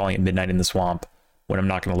point in calling it Midnight in the Swamp when I'm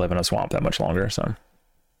not gonna live in a swamp that much longer. So,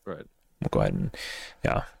 right, we'll go ahead and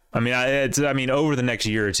over the next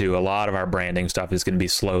year or two, a lot of our branding stuff is going to be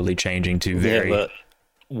slowly changing to very. Yeah, but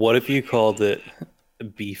what if you called it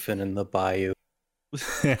Beefing in the Bayou?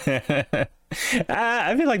 I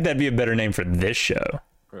feel like that'd be a better name for this show,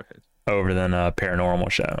 over than a paranormal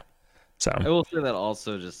show. So I will say that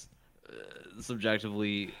also, just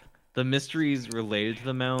subjectively, the mysteries related to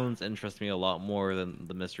the mounds interest me a lot more than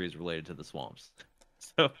the mysteries related to the swamps.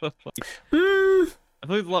 So. I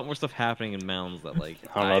feel like there's a lot more stuff happening in mounds that, like...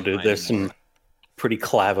 I don't know, dude. There's some pretty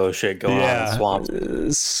clavo shit going on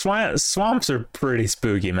in swamps. Swamps are pretty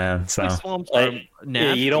spooky, man. So swamps are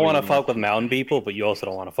you don't want to fuck with mountain people, but you also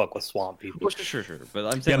don't want to fuck with swamp people. Well, sure. But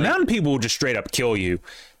I'm saying, mountain people will just straight up kill you.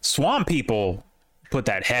 Swamp people put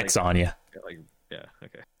that hex on you. Okay.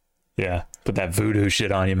 Yeah, put that voodoo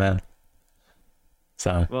shit on you, man.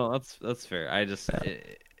 So Well, that's fair. I just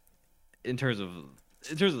in terms of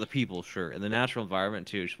the people, sure, and the natural environment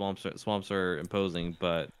too. Swamps are imposing,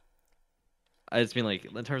 but I just mean like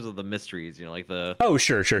in terms of the mysteries, like the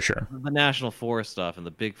sure. the national forest stuff and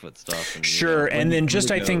the Bigfoot stuff. And, Sure, and then just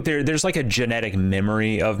I think there's like a genetic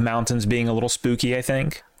memory of mountains being a little spooky, I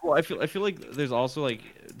think. Well, I feel like there's also like,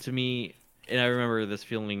 to me, and I remember this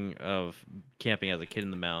feeling of camping as a kid in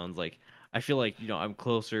the mountains. Like I feel like I'm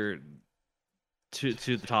closer to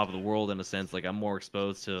the top of the world in a sense. Like I'm more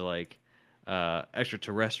exposed to like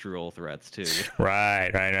extraterrestrial threats too.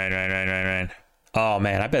 Right. Oh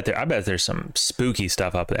man, I bet there's some spooky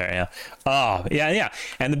stuff up there. Yeah. Oh yeah.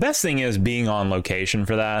 And the best thing is being on location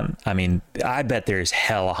for that. I mean, I bet there's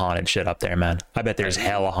hella haunted shit up there, man. I bet there's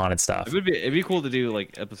hella haunted stuff. It'd be cool to do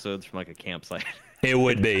like episodes from like a campsite. It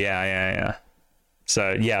would be, yeah.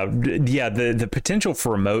 So yeah, the potential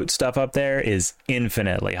for remote stuff up there is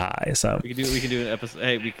infinitely high. So we can do an episode.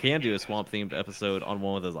 Hey, we can do a swamp themed episode on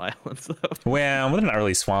one of those islands. Though. Well, they're not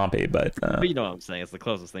really swampy, but you know what I'm saying. It's the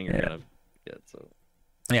closest thing you're gonna get. So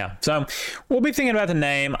yeah, so we'll be thinking about the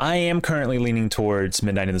name. I am currently leaning towards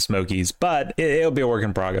Midnight in the Smokies, but it'll be a work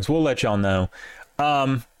in progress. We'll let y'all know.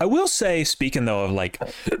 I will say, speaking though of like,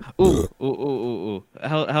 ooh,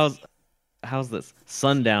 how's this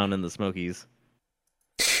Sundown in the Smokies?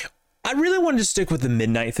 I really wanted to stick with the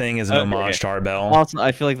midnight thing as an homage to Art Bell. Also,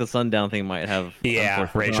 I feel like the Sundown thing might have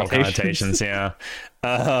racial connotations. Yeah.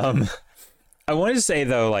 I wanted to say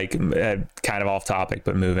though, like, kind of off topic,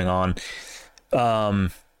 but moving on.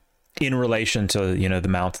 In relation to the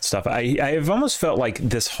mountain stuff, I've almost felt like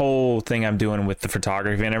this whole thing I'm doing with the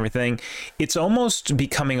photography and everything, it's almost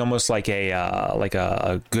becoming almost like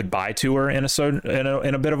a goodbye tour in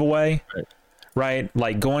a bit of a way. Right,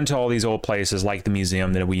 like going to all these old places like the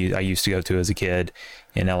museum that I used to go to as a kid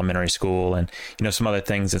in elementary school, and some other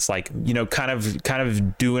things. It's like kind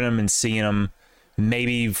of doing them and seeing them,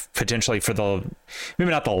 maybe potentially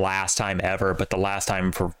maybe not the last time ever, but the last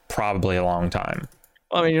time for probably a long time.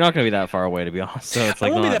 Well, I mean, you're not going to be that far away, to be honest. So it's like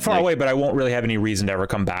I won't be that far away, but I won't really have any reason to ever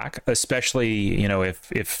come back, especially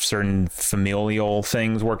if certain familial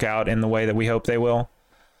things work out in the way that we hope they will.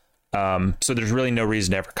 So there's really no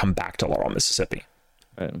reason to ever come back to Laurel, Mississippi.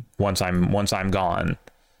 Right. Once I'm gone.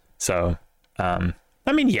 So, like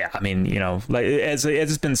as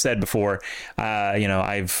it's been said before,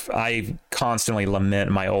 I constantly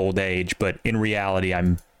lament my old age, but in reality,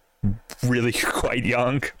 I'm really quite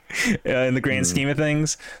young in the grand scheme of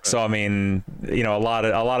things. Right. So, I mean, a lot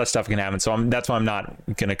of stuff can happen. So that's why I'm not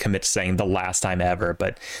going to commit to saying the last time ever,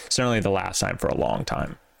 but certainly the last time for a long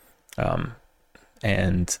time.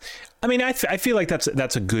 And I mean, I feel like that's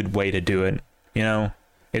a good way to do it.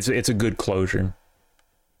 It's a good closure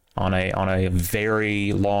on a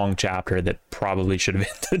very long chapter that probably should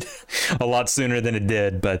have ended a lot sooner than it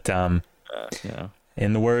did. But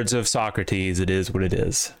in the words of Socrates, it is what it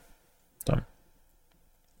is. So,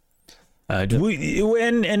 I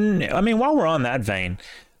mean, while we're on that vein,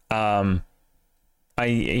 I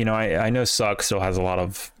know Suck still has a lot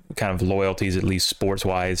of kind of loyalties, at least sports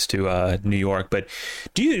wise, to New York, but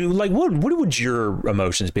do you like what would your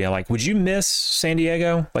emotions be like? Would you miss San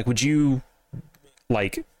Diego? Like, would you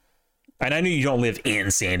like, and I know you don't live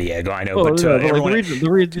in San Diego, I know,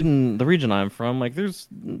 the region I'm from, like, there's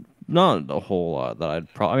not a whole lot that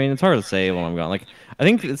I'd probably, I mean, it's hard to say when I'm gone. Like, I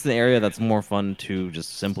think it's an area that's more fun to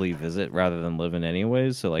just simply visit rather than live in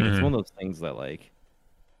anyways. So like, it's one of those things that like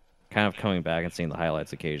kind of coming back and seeing the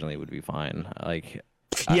highlights occasionally would be fine. Like,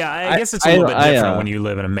 yeah, I guess it's a little bit different when you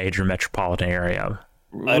live in a major metropolitan area.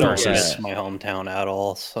 I don't miss my hometown at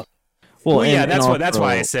all. So. Well, yeah, that's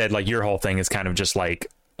why I said like your whole thing is kind of just like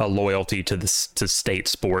a loyalty to state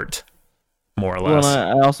sport, more or less.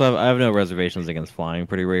 Well, I have no reservations against flying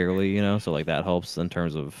pretty regularly, so like that helps in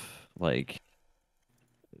terms of like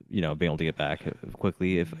being able to get back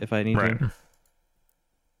quickly if I need to.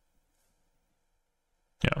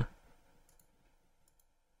 Yeah.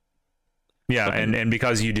 Yeah, and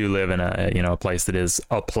because you do live in a place that is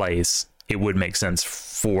a place, it would make sense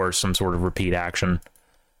for some sort of repeat action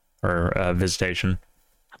or visitation.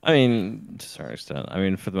 I mean, to a certain extent. I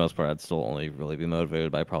mean, for the most part, I'd still only really be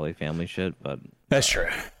motivated by probably family shit, but that's true.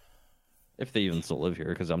 If they even still live here,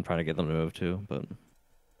 because I'm trying to get them to move too, but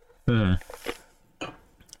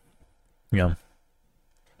yeah.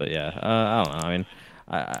 But yeah, I don't know. I mean,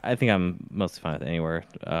 I think I'm mostly fine with anywhere.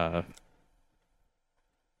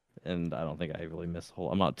 And I don't think I really miss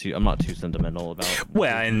I'm not too sentimental about.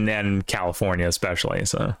 Well, and California especially.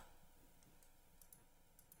 So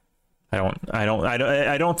I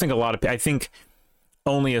don't think a lot of. I think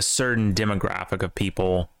only a certain demographic of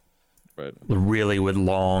people Right. really would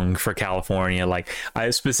long for California. Like I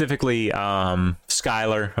specifically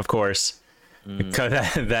Skylar, of course. Because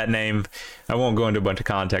that name, I won't go into a bunch of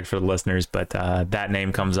context for the listeners, but that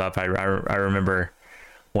name comes up. I remember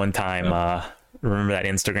one time, remember that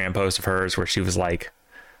Instagram post of hers where she was like,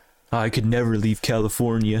 I could never leave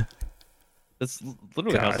California. That's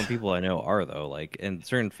literally how some people I know are, though. Like, and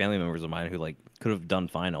certain family members of mine who like could have done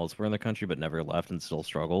fine elsewhere in the country but never left and still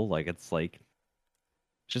struggle. Like, it's like,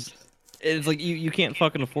 just it's like you can't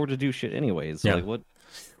fucking afford to do shit anyways. So, Yeah. like, what?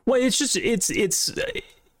 Well, it's just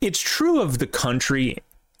it's true of the country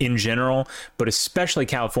in general, but especially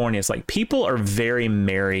California. It's like people are very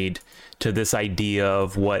married to this idea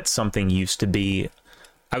of what something used to be.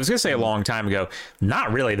 I was gonna say a long time ago,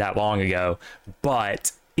 not really that long ago,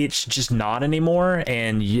 but it's just not anymore,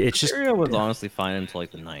 and it's just. Area was honestly fine until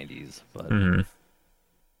like the 90s, but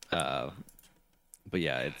but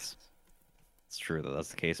yeah, it's true that that's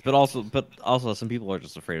the case. But also, some people are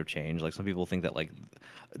just afraid of change. Like some people think that like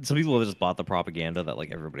some people have just bought the propaganda that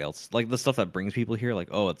like everybody else, like the stuff that brings people here, like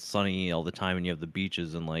oh it's sunny all the time and you have the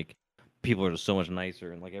beaches and like people are just so much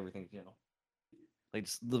nicer and like everything's like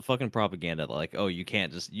just the fucking propaganda that, like oh you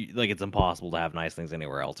can't just like it's impossible to have nice things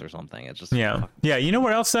anywhere else or something. It's just Yeah. You know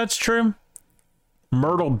where else that's true?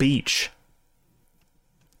 Myrtle Beach.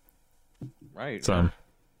 right. So.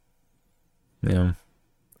 Yeah.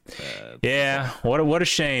 Yeah. What a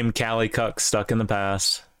shame. Cali Cuck stuck in the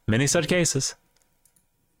past. Many such cases.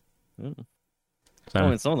 Mm. So. I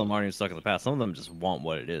mean, some of them aren't even stuck in the past. Some of them just want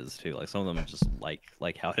what it is too. Like some of them just like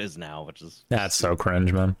how it is now, which is That's so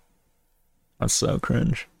cringe, man. That's so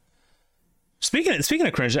cringe. Speaking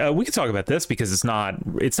of cringe, we could talk about this because it's not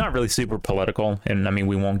really super political, and I mean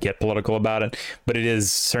we won't get political about it, but it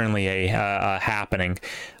is certainly a happening.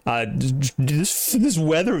 This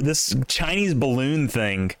weather, this Chinese balloon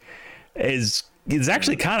thing, is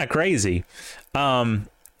actually kind of crazy. I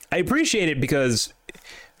appreciate it because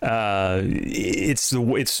it's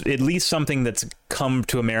at least something that's come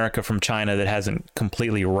to America from China that hasn't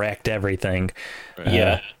completely wrecked everything.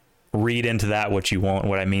 Yeah. Read into that what you want,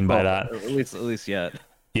 what I mean by that. At least yet.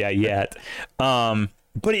 Yeah, yet. But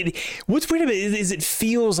what's weird about it is it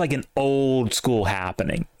feels like an old school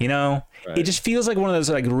happening, you know? Right. It just feels like one of those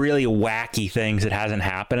like really wacky things that hasn't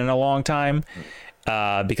happened in a long time.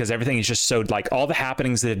 Because everything is just so like all the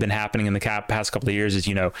happenings that have been happening in the past couple of years is,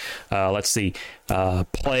 let's see,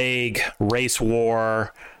 plague, race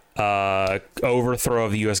war, overthrow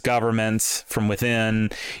of the U.S. government from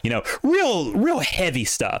within, real heavy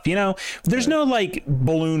stuff. There's no like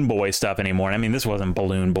balloon boy stuff anymore. I mean, this wasn't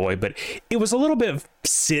balloon boy, but it was a little bit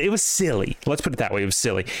it was silly. Let's put it that way. It was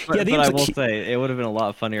silly. But I will say it would have been a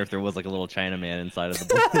lot funnier if there was like a little Chinaman inside of the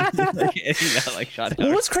balloon. Like, if he got, like, shot out.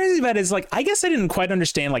 What's crazy about it is like I guess I didn't quite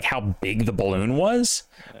understand like how big the balloon was,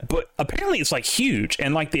 but apparently it's like huge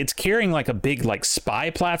and like it's carrying like a big like spy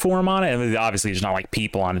platform on it. And obviously there's not like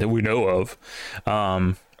people on it that we know of.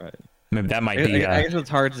 Right. Maybe that might be. I guess it's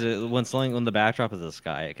hard to when the backdrop is the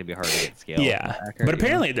sky. It can be hard to get scale. Yeah, but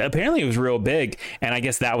apparently it was real big, and I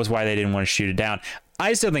guess that was why they didn't want to shoot it down.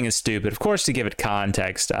 I still think it's stupid. Of course, to give it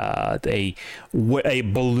context, a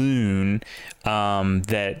balloon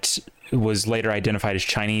that was later identified as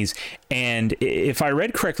Chinese, and if I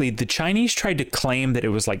read correctly, the Chinese tried to claim that it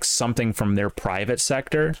was like something from their private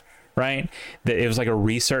sector. Right, that it was like a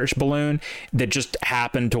research balloon that just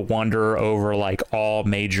happened to wander over like all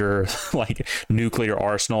major like nuclear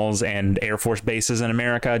arsenals and Air Force bases in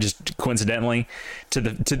America, just coincidentally, to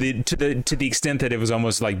the extent that it was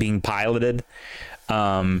almost like being piloted.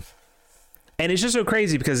 And it's just so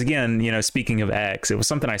crazy because again, speaking of X, it was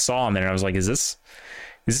something I saw on there and I was like, is this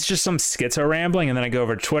just some schizo rambling? And then I go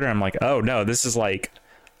over to Twitter, I'm like, oh no, this is like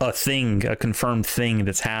a confirmed thing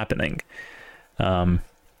that's happening.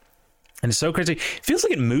 And it's so crazy. It feels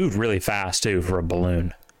like it moved really fast too for a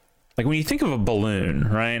balloon. Like when you think of a balloon,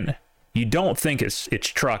 right? You don't think it's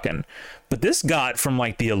trucking, but this got from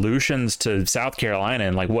like the Aleutians to South Carolina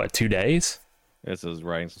in like what, 2 days? This was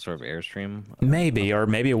riding some sort of airstream. Maybe, or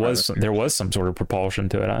maybe there was some sort of propulsion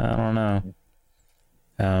to it. I don't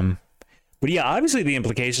know. But yeah, obviously the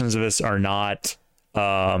implications of this are not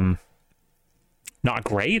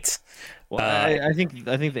great. Well, I think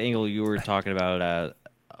the angle you were talking about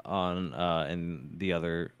on in the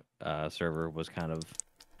other server was kind of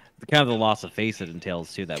the loss of face it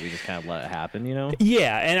entails too, that we just kind of let it happen,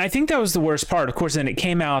 Yeah, and I think that was the worst part. Of course, then it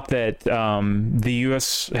came out that the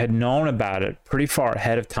U.S. had known about it pretty far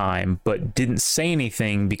ahead of time, but didn't say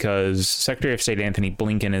anything because Secretary of State Anthony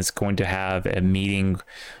Blinken is going to have a meeting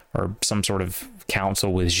or some sort of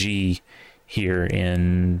council with Xi here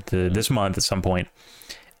in this month at some point.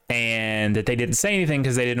 and that they didn't say anything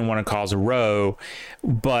because they didn't want to cause a row.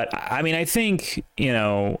 But I mean, I think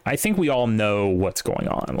we all know what's going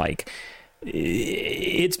on. Like,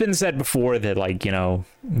 it's been said before that, like,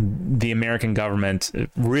 the American government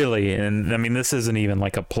really, and I mean, this isn't even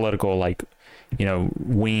like a political, like,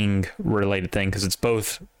 wing related thing, because it's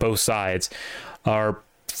both sides are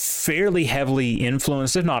fairly heavily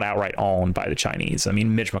influenced, if not outright owned, by the Chinese. I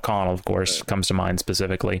mean, Mitch McConnell, of course, comes to mind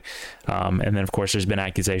specifically. And then, of course, there's been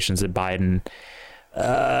accusations that Biden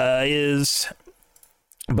is...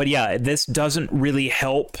 But yeah, this doesn't really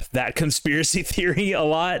help that conspiracy theory a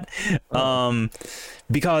lot.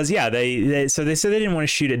 Because, yeah, they said they didn't want to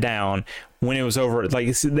shoot it down when it was over. Like,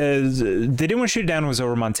 they didn't want to shoot it down when it was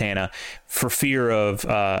over Montana for fear of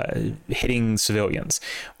hitting civilians.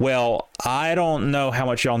 Well, I don't know how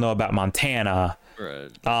much y'all know about Montana.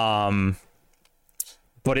 Right.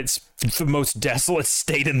 But it's the most desolate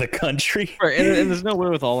state in the country. Right, and there's no way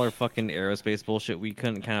with all our fucking aerospace bullshit, we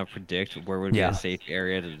couldn't kind of predict where would be a safe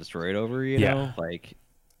area to destroy it over, you know? Like,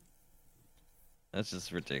 that's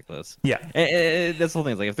just ridiculous. Yeah. And that's the whole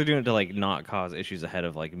thing. It's like, if they're doing it to, like, not cause issues ahead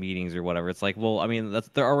of, like, meetings or whatever, it's like, well, I mean,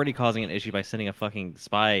 they're already causing an issue by sending a fucking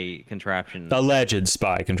spy contraption. Alleged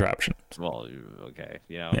spy contraption. Well, okay,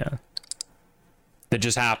 Yeah. That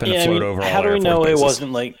just happened to float over all how do we Air Force know bases. it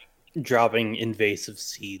wasn't, like, dropping invasive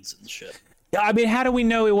seeds and shit? Yeah, I mean, how do we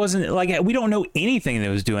know it wasn't, like, we don't know anything that it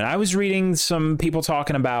was doing. I was reading some people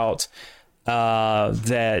talking about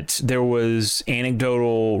that there was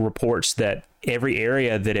anecdotal reports that every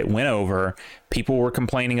area that it went over, people were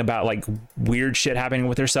complaining about, like, weird shit happening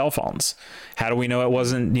with their cell phones. How do we know it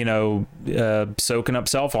wasn't, soaking up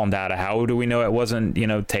cell phone data? How do we know it wasn't,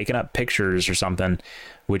 taking up pictures or something?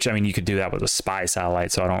 Which, I mean, you could do that with a spy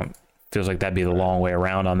satellite, so feels like that'd be the long way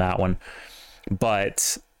around on that one.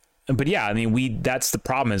 But yeah, I mean, that's the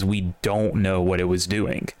problem, is we don't know what it was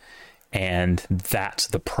doing. And that's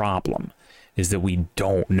the problem, is that we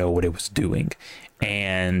don't know what it was doing.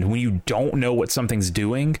 And when you don't know what something's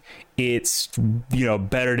doing, it's,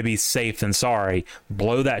 better to be safe than sorry.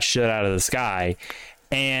 Blow that shit out of the sky.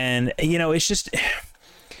 And, it's just,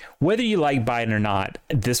 whether you like Biden or not,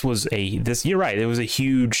 you're right. It was a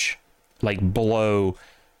huge, like, blow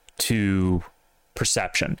to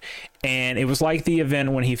perception. And it was like the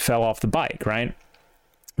event when he fell off the bike, right?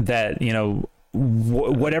 That,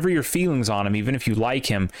 whatever your feelings on him, even if you like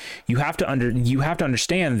him, you have to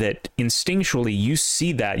understand that instinctually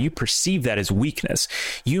you perceive that as weakness.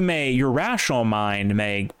 Your rational mind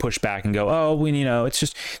may push back and go, oh, well,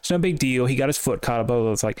 it's no big deal. He got his foot caught, blah, blah,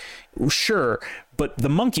 blah. It's like, sure. But the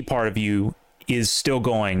monkey part of you is still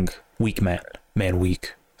going, weak man,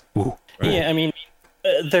 weak. Ooh. Right. Yeah, I mean,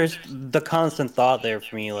 there's the constant thought there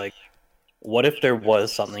for me, like, what if there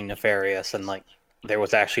was something nefarious and, like, there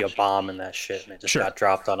was actually a bomb in that shit and it just got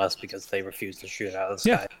dropped on us because they refused to shoot it out of the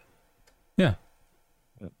sky?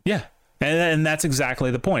 Yeah. And that's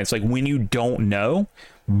exactly the point. It's like, when you don't know,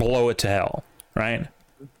 blow it to hell, right?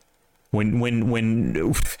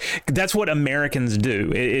 When that's what Americans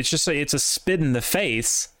do. It's a spit in the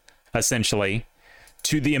face, essentially,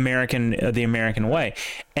 to the American way.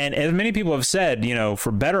 And as many people have said,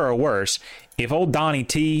 for better or worse, if old Donnie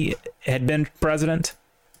T had been president,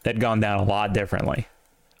 that'd gone down a lot differently.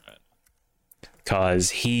 Because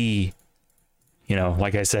he,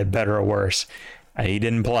 like I said, better or worse, he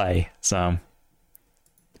didn't play. So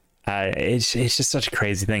it's just such a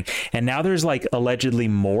crazy thing. And now there's, like, allegedly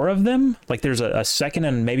more of them. Like, there's a second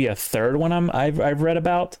and maybe a third one I've read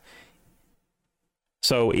about.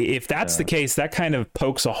 So if that's the case, that kind of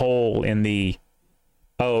pokes a hole in the,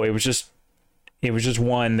 it was just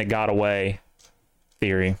one that got away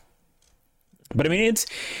theory. But I mean,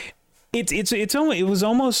 it was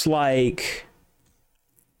almost like,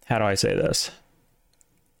 how do I say this?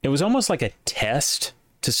 It was almost like a test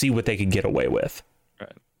to see what they could get away with.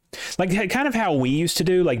 Right. Like, kind of how we used to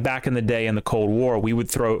do, like, back in the day in the Cold War, we would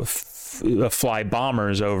fly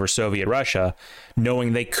bombers over Soviet Russia,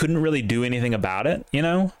 knowing they couldn't really do anything about it,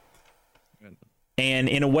 And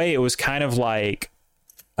in a way, it was kind of like,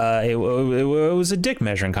 it was a dick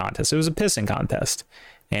measuring contest. It was a pissing contest,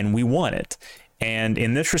 and we won it. And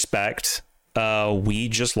in this respect, we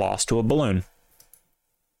just lost to a balloon.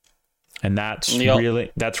 And that's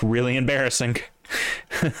really embarrassing.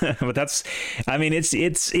 But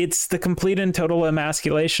it's the complete and total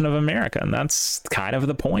emasculation of America, and that's kind of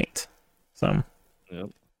the point. So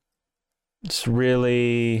it's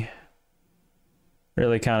really,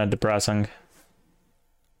 really kind of depressing.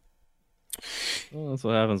 Well, that's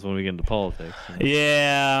what happens when we get into politics.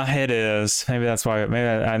 Yeah, it is. Maybe that's why. Maybe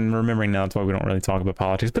I'm remembering now. That's why we don't really talk about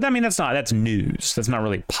politics. But I mean, that's news. That's not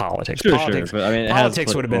really politics. Sure, Politics, sure. But I mean,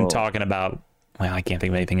 politics would have been talking about. Well, I can't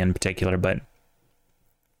think of anything in particular, but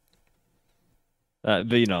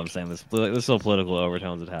you know what I'm saying. There's still political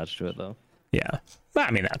overtones attached to it, though. yeah. But,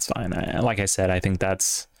 I mean, that's fine. Like I said, I think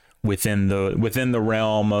that's within the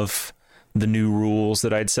realm of the new rules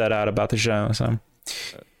that I'd set out about the show. So,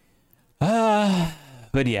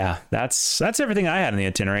 but yeah, that's everything I had in the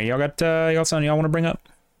itinerary. Y'all got something y'all want to bring up?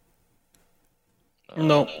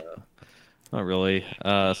 No. Not really.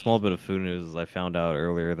 A small bit of food news is I found out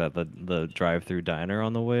earlier that the drive-through diner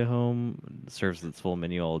on the way home serves its full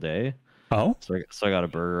menu all day. Oh, So I got a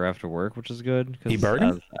burger after work, which is good.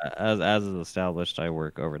 burger? As is established, I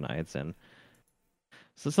work overnights, and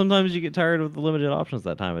so sometimes you get tired of the limited options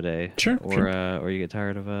that time of day. Sure, or you get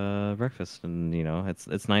tired of breakfast, and you know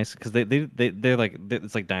it's nice because they're like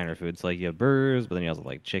it's like diner food. So like you have burgers, but then you also have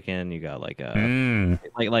like chicken. You got like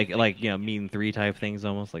like you know meat and three type things,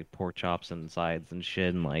 almost like pork chops and sides and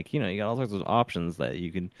shit, and like you know you got all sorts of options that you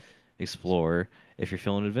can explore if you're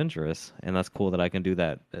feeling adventurous, and that's cool that I can do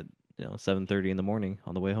that at 7:30 in the morning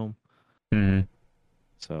on the way home. Mm-hmm.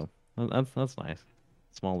 So that's nice.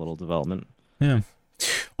 Small little development. Yeah.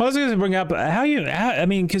 Well, I was going to bring up I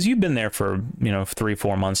mean, because you've been there for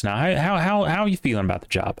 3-4 months now. How are you feeling about the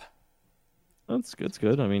job? That's good. It's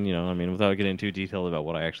good. I mean, without getting too detailed about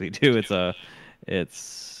what I actually do, it's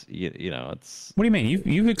it's. What do you mean?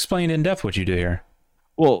 You've explained in depth what you do here.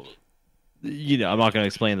 Well, I'm not going to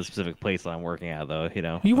explain the specific place that I'm working at, though.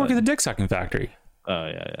 You work at the dick sucking factory. Oh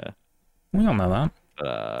yeah. We all know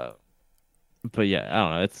that. But yeah, I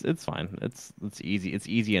don't know. It's fine. It's easy. It's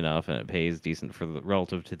easy enough, and it pays decent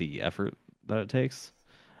relative to the effort that it takes.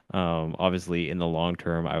 Obviously, in the long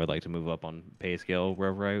term, I would like to move up on pay scale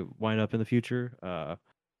wherever I wind up in the future.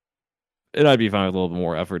 And I'd be fine with a little bit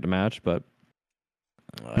more effort to match, but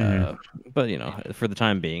for the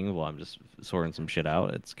time being, while I'm just sorting some shit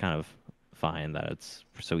out, it's kind of fine that it's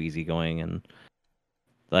so easygoing and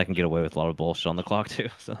that I can get away with a lot of bullshit on the clock too.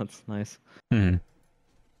 So that's nice. Mm-hmm.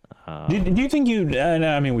 Do you think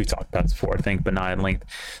I mean, we've talked about this before, I think, but not in length.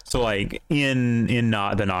 So, like in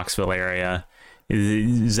not the Knoxville area,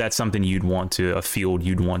 is that something a field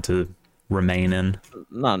you'd want to remain in?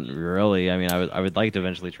 Not really. I mean, I would like to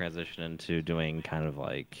eventually transition into doing kind of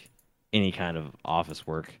like any kind of office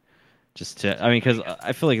work. Because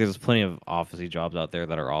I feel like there's plenty of officey jobs out there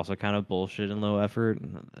that are also kind of bullshit and low effort,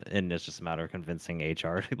 and it's just a matter of convincing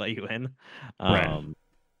HR to let you in. Right.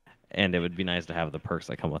 And it would be nice to have the perks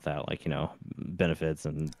that come with that, like benefits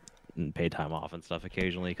and paid time off and stuff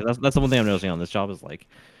occasionally. Because that's the one thing I'm noticing on this job is like,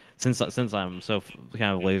 since I'm so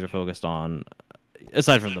kind of laser focused on,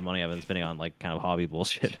 aside from the money I've been spending on like kind of hobby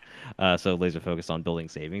bullshit, so laser focused on building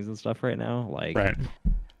savings and stuff right now. Like, right.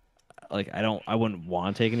 Like I wouldn't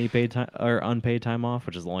want to take any paid time or unpaid time off,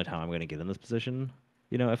 which is the only time I'm going to get in this position.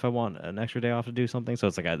 If I want an extra day off to do something. So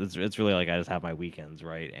it's like it's really like I just have my weekends,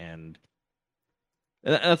 right? And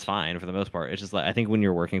that's fine for the most part. It's just like I think when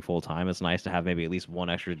you're working full time, it's nice to have maybe at least one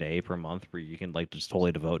extra day per month where you can like just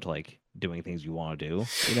totally devote to like doing things you want to do.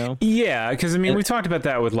 Yeah, because I mean, we talked about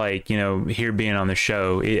that with like here being on the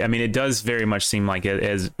show. I mean, it does very much seem like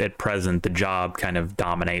as at present the job kind of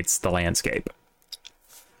dominates the landscape.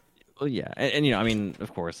 Well, yeah, and I mean,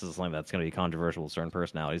 of course, this is something that's going to be controversial with certain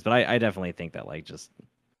personalities, but I definitely think that like just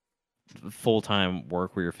full time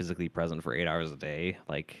work where you're physically present for 8 hours a day,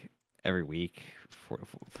 like every week for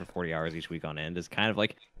 40 hours each week on end is kind of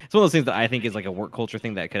like it's one of those things that I think is like a work culture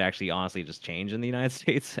thing that could actually honestly just change in the United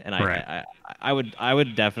States. And I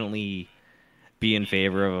would definitely be in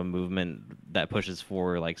favor of a movement that pushes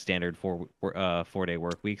for like standard 4-day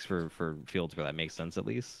work weeks for fields where that makes sense at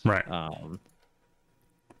least. Right.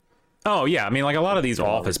 Oh yeah, I mean, like a lot of these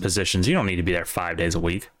office positions, you don't need to be there 5 days a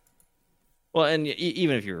week. Well, and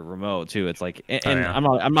even if you're remote too, it's like, and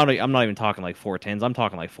I'm not even talking like 4 10s. I'm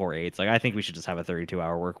talking like 4 8s. Like I think we should just have a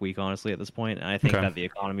 32-hour work week, honestly, at this point, and I think that the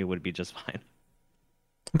economy would be just fine.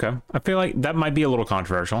 Okay, I feel like that might be a little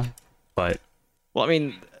controversial, but well, I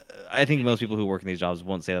mean, I think most people who work in these jobs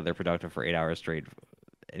won't say that they're productive for 8 hours straight,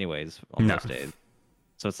 anyways, on most days.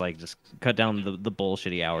 So it's like just cut down the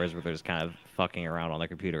bullshitty hours where they're just kind of fucking around on their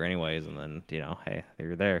computer anyways, and then hey,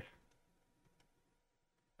 you're there.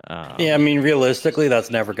 Yeah, I mean, realistically,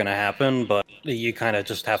 that's never going to happen, but you kind of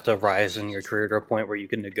just have to rise in your career to a point where you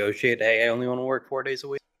can negotiate, hey, I only want to work 4 days a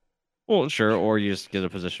week. Well, sure, or you just get a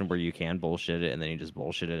position where you can bullshit it, and then you just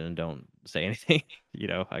bullshit it and don't say anything,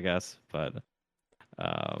 I guess, but...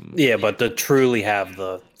 Yeah, but to truly have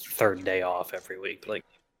the third day off every week, like...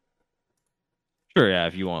 Sure, yeah,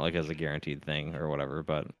 if you want like as a guaranteed thing or whatever,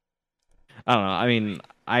 but I don't know. I mean,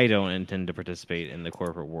 I don't intend to participate in the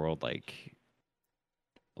corporate world like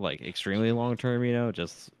extremely long term, you know,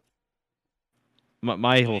 just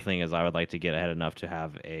my whole thing is I would like to get ahead enough to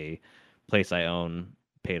have a place I own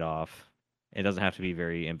paid off. It doesn't have to be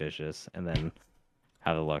very ambitious, and then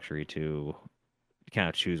have the luxury to kind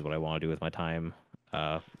of choose what I want to do with my time,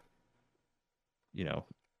 uh, you know,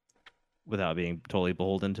 without being totally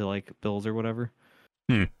beholden to like bills or whatever.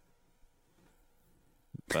 Hmm.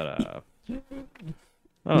 But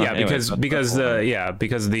Yeah, anyway, because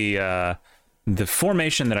the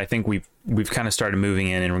formation that I think we've kind of started moving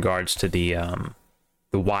in regards to the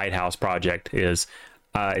White House project is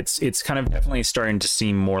it's kind of definitely starting to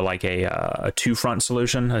seem more like a two-front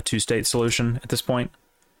solution, a two-state solution at this point,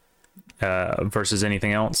 versus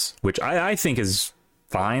anything else, which I think is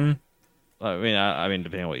fine. I mean,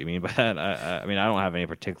 depending on what you mean by that, I mean, I don't have any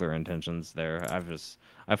particular intentions there.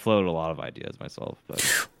 I floated a lot of ideas myself,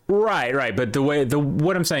 but Right. But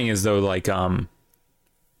what I'm saying is though, like,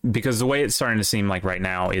 because the way it's starting to seem like right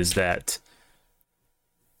now is that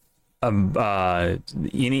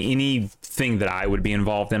anything that I would be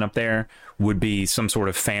involved in up there would be some sort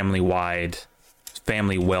of family wealth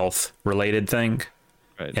related thing,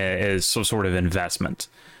 right. as some sort of investment,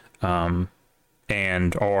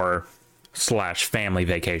 and or / family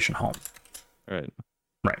vacation home. Right.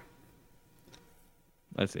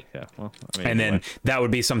 I see. Yeah. Well, I mean, And then that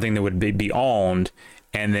would be something that would be owned,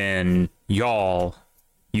 and then you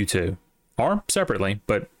two, or separately,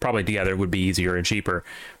 but probably together would be easier and cheaper.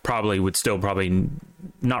 Probably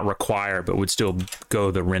not require, but would still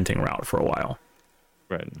go the renting route for a while.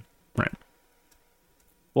 Right.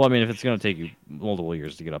 Well, I mean, if it's going to take you multiple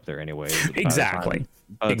years to get up there anyway. Exactly.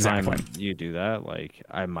 By the time you do that, like,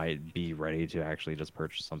 I might be ready to actually just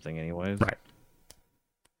purchase something anyways. Right.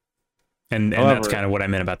 And that's kind of what I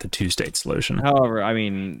meant about the two-state solution. However, I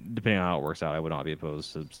mean, depending on how it works out, I would not be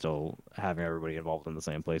opposed to still having everybody involved in the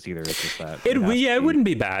same place either. It's just that it wouldn't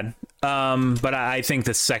be bad. But I think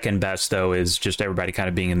the second best though is just everybody kind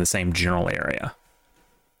of being in the same general area.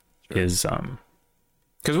 Sure. Is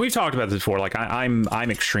because we've talked about this before. Like I'm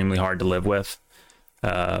extremely hard to live with.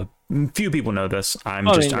 Few people know this. I'm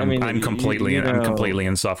completely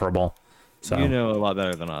insufferable. So you know a lot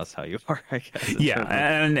better than us how you are, I guess. Yeah,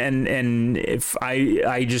 and if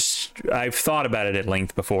I've thought about it at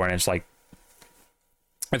length before, and it's like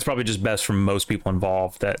it's probably just best for most people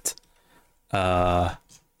involved that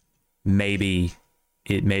maybe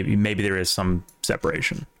there is some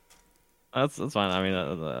separation. That's fine. I mean,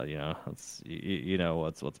 you know, you know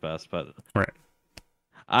what's best, but right.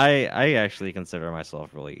 I actually consider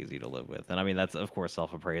myself really easy to live with, and I mean that's of course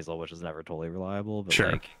self-appraisal, which is never totally reliable, but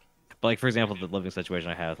sure. Like for example, the living situation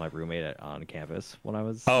I had with my roommate on campus when I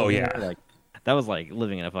was yeah, like that was like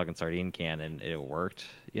living in a fucking sardine can, and it worked,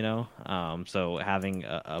 you know. So having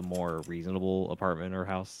a more reasonable apartment or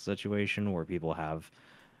house situation where people have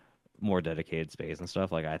more dedicated space and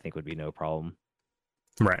stuff, like I think would be no problem.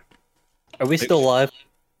 Right. Are we still live?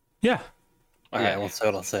 Yeah. All right. Let's see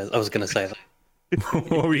what I'll say. I was gonna say that.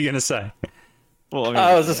 What were you gonna say? Well,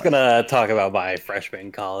 I was just gonna talk about my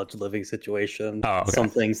freshman college living situation. Oh, okay. Some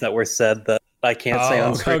things that were said that I can't say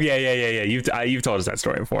on screen. Oh, yeah. You've told us that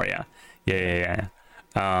story before, yeah. Yeah.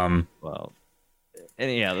 Well,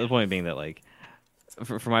 and yeah, the point being that like,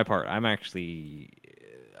 for my part, I'm actually,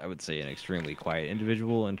 I would say, an extremely quiet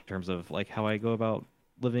individual in terms of like how I go about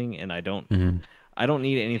living, and I don't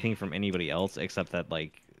need anything from anybody else except that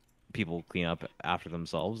like people clean up after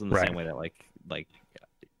themselves in the same way that like.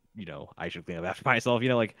 You know, I should clean up after myself. You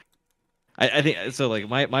know, like I think so. Like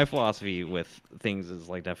my philosophy with things is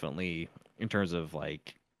like definitely in terms of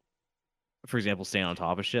like, for example, staying on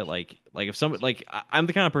top of shit. Like if somebody like I'm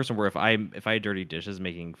the kind of person where if I had dirty dishes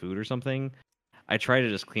making food or something, I try to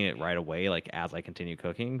just clean it right away, like as I continue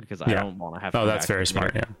cooking, because I don't want to have. That's very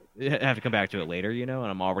smart. Yeah, have to come back to it later, you know,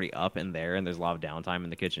 and I'm already up in there, and there's a lot of downtime in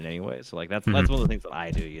the kitchen anyway. So like that's one of the things that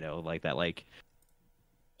I do, you know, like that like.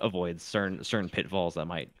 Avoid certain pitfalls that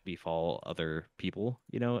might befall other people,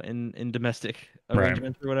 you know, in domestic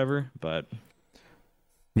arrangements or whatever. But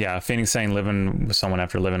yeah, Phoenix saying living with someone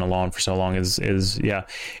after living alone for so long is and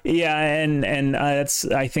that's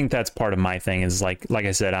I think that's part of my thing is like I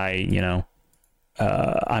said, I'm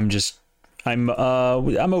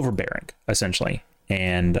overbearing essentially,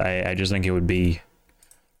 and I just think it would be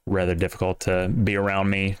rather difficult to be around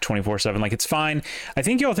me 24/7. Like it's fine. I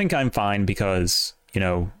think y'all think I'm fine because you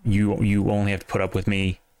know, you only have to put up with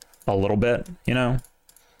me a little bit, you know,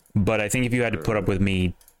 but I think if you had to put up with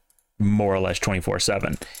me more or less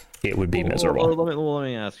 24/7, it would be Well, miserable. let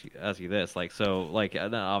me ask you this. Like, so, like,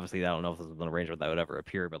 obviously, I don't know if this is an arrangement that would ever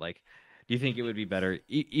appear, but like, do you think it would be better,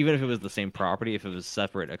 even if it was the same property, if it was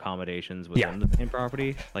separate accommodations within the same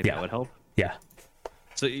property, like that would help? Yeah.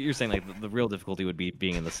 So you're saying like the real difficulty would be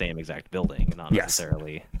being in the same exact building, not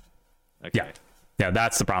necessarily. Okay. Yeah,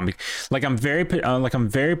 that's the problem. Like I'm very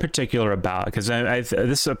particular about, because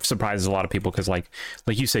this surprises a lot of people, because like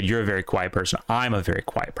you said, you're a very quiet person. I'm a very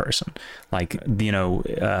quiet person. Like, you know,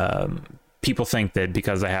 people think that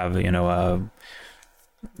because I have, you know, a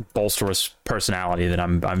bolsterous personality that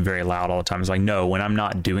I'm very loud all the time. It's like, no, when I'm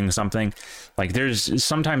not doing something, like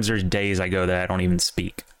sometimes there's days I go that I don't even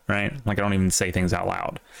speak, right? Like I don't even say things out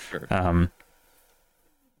loud. Sure.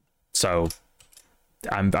 So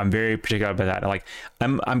I'm very particular about that. Like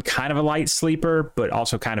I'm kind of a light sleeper, but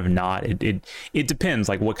also kind of not. It depends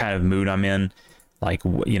like what kind of mood I'm in. Like,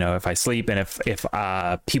 you know, if I sleep and if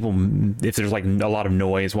there's like a lot of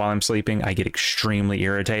noise while I'm sleeping, I get extremely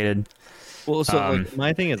irritated. Well, so like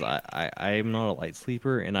my thing is I'm not a light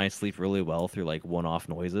sleeper, and I sleep really well through like one-off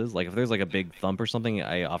noises. Like if there's like a big thump or something,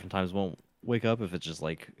 I oftentimes won't wake up if it's just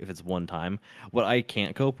like if it's one time. What I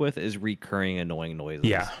can't cope with is recurring annoying noises.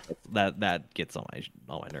 Yeah, that gets on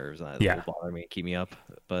my nerves, and that will bother me, keep me up.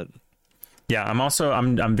 But yeah,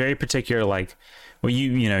 I'm very particular. Like, well,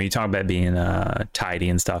 you know, you talk about being tidy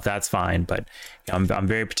and stuff. That's fine, but I'm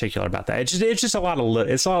very particular about that. It's just a lot of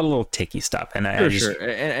little ticky stuff. And sure.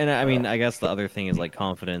 And I mean, I guess the other thing is like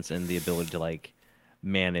confidence and the ability to like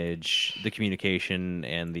manage the communication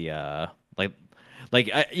and the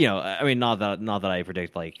you know, I mean, not that I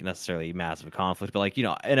predict like necessarily massive conflict, but like, you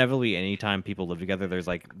know, inevitably anytime people live together,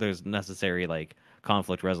 there's necessary like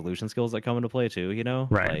conflict resolution skills that come into play too, you know?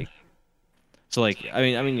 Right. Like, so like, I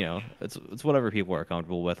mean, you know, it's whatever people are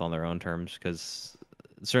comfortable with on their own terms, because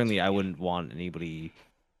certainly I wouldn't want anybody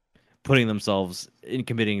putting themselves in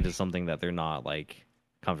committing to something that they're not like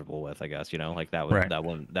comfortable with, I guess, you know, like that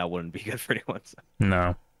wouldn't be good for anyone. So.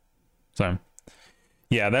 No. So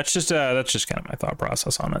yeah, that's just kind of my thought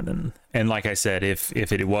process on it. And like I said, if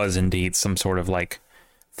it was indeed some sort of like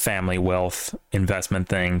family wealth investment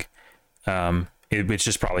thing, it's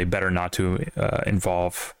just probably better not to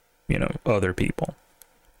involve, you know, other people.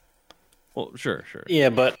 Well, sure. Yeah,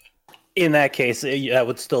 but in that case, that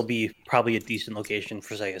would still be probably a decent location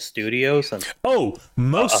for, say, a studio. Since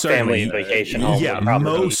most certainly, family vacation home. Yeah,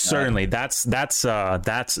 most certainly. That's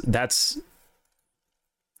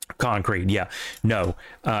concrete. Yeah, no.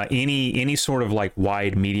 Any sort of like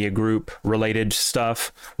wide media group related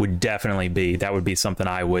stuff would definitely be something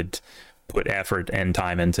I would put effort and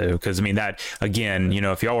time into, because I mean that again, you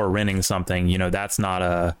know, if y'all are renting something, you know, that's not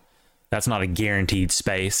a guaranteed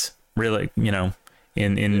space, really, you know,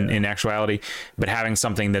 in actuality. But having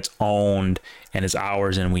something that's owned and is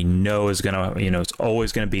ours and we know is gonna, you know, it's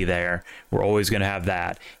always gonna be there, we're always gonna have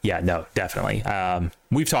that. Yeah, no, definitely.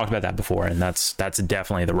 We've talked about that before, and that's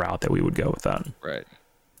definitely the route that we would go with that. Right.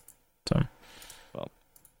 So, well,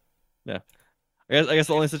 yeah. I guess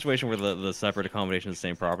the only situation where the separate accommodation of the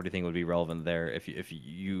same property thing would be relevant there if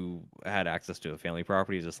you had access to a family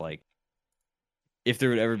property is just like if there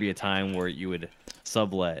would ever be a time where you would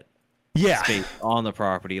sublet space on the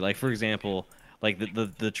property, like for example, like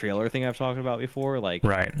the trailer thing I've talked about before, like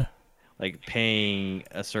right, like paying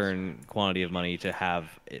a certain quantity of money to have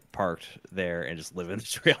it parked there and just live in the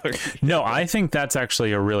trailer. No, I think that's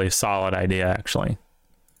actually a really solid idea, actually.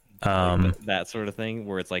 Like that sort of thing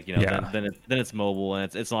where it's like, you know, then it's mobile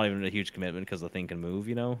and it's not even a huge commitment because the thing can move,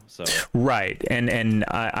 you know. So right, and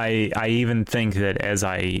I even think that as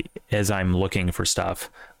I'm looking for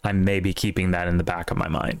stuff, I may be keeping that in the back of my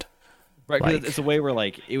mind. Right, like, it's a way where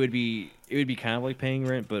like it would be kind of like paying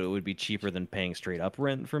rent, but it would be cheaper than paying straight up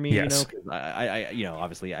rent for me. Yes. You know, because I you know,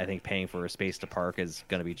 obviously I think paying for a space to park is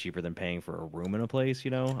going to be cheaper than paying for a room in a place,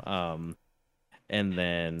 you know. And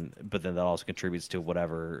then, but then that also contributes to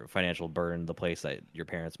whatever financial burden the place that your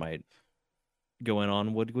parents might go in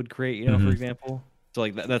on would create, you know, for example. So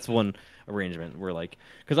like that's one arrangement where like,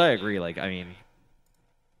 because I agree, like I mean,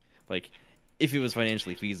 like if it was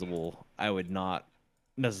financially feasible, I would not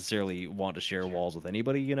necessarily want to share walls with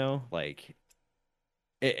anybody, you know, like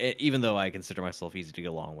even though I consider myself easy to get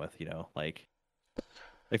along with, you know, like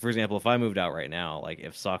for example, if I moved out right now, like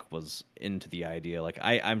if Suck was into the idea, like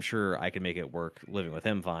I'm sure I could make it work living with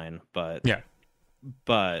him fine, but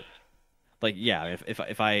like yeah,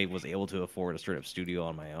 if I was able to afford a straight up studio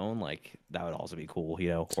on my own, like that would also be cool, you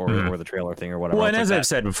know, or the trailer thing or whatever. Well, and as I've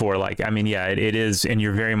said before, like I mean, yeah, it is, and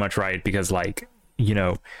you're very much right, because like, you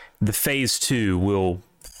know, the phase 2 will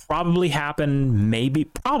probably happen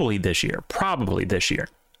probably this year,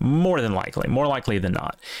 more likely than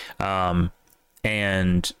not.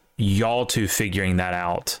 And y'all two figuring that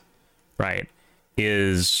out, right,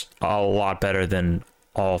 is a lot better than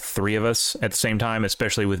all three of us at the same time,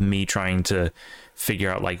 especially with me trying to figure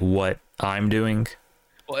out like what I'm doing.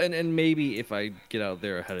 Well, and maybe if I get out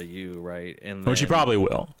there ahead of you, right? And Which you then- probably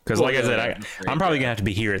will. Because Well, like I said, that's great, I'm probably going to have to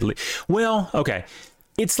be here at least. Well, okay.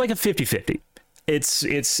 It's like a 50-50.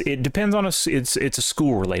 It depends on it's a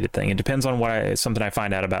school related thing. It depends on something I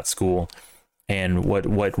find out about school and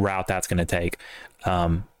what route that's going to take.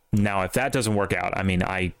 Now, if that doesn't work out, I mean,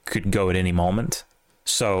 I could go at any moment.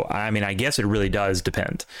 So, I mean, I guess it really does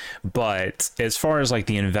depend. But as far as like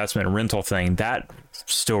the investment rental thing, that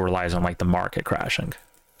still relies on like the market crashing,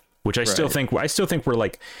 which I still think we're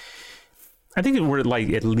like, I think we're like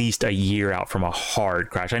at least a year out from a hard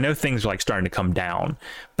crash. I know things are like starting to come down,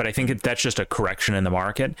 but I think that's just a correction in the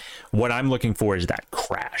market. What I'm looking for is that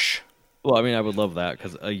crash. Well, I mean, I would love that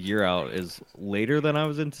because a year out is later than I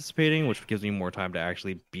was anticipating, which gives me more time to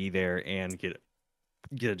actually be there and get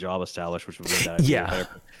a job established, which would mean that I'd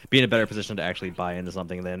be in a better position to actually buy into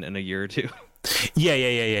something than in a year or two.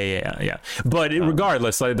 Yeah. But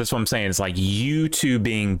regardless, like, that's what I'm saying. It's like you two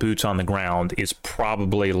being boots on the ground is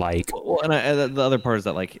probably like. Well, and the other part is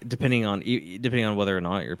that like depending on whether or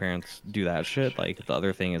not your parents do that shit, like the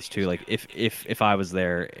other thing is too, like if I was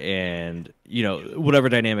there and you know whatever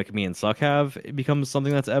dynamic me and Suck have, it becomes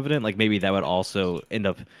something that's evident. Like maybe that would also end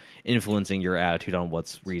up influencing your attitude on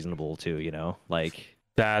what's reasonable too. You know, like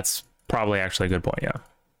that's probably actually a good point. Yeah.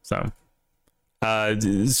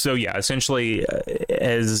 So yeah, essentially,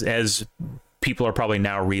 as people are probably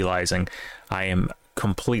now realizing, I am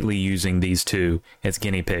completely using these two as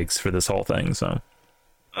guinea pigs for this whole thing. So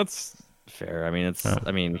that's fair. I mean,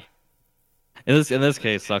 I mean, in this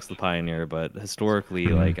case, Suck's the pioneer, but historically,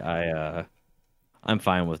 like I'm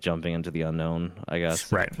fine with jumping into the unknown, I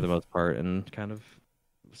guess, right, for the most part, and kind of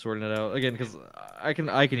sorting it out again because I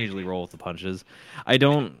can usually roll with the punches. I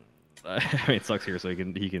don't. I mean, it Sucks here, so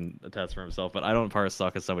he can attest for himself. But I don't part of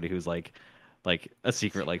Suck as somebody who's like a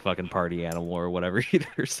secret like fucking party animal or whatever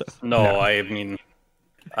either. So no, I mean,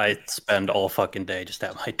 I spend all fucking day just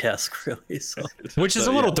at my desk, really. So which is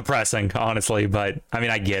a little depressing, honestly. But I mean,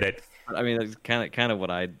 I get it. I mean, that's kind of what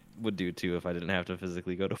I would do too if I didn't have to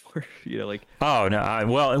physically go to work. You know, like oh no,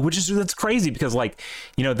 well, that's crazy because like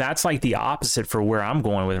you know that's like the opposite for where I'm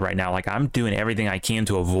going with right now. Like I'm doing everything I can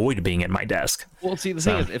to avoid being at my desk. Well, see, the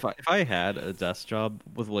thing is, if I had a desk job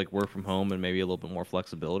with like work from home and maybe a little bit more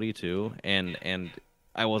flexibility too, and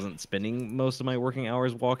I wasn't spending most of my working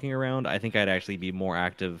hours walking around, I think I'd actually be more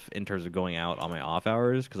active in terms of going out on my off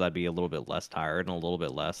hours because I'd be a little bit less tired and a little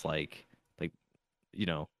bit less like you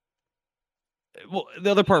know. Well, the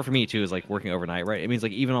other part for me too is like working overnight, right? It means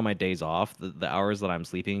like even on my days off, the hours that I'm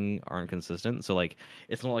sleeping aren't consistent. So like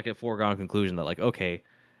it's not like a foregone conclusion that like okay,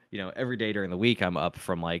 you know, every day during the week I'm up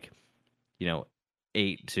from like, you know,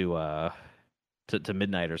 8 to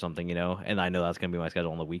midnight or something, you know, and I know that's gonna be my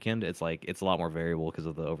schedule on the weekend. It's like it's a lot more variable because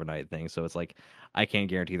of the overnight thing. So it's like I can't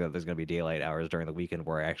guarantee that there's gonna be daylight hours during the weekend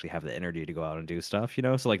where I actually have the energy to go out and do stuff, you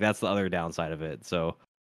know. So like that's the other downside of it. So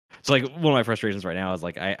like one of my frustrations right now is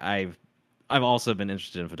like I've also been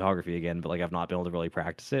interested in photography again, but like I've not been able to really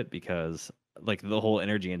practice it because like the whole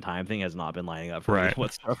energy and time thing has not been lining up for me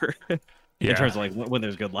whatsoever. In terms of like when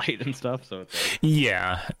there's good light and stuff. So it's like,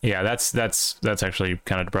 yeah, that's actually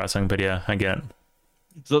kind of depressing, but yeah, I get it.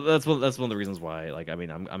 So that's one of the reasons why like I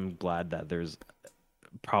mean I'm glad that there's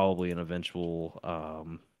probably an eventual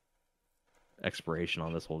expiration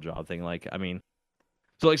on this whole job thing. Like I mean.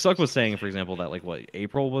 So, like Suck was saying, for example, that like what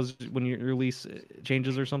April was when your lease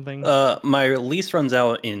changes or something. My lease runs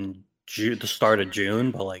out in the start of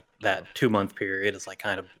June, but like that 2-month period is like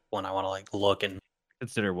kind of when I want to like look and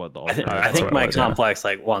consider what the. I think my complex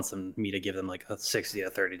like wants me to give them like a 60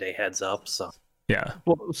 to 30-day heads up. So yeah.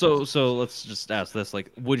 Well, so let's just ask this: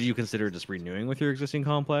 like, would you consider just renewing with your existing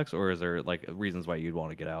complex, or is there like reasons why you'd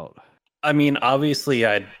want to get out? I mean, obviously,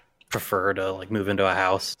 I'd prefer to like move into a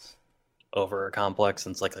house over a complex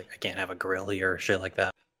since like I can't have a grill here or shit like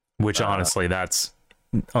that. Which honestly, that's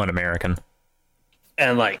un-American.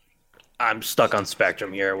 And like I'm stuck on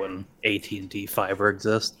Spectrum here when AT&T fiber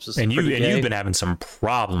exists. And you've been having some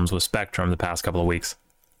problems with Spectrum the past couple of weeks.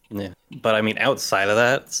 Yeah, but I mean, outside of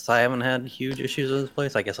that, I haven't had huge issues with this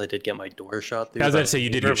place. I guess I did get my door shot through. As I say, you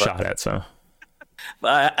did get shot at, so.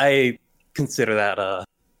 But I consider that a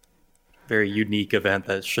very unique event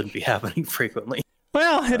that shouldn't be happening frequently.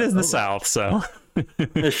 Well, it is the South, so.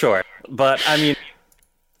 Sure. But, I mean,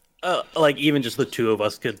 like, even just the two of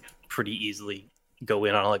us could pretty easily go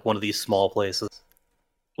in on, like, one of these small places.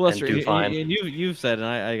 Well, that's true. And you've said, and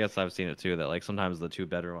I guess I've seen it too, that, like, sometimes the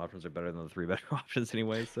 2-bedroom options are better than the 3-bedroom options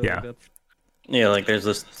anyway. So yeah. Yeah, like there's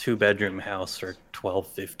this 2-bedroom house for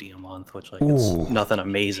 $12.50 a month, which like Ooh. it's nothing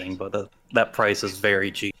amazing, but that price is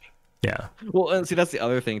very cheap. Yeah. Well, and see, that's the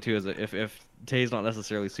other thing too, is that if Tay's not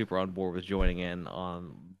necessarily super on board with joining in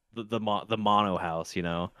on the mono house, you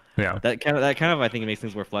know, Yeah. that kind of I think makes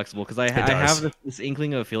things more flexible, because I does. have this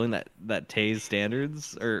inkling of feeling that Tay's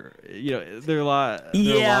standards are, you know, they're a lot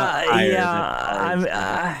Yeah, higher yeah. than ours would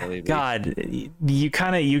I'm necessarily be. God, you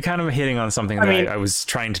kind of hitting on something that mean- I was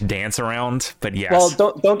trying to dance around, but yes. Well,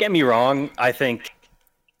 don't get me wrong. I think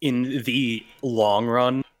in the long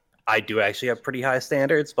run, I do actually have pretty high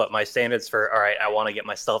standards, but my standards for all right, I want to get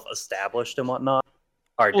myself established and whatnot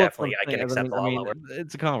are Well, definitely I can accept a lot lower.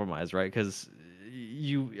 it's a compromise, right? Because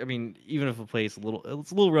I mean, even if a place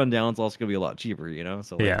it's a little run down, it's also gonna be a lot cheaper, you know.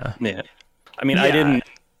 So like, Yeah. Yeah, I mean, I Yeah. didn't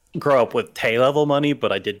grow up with Tay level money,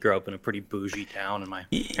 but I did grow up in a pretty bougie town, and my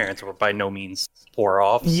parents were by no means poor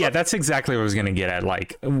off. Yeah, that's exactly what I was gonna get at.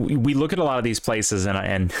 Like, we look at a lot of these places, and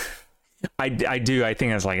I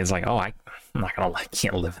think it's like, oh, I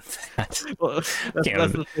can't live in that. well, that's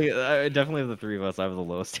the thing. Definitely of the three of us, I have the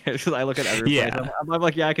lowest standards. I look at every Yeah. place. I'm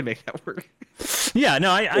like, yeah, I can make that work. Yeah,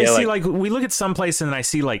 no, I Yeah, see, like, we look at some place and I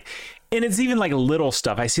see like, and it's even like little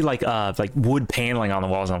stuff. I see like wood paneling on the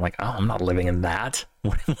walls, and I'm like, oh, I'm not living in that.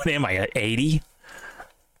 What am I, 80?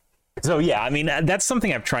 So yeah, I mean, that's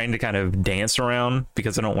something I'm trying to kind of dance around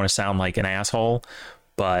because I don't want to sound like an asshole,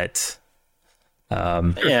 but Yeah, I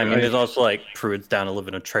mean, there's also like prudes down to live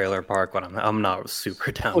in a trailer park, but I'm not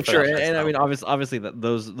super down. Well, for sure, that and I mean, myself. obviously,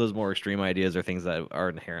 those more extreme ideas are things that are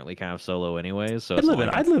inherently kind of solo, anyways. So I'd live in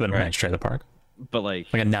a Right. nice trailer park, but like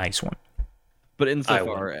like a nice one. But I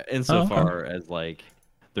insofar as like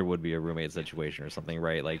there would be a roommate situation or something,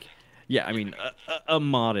 right? Like, yeah, I mean, a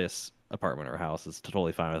modest apartment or house is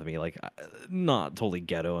totally fine with me. Like, not totally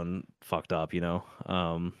ghetto and fucked up, you know.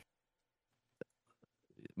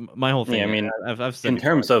 My whole thing. Yeah, I mean, I've said in before,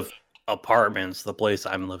 terms of apartments, the place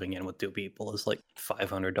I'm living in with 2 people is like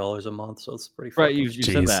 $500 a month, so it's pretty right? fucking You cheap.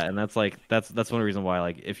 said Jeez. that, and that's one reason why,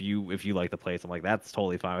 like, if you like the place, I'm like, that's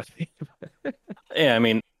totally fine with me. Yeah, I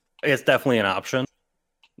mean, it's definitely an option.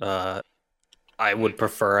 I would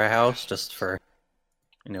prefer a house just for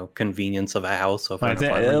convenience of a house. So for an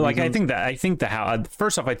apartment reasons. I think the house.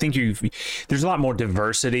 First off, I think there's a lot more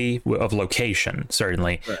diversity of location,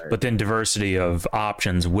 certainly, Right. but then diversity of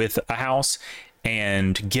options with a house.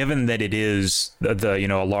 And given that it is the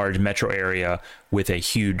a large metro area with a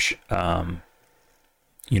huge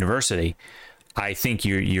university, I think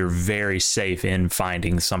you're very safe in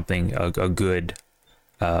finding something a good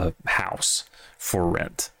house for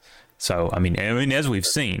rent. So I mean, as we've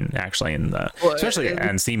seen actually in especially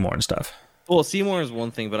in Seymour and stuff. Well, Seymour is one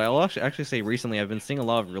thing, but I'll actually say recently I've been seeing a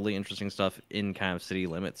lot of really interesting stuff in kind of city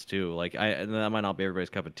limits too. Like, and that might not be everybody's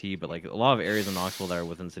cup of tea, but like a lot of areas in Knoxville that are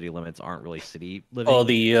within city limits aren't really city living. Oh,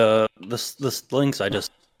 the links I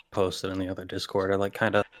just posted in the other Discord are like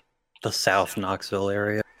kind of the South Knoxville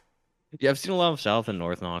area. Yeah, I've seen a lot of South and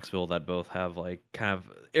North Knoxville that both have like kind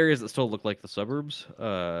of areas that still look like the suburbs,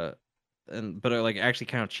 but are like actually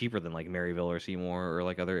kind of cheaper than like Maryville or Seymour or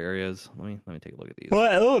like other areas. Let me take a look at these. Well,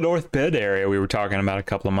 that little North Bend area we were talking about a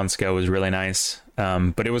couple of months ago was really nice,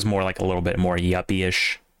 but it was more like a little bit more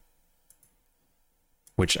yuppie-ish.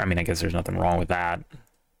 Which, I mean, I guess there's nothing wrong with that.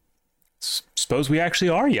 Suppose we actually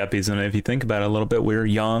are yuppies, and if you think about it a little bit, we're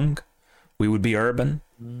young. We would be urban.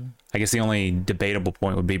 I guess the only debatable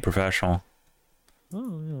point would be professional.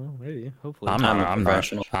 Oh, yeah, maybe. Hopefully. I'm I'm a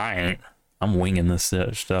professional. I ain't. I'm winging this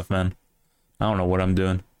stuff, man. I don't know what I'm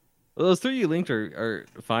doing. Well, those three you linked are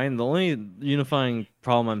fine. The only unifying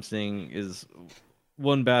problem I'm seeing is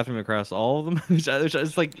one bathroom across all of them, which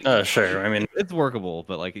is like, Sure. I mean, it's workable,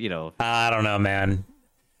 but like, I don't know, man.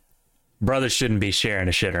 Brothers shouldn't be sharing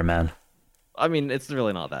a shitter, man. I mean, it's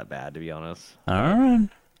really not that bad, to be honest. All right.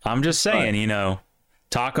 I'm just saying,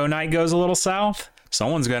 taco night goes a little south.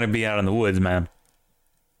 Someone's going to be out in the woods, man.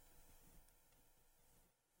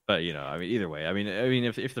 But I mean, either way, I mean,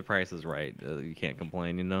 if the price is right, you can't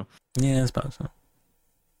complain, Yeah, I suppose so.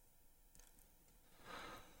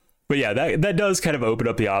 But yeah, that does kind of open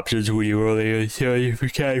up the options when you only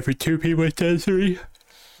for 2 people instead of 3.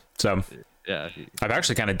 So Yeah, I've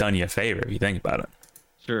actually kind of done you a favor if you think about it.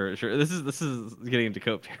 sure. This is getting into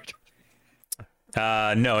cope territory.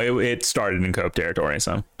 No, it started in Cope territory,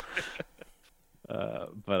 so.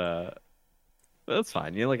 But that's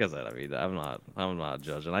fine. Like I said, I mean, I'm not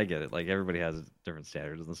judging. I get it. Like, everybody has different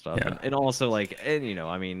standards and stuff, Yeah. and also like, I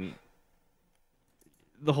mean,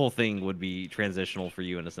 the whole thing would be transitional for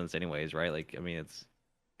you in a sense, anyways, right? Like, I mean, it's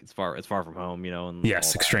far from home, and Yes,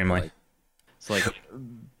 all that. extremely. Like, it's like,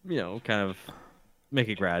 kind of make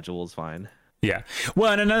it gradual is fine. Yeah.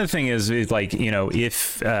 Well, and another thing is like,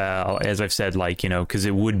 if, as I've said, like, because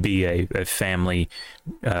it would be a family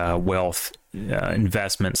wealth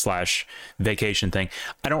investment / vacation thing.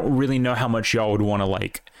 I don't really know how much y'all would want to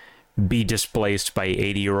like be displaced by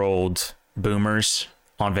 80-year-old boomers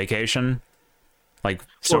on vacation, like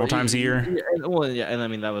several times a year. Yeah, and I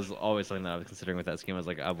mean, that was always something that I was considering with that scheme. I was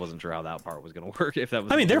like, I wasn't sure how that part was going to work. If that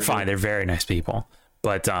was, I mean, they're fine. They're very nice people.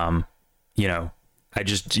 But, I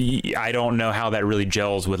don't know how that really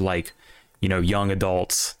gels with like, young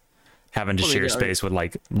adults having to share space with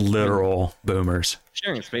like literal boomers.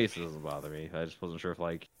 Sharing space doesn't bother me. I just wasn't sure if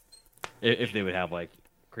like if they would have like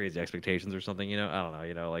crazy expectations or something. I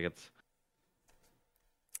don't know. Like it's.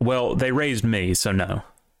 Well, they raised me, so no.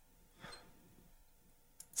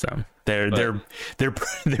 So they're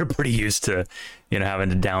pretty used to having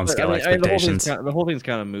to downscale expectations. The whole thing's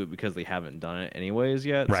kind of moot because they haven't done it anyways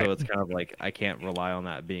yet. Right. So it's kind of like I can't rely on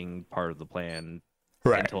that being part of the plan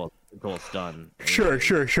until it's done. Sure.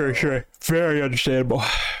 Very understandable.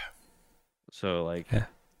 So like,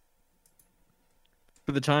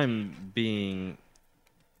 for the time being,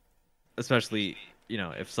 especially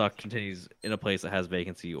if Suck continues in a place that has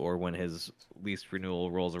vacancy, or when his lease renewal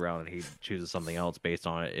rolls around and he chooses something else based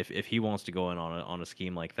on it, if he wants to go in on a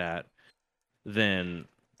scheme like that, then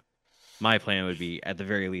my plan would be at the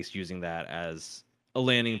very least using that as a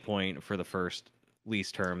landing point for the first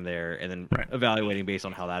lease term there, and then evaluating based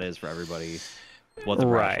on how that is for everybody. What the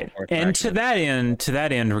and to that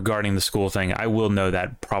end, regarding the school thing, I will know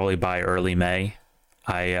that probably by early May.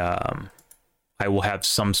 I will have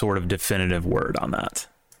some sort of definitive word on that,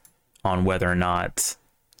 on whether or not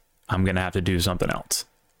I'm gonna have to do something else,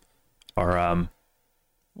 or well,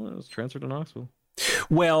 it was transferred to Knoxville.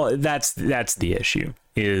 Well, that's the issue.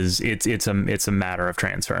 Is it's a matter of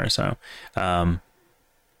transfer. So,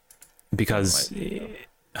 because,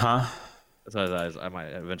 I might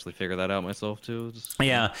eventually figure that out myself too.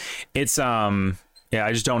 Yeah, it's Yeah,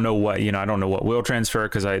 I just don't know what, I don't know what will transfer,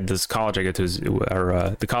 because this college I go to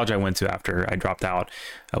the college I went to after I dropped out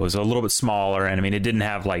was a little bit smaller, and I mean, it didn't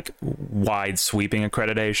have like wide sweeping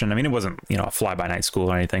accreditation. I mean, it wasn't, a fly by night school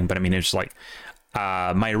or anything, but I mean, it's just like,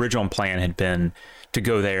 my original plan had been to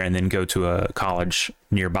go there and then go to a college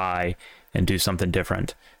nearby and do something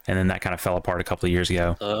different. And then that kind of fell apart a couple of years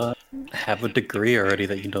ago. Have a degree already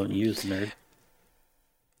that you don't use, nerd.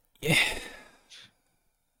 Yeah.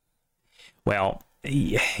 Well,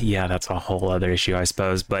 yeah, that's a whole other issue, I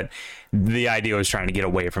suppose. But the idea was trying to get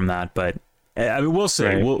away from that. But I mean, we'll see.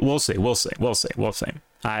 Right. We'll see.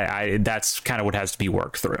 I that's kind of what has to be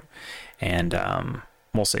worked through, and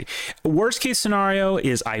we'll see. Worst case scenario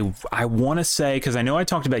is I want to say, because I know I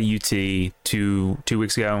talked about UT two or 3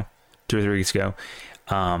 weeks ago.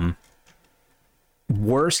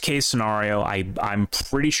 Worst case scenario, I'm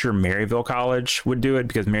pretty sure Maryville College would do it,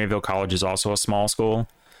 because Maryville College is also a small school.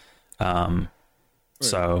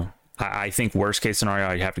 So I think worst case scenario,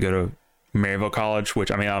 I'd have to go to Maryville College, which,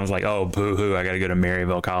 I mean, I was like, oh, boo hoo, I got to go to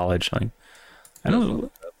Maryville College. Like, I don't know.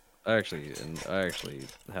 I actually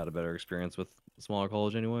had a better experience with a smaller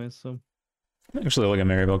college anyways. So actually look at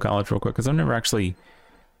Maryville College real quick, because I've never actually.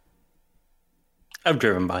 I've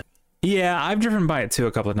driven by. Yeah, I've driven by it too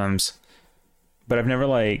a couple of times, but I've never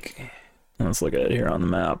like. Let's look at it here on the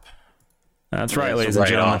map. That's right, ladies and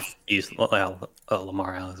gentlemen. Off East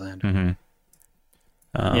Lamar Alexander. Mm-hmm.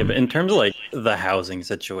 Yeah, but in terms of like the housing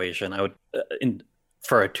situation, I would,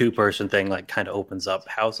 for a 2-person thing, like kind of opens up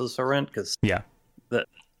houses for rent, because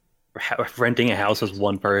renting a house as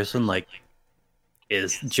one person like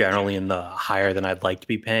is generally in the higher than I'd like to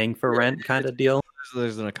be paying for rent kind of deal.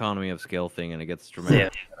 There's an economy of scale thing, and it gets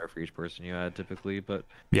dramatically better for each person you add typically. But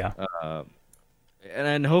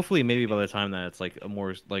and hopefully maybe by the time that it's like a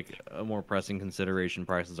more pressing consideration,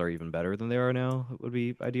 prices are even better than they are now. It would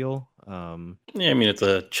be ideal. Yeah, I mean, it's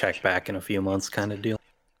a check back in a few months kind of deal.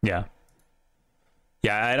 Yeah,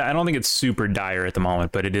 I don't think it's super dire at the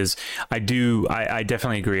moment, but it is. I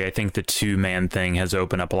definitely agree. I think the 2-man thing has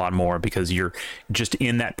opened up a lot more, because you're just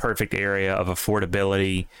in that perfect area of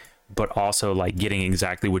affordability, but also like getting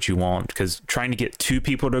exactly what you want, because trying to get 2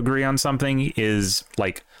 people to agree on something is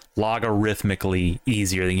like logarithmically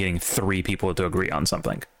easier than getting 3 people to agree on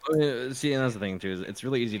something. See, and that's the thing too, is it's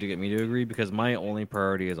really easy to get me to agree, because my only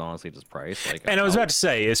priority is honestly just price. Like, and I was about to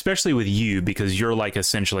say, especially with you, because you're like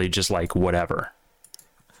essentially just like whatever.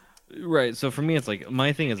 Right. So for me, it's like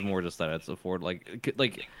my thing is more just that it's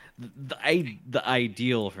like the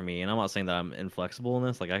ideal for me, and I'm not saying that I'm inflexible in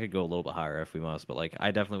this. Like, I could go a little bit higher if we must, but like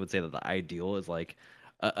I definitely would say that the ideal is like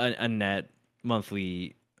a net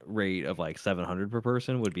monthly rate of like $700 per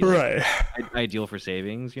person would be like ideal for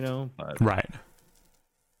savings, but right.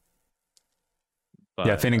 But,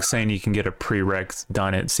 yeah, Phoenix saying you can get a prereq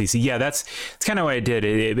done at CC. Yeah, it's kind of what I did.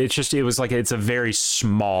 It was like it's a very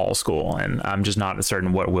small school, and I'm just not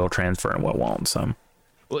certain what will transfer and what won't. So,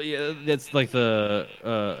 well, yeah, that's like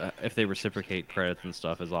the if they reciprocate credits and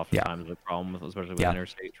stuff is oftentimes the problem with, especially with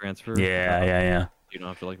interstate transfer. Yeah. You don't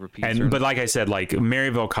have to like repeat. But like I said, like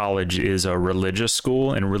Maryville College is a religious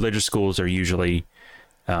school, and religious schools are usually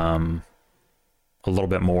a little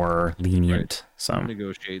bit more lenient. So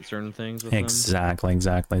negotiate certain things with exactly.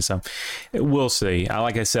 So we'll see.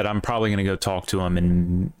 Like I said, I'm probably going to go talk to them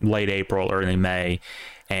in late April, early May,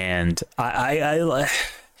 and I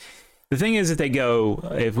the thing is, if they go,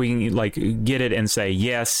 if we can like get it and say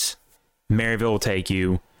yes, Maryville will take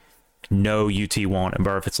you, no, UT won't,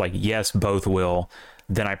 or if it's like yes, both will,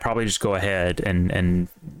 then I probably just go ahead and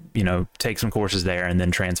take some courses there and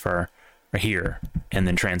then transfer here and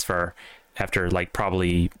then transfer after like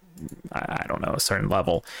probably, I don't know, a certain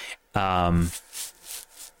level. But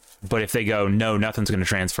if they go, no, nothing's going to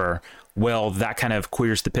transfer, well, that kind of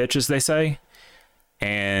queers the pitch, as they say.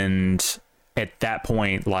 And at that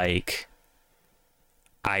point, like,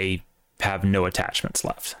 I have no attachments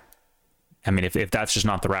left. I mean, if that's just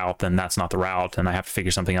not the route, then that's not the route, and I have to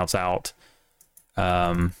figure something else out.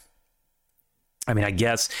 I mean, I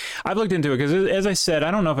guess I've looked into it because, as I said,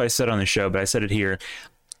 I don't know if I said on the show, but I said it here.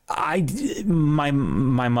 My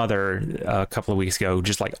mother a couple of weeks ago,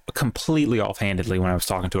 just like completely offhandedly when I was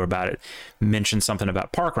talking to her about it, mentioned something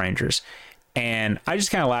about park rangers, and I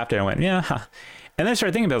just kind of laughed at it and went, yeah. And then I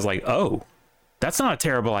started thinking about it. I was like, oh, that's not a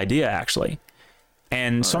terrible idea, actually.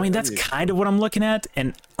 And so, I mean, that's kind of what I'm looking at.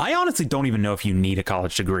 And I honestly don't even know if you need a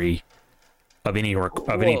college degree of any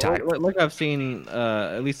type. Like I've seen,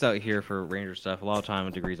 at least out here for ranger stuff, a lot of time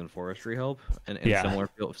degrees in forestry help and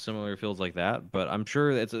similar fields like that. But I'm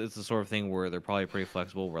sure it's the sort of thing where they're probably pretty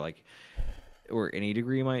flexible, where any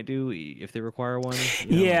degree might do if they require one.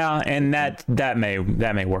 Yeah, and that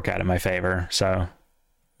may work out in my favor. So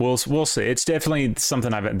we'll see. It's definitely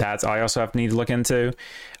something I also have to need to look into,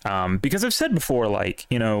 because I've said before, like,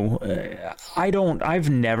 I've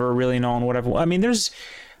never really known what I mean, there's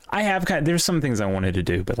some things I wanted to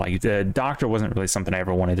do, but like the doctor wasn't really something I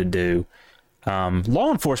ever wanted to do.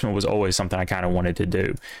 Law enforcement was always something I kind of wanted to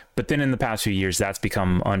do, but then in the past few years that's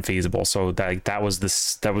become unfeasible. So that was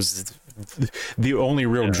the only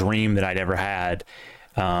real dream that I'd ever had,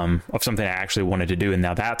 of something I actually wanted to do. And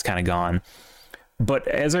now that's kind of gone. But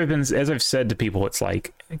as I've said to people, it's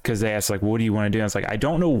like, because they ask like, what do you want to do? And it's like, I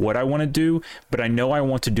don't know what I want to do, but I know I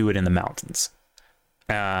want to do it in the mountains.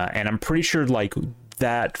 And I'm pretty sure like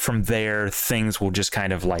that from there, things will just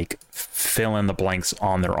kind of like fill in the blanks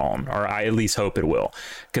on their own, or I at least hope it will.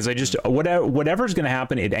 Because I just, whatever's going to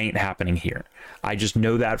happen, it ain't happening here. I just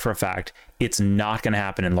know that for a fact. It's not going to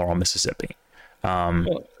happen in Laurel, Mississippi.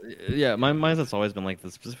 Well, yeah, my mindset's always been like the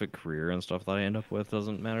specific career and stuff that I end up with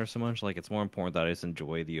doesn't matter so much. Like, it's more important that I just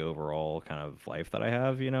enjoy the overall kind of life that I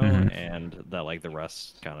have, and that like the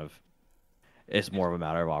rest kind of, it's more of a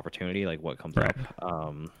matter of opportunity, like what comes up.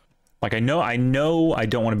 Like I know I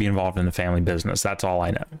don't want to be involved in the family business. That's all I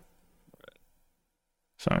know.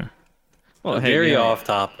 So, well, very off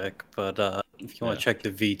topic, but if you want to check the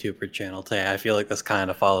VTuber channel today, I feel like this kind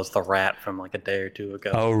of follows the rat from like a day or two ago.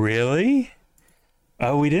 Oh, really?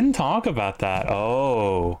 Oh, we didn't talk about that.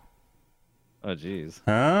 Oh, geez.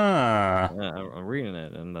 Yeah, I'm reading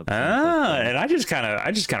it, and that's and I just kind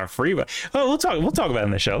of free. But we'll talk about it in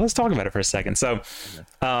the show. Let's talk about it for a second. So,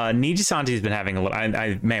 Niji Sanji's been having a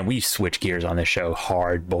little. Man, we switch gears on this show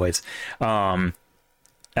hard, boys. Niji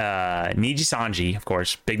Sanji, of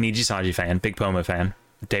course, big Niji Sanji fan, big Poma fan,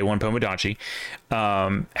 day one Pomodachi,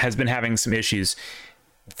 has been having some issues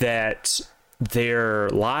that their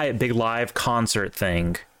big live concert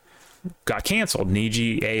thing got canceled.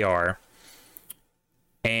 Niji AR.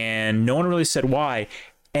 And no one really said why.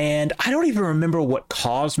 And I don't even remember what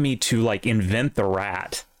caused me to like invent the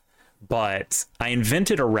rat, but I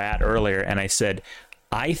invented a rat earlier and I said,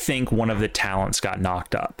 I think one of the talents got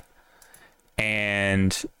knocked up.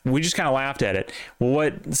 And we just kind of laughed at it. Well,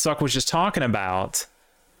 what Suck was just talking about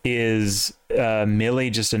is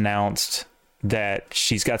Millie just announced that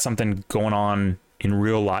she's got something going on in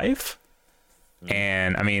real life.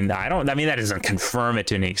 And I mean, that doesn't confirm it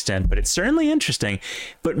to any extent, but it's certainly interesting.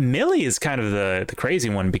 But Millie is kind of the crazy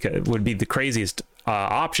one, because it would be the craziest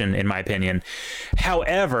option in my opinion.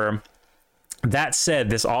 However, that said,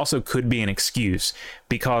 this also could be an excuse,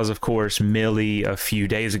 because of course Millie a few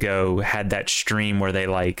days ago had that stream where they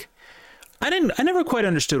like, I never quite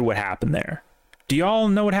understood what happened there. Do y'all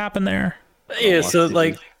know what happened there? Yeah, so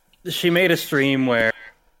like she made a stream where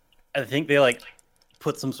I think they like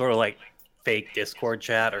put some sort of like fake Discord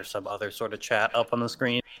chat or some other sort of chat up on the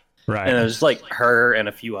screen, Right. and it was like her and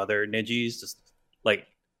a few other Nijis just like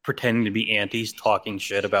pretending to be antis, talking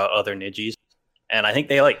shit about other Nijis, and I think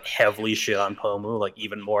they like heavily shit on Pomu, like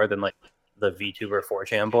even more than like the VTuber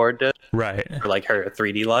 4chan board did, Right. or like her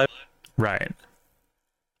 3D live. Right.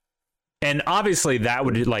 And obviously that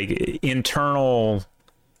would like internal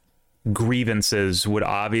grievances would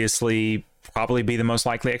obviously probably be the most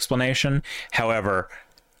likely explanation. However,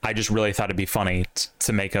 I just really thought it'd be funny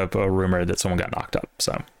to make up a rumor that someone got knocked up.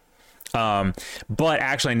 So, but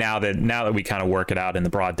actually now that we kind of work it out in the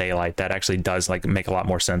broad daylight, that actually does like make a lot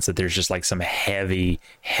more sense that there's just like some heavy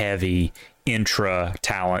intra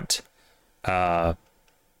talent.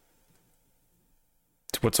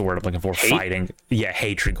 What's the word I'm looking for? Hate? Fighting. Yeah.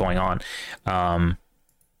 Hatred going on.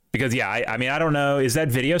 Because yeah, I mean, I don't know. Is that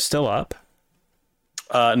video still up?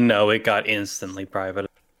 No, it got instantly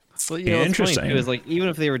private. So, you know, what's funny, Interesting. too, is like even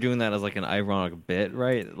if they were doing that as like an ironic bit,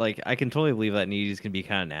 right? Like I can totally believe that Needies can be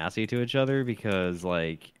kind of nasty to each other because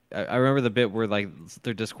like I remember the bit where like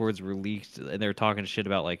their discords were leaked and they were talking shit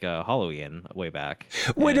about like Halloween way back.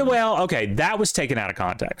 And Well, okay, that was taken out of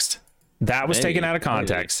context. That was taken out of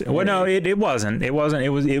context. maybe. Well, no, it wasn't. It wasn't. It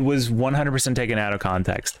was 100% taken out of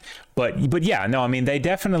context. But yeah, no, I mean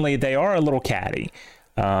they are a little catty.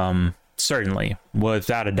 Certainly,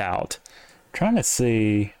 without a doubt. Trying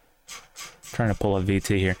to pull a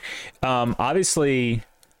VT here. Obviously,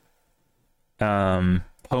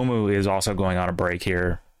 Pomu is also going on a break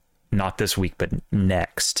here, not this week, but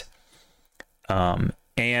next.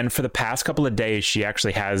 And for the past couple of days, she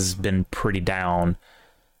actually has been pretty down.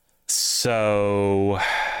 So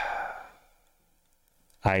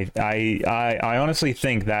I honestly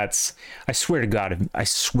think that's, I swear to God,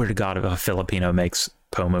 if a Filipino makes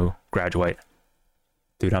Pomu graduate,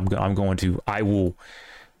 dude,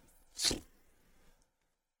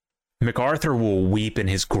 MacArthur will weep in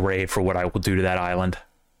his grave for what I will do to that island.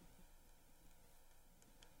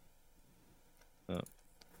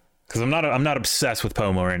 Because I'm not obsessed with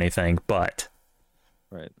Pomu or anything, but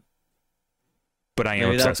right. But I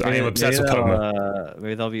am obsessed. I am obsessed with Pomu.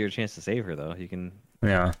 Maybe that'll be your chance to save her, though. You can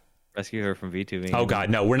rescue her from VTubing. Oh God,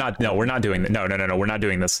 no, we're not doing that. No, we're not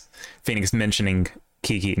doing this. Phoenix mentioning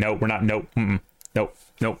Kiki. No, we're not. Nope. Nope.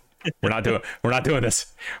 We're not doing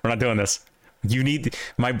this. We're not doing this. You need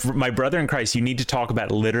my brother in Christ. You need to talk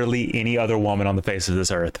about literally any other woman on the face of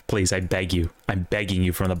this earth. Please, I beg you. I'm begging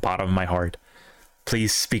you from the bottom of my heart.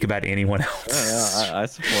 Please speak about anyone else. Yeah, I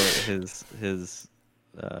support his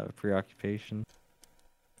preoccupation.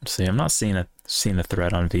 See, I'm not seeing a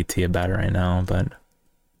thread on VT about it right now, but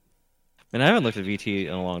I haven't looked at VT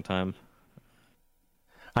in a long time.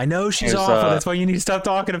 I know she's Here's, awful. That's why you need to stop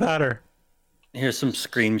talking about her. Here's some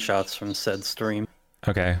screenshots from said stream.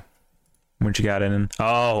 Okay, what you got in?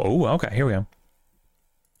 Oh, okay. Here we go.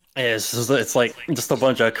 Yeah, it's like just a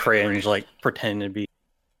bunch of cringe, like pretending to be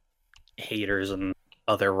haters and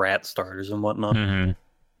other rat starters and whatnot. Mm-hmm.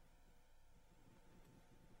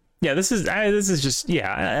 Yeah, this is just,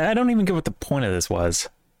 yeah, I don't even get what the point of this was.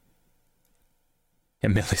 Yeah,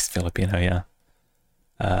 Millie's Filipino,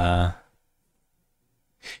 yeah.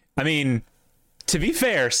 I mean, to be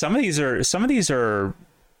fair, some of these are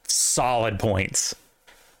solid points.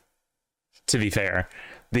 To be fair,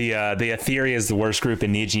 the Etheria is the worst group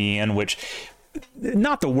in Nijian, which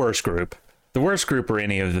not the worst group. The worst group are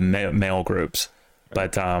any of the male groups,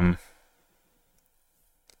 but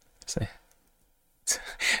see.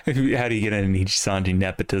 How do you get into Nijisanji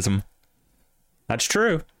nepotism? That's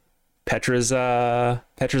true. Petra's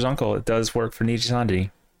uncle, it does work for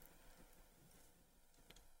Nijisanji.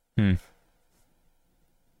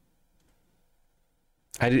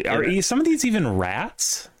 Are some of these even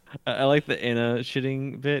rats? I like the Anna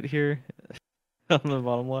shitting bit here on the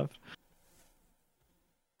bottom left.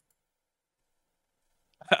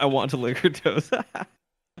 I want to lick her toes. Okay,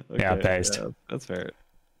 Yeah, based. Yeah, that's fair.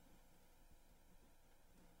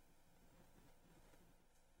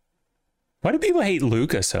 Why do people hate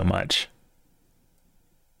Luca so much?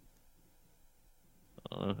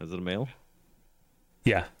 I don't know. Is it a male?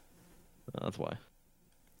 Yeah. That's why.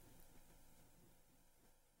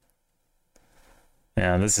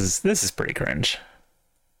 Yeah, this is pretty cringe.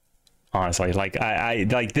 Honestly, like I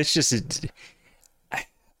like this just is,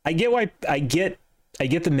 I get why I get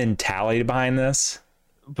the mentality behind this.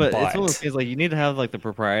 But it's one of those things like you need to have like the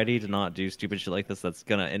propriety to not do stupid shit like this that's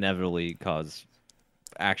gonna inevitably cause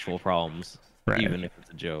actual problems, Right. even if it's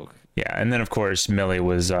a joke. Yeah, and then of course Millie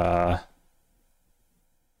was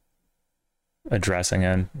addressing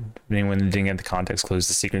it. Anyone that didn't get the context clues,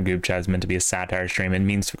 the secret group chat is meant to be a satire stream and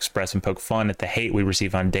means to express and poke fun at the hate we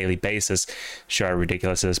receive on a daily basis. Show our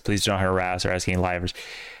ridiculousness. Please don't harass or ask any livers.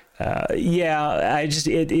 Yeah,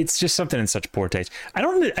 it's just something in such poor taste. I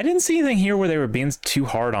didn't see anything here where they were being too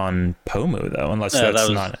hard on Pomu though, unless that's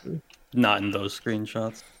not in those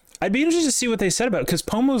screenshots. I'd be interested to see what they said about it, because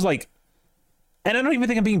Pomu's like, and I don't even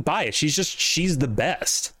think I'm being biased. She's the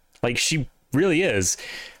best. Like, she really is.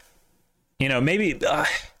 You know, maybe I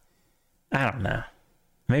don't know.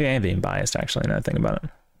 Maybe I am being biased actually. Now that I think about it.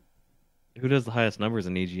 Who does the highest numbers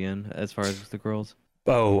in EGN as far as the girls?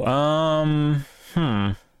 Oh,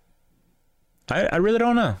 I really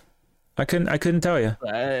don't know. I couldn't tell you.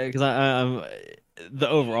 Because I'm the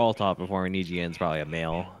overall top performer in EGN is probably a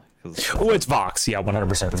male. Oh, it's Vox. Yeah,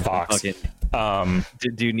 100% it's Vox. Do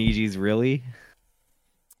Nijis really?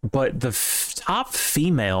 But the top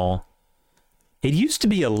female, it used to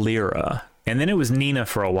be Alira, and then it was Nina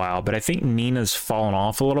for a while, but I think Nina's fallen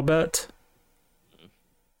off a little bit.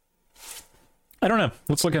 I don't know.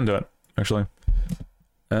 Let's look into it, actually.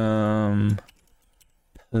 A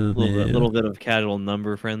little bit of casual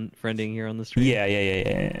number friending here on the stream.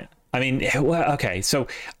 Yeah. I mean, well, okay, so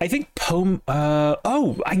I think Selin,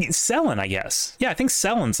 I guess. Yeah, I think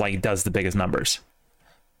Selin's like does the biggest numbers.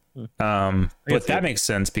 But that makes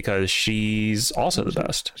sense because she's also the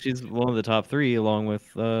best. She's one of the top three, along with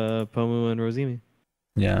Pomu and Rosimi.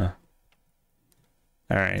 Yeah.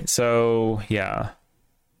 All right, so yeah,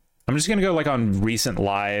 I'm just gonna go like on recent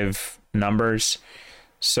live numbers.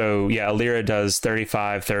 So yeah, Alira does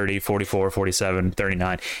 35, 30, 44, 47,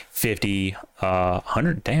 39, 50,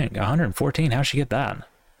 100. Dang, 114. How'd she get that?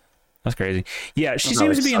 That's crazy. Yeah, she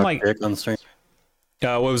seems to be in like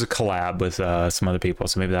what was a collab with some other people,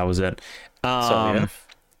 so maybe that was it.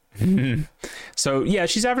 So yeah,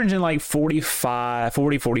 she's averaging like 40,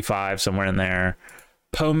 45, somewhere in there.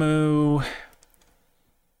 Pomu,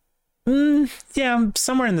 yeah,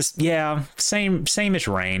 somewhere in this, yeah, same-ish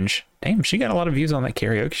range. Damn, she got a lot of views on that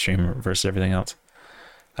karaoke stream versus everything else.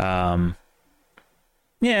 Yeah,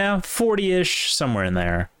 40-ish, somewhere in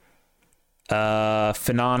there.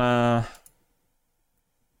 Finana,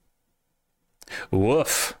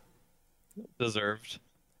 woof. Deserved.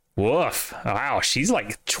 Woof. Wow, she's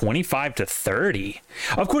like 25 to 30.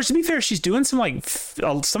 Of course, to be fair, she's doing some like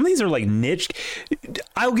some of these are like niche.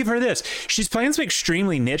 I'll give her this. She's playing some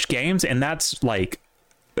extremely niche games, and that's like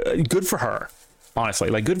good for her. Honestly,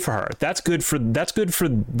 like good for her. That's good for like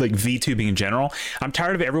VTubing in general. I'm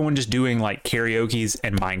tired of everyone just doing like karaoke's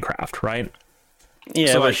and Minecraft, right?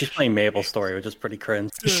 Yeah, so but she's playing MapleStory, which is pretty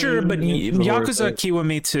cringe. Sure, but Yakuza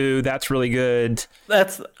Kiwami 2, that's really good.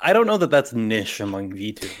 I don't know that that's niche among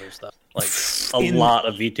VTubers though. Like a lot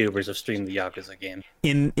of VTubers have streamed the Yakuza game.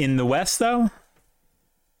 In the West though?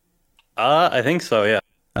 I think so, yeah.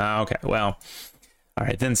 Okay, well, all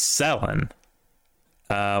right, then Selin.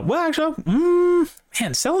 Well, actually,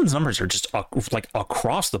 man, Selin's numbers are just like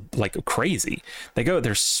across the like crazy.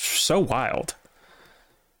 They're so wild.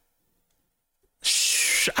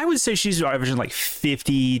 I would say she's averaging like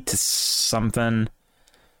 50 to something.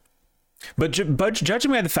 But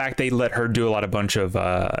judging by the fact they let her do a bunch of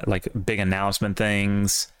like big announcement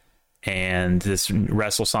things, and this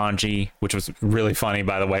Wrestle Sanji, which was really funny,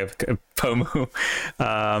 by the way, with Pomu.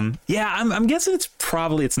 Yeah, I'm guessing it's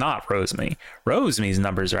not Rosemi. Rosemi's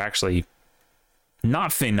numbers are actually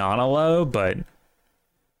not phenomenal low, but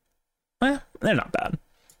they're not bad.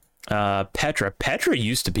 Petra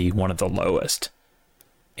used to be one of the lowest,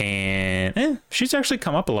 and she's actually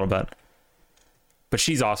come up a little bit, but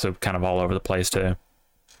she's also kind of all over the place too.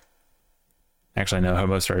 Actually, no,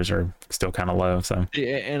 most of hers are still kind of low. So,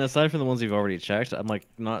 and aside from the ones you've already checked, I'm like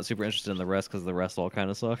not super interested in the rest because the rest all kind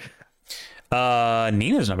of suck.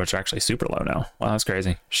 Nina's numbers are actually super low now. Wow, that's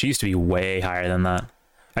crazy. She used to be way higher than that.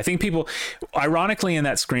 I think people, ironically, in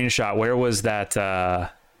that screenshot, where was that?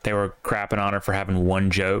 They were crapping on her for having one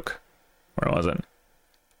joke. Where was it?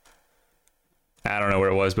 I don't know where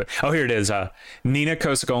it was, but here it is. Nina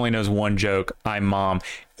Kosik only knows one joke. I'm mom.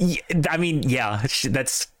 Yeah, I mean, yeah,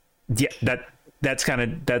 that's kind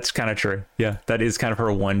of true. Yeah, that is kind of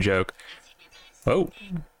her one joke. Oh,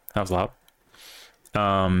 that was loud.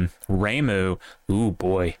 Reimu, ooh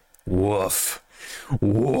boy, woof.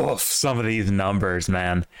 Some of these numbers,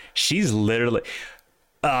 man. She's literally.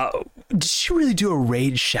 Did she really do a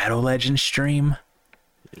Raid Shadow Legends stream?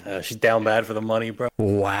 She's down bad for the money, bro.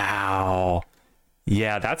 Wow.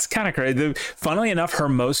 Yeah, that's kind of crazy. Funnily enough, her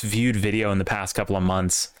most viewed video in the past couple of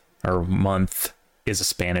months or month is a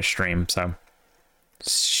Spanish stream, so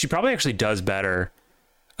she probably actually does better.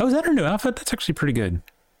 Oh, is that her new outfit? That's actually pretty good.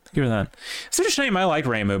 Give her that. It's such a shame. I like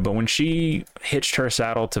Reimu, but when she hitched her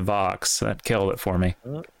saddle to Vox, that killed it for me.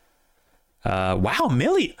 Wow,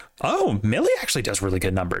 Millie. Oh, Millie actually does really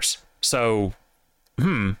good numbers. So,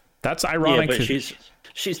 that's ironic. Yeah, but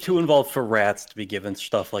she's too involved for rats to be given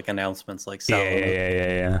stuff like announcements like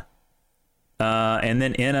Yeah. And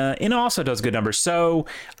then Inna also does good numbers. So,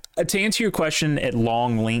 to answer your question at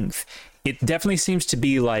long length, it definitely seems to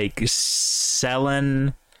be like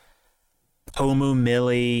Selen, Pomu,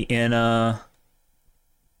 Millie, Inna,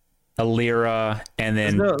 Alira, and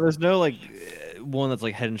then there's no like one that's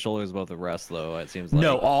like head and shoulders above the rest, though. It seems like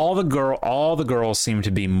no, all the girls seem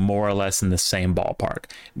to be more or less in the same ballpark.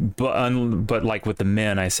 But like with the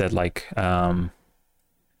men, I said like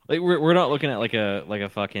we're not looking at like a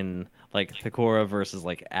fucking like Pecora versus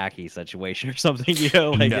like Aki situation or something, you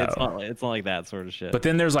know? Like No. it's not like that sort of shit. But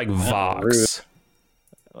then there's like Vox.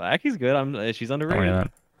 Well, Aki's good. She's underrated. Oh, yeah.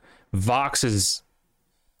 Vox is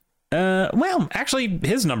well, actually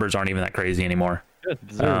his numbers aren't even that crazy anymore. Good,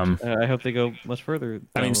 deserved. I hope they go much further.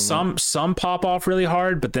 I mean, some pop off really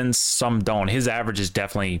hard, but then some don't. His average is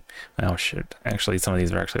definitely, oh shit. Actually, some of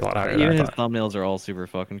these are actually a lot higher. Even his thumbnails are all super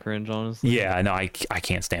fucking cringe, honestly. Yeah, no, I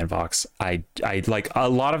can't stand Vox. I like a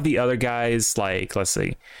lot of the other guys. Like, let's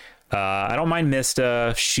see, I don't mind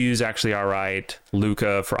Mista. Shu's actually all right.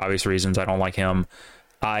 Luca, for obvious reasons, I don't like him.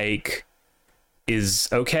 Ike is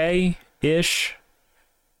okay ish.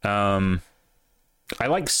 I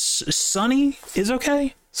like Sunny is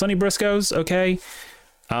okay. Sunny Briscoe's okay.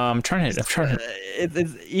 I'm trying to.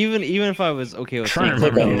 It's even if I was okay with Trying to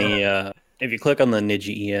Click remember. on the if you click on the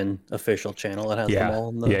Niji Ian official channel, it has them all.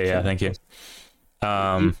 In the Yeah. Thank you.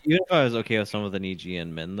 even if I was okay with some of the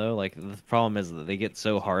Nijian men, though, like the problem is that they get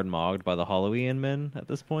so hard mogged by the Halloween men at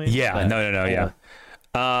this point. Yeah. that- No.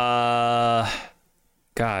 Yeah.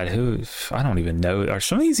 God, who? I don't even know. Are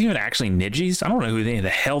some of these even actually Nijis? I don't know who the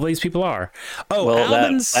hell these people are. Oh, Well,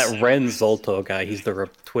 Albin's. that Ren Zolto guy, he's the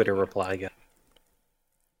Twitter reply guy.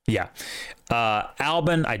 Yeah.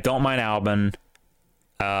 Albin, I don't mind Albin.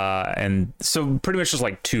 And so pretty much just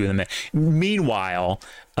like two of them. Meanwhile,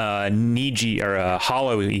 Niji or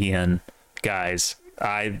Hollow Ian guys,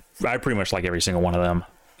 I pretty much like every single one of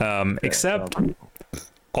them. Except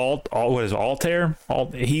what is it, Altair?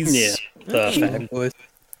 He's The fat boys.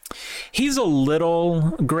 he's a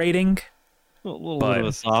little grating. a little bit of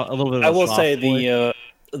a soft. A little bit. Of I a will soft say boy.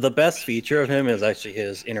 the best feature of him is actually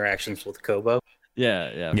his interactions with Kobo,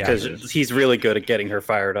 Yeah. because he's really good at getting her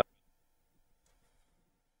fired up.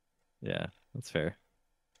 Yeah, that's fair.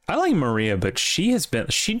 I like Maria, but she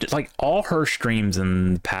like all her streams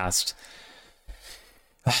in the past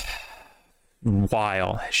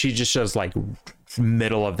while she just does like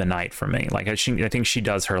middle of the night for me. Like I think she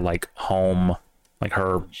does her like home, like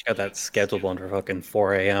her. She got that scheduled one for fucking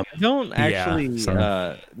 4 a.m. I don't actually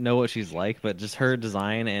so- know what she's like, but just her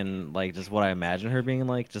design and like just what I imagine her being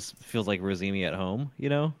like just feels like Rosemi at home, you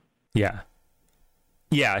know?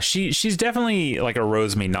 Yeah, she's definitely like a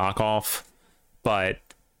Rosemi knockoff, but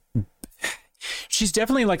she's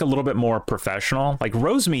definitely like a little bit more professional. Like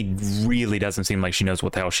Rosemi really doesn't seem like she knows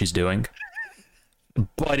what the hell she's doing,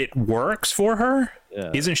 but it works for her.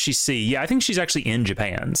 Yeah. Isn't she? Yeah, I think she's actually in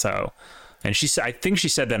Japan. So, and I think she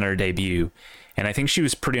said that in her debut, and I think she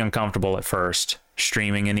was pretty uncomfortable at first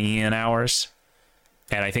streaming in EN hours,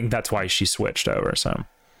 and I think that's why she switched over. So,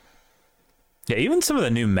 yeah, even some of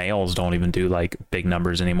the new males don't even do like big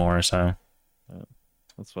numbers anymore. So,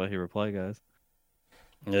 That's why he reply guys.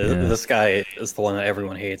 This guy is the one that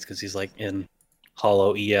everyone hates because he's like in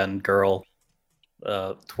Hollow EN girl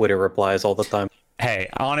Twitter replies all the time. hey,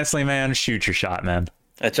 honestly, man, shoot your shot, man.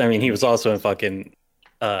 I mean, he was also in fucking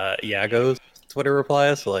Yago's Twitter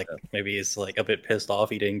replies, so like maybe he's like a bit pissed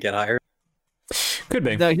off he didn't get hired. Could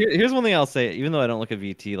be. Now, here's one thing I'll say. Even though I don't look at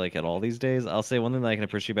VT like at all these days, I'll say one thing that I can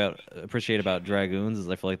appreciate about Dragoons is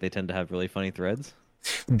I feel like they tend to have really funny threads.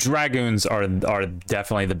 Dragoons are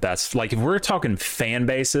definitely the best. Like if we're talking fan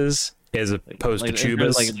bases as opposed to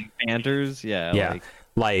Chubas, like banters, yeah.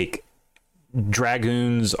 Like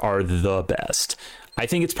Dragoons are the best. I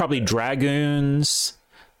think it's probably Dragoons,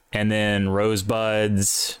 and then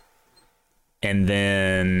Rosebuds, and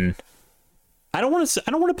then I don't want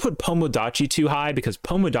to put Pomodachi too high because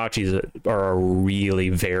Pomodachis are a really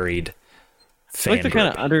varied fan I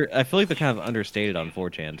feel like they're kind of understated on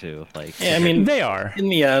 4chan too. Like, Yeah, I mean, They are. in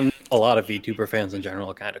the end, a lot of VTuber fans in general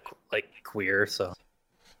are kind of like queer, so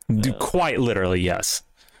Quite literally, yes.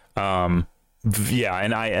 Yeah,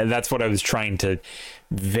 and that's what I was trying to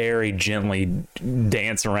very gently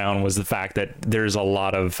dance around, was the fact that there's a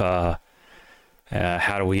lot of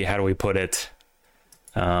how do we put it?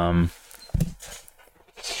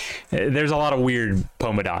 there's a lot of weird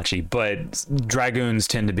Pomodachi, but Dragoons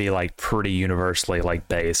tend to be like pretty universally like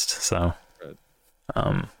based. So,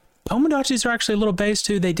 Pomodachis are actually a little based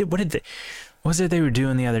too. They did, what was it they were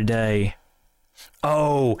doing the other day?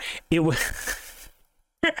 Oh, it was,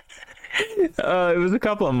 it was a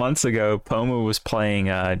couple of months ago. Pomo was playing,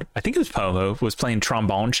 I think it was Pomo, was playing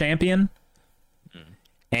Trombone Champion.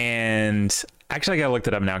 And actually, I gotta look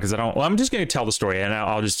that up now because I'm just gonna tell the story, and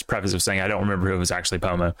I'll just preface with saying I don't remember who it was actually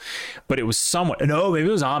Pomo, but it was someone. No, maybe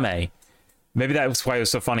it was Ame. Maybe that was why it was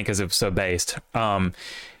so funny because it was so based. And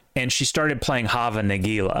she started playing Hava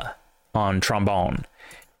Nagila on trombone,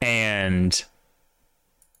 and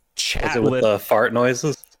chat Is it with the fart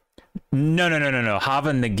noises? No.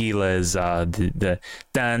 Hava Nagila is the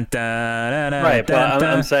dun dun. Right, but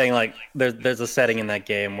I'm saying like there's a setting in that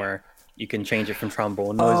game where you can change it from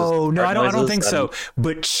trombone noises. Oh no, I don't think noises, so.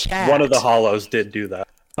 But chat. One of the hollows did do that.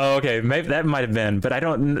 Oh, okay, maybe that might have been, but I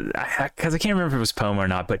don't, because I can't remember if it was Pomo or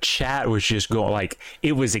not. But chat was just going like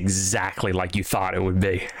it was exactly like you thought it would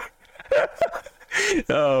be.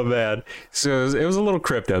 Oh man, so it was a little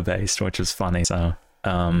crypto based, which was funny. So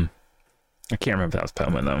I can't remember if that was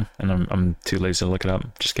Pomo though, and I'm too lazy to look it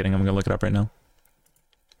up. Just kidding, I'm gonna look it up right now.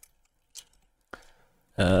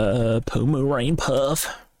 Pomo Rain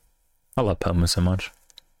Puff. I love Pomo so much.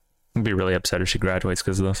 I'd be really upset if she graduates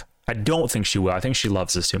because of this. I don't think she will. I think she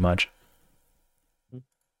loves this too much.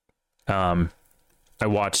 I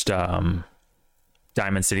watched Diamond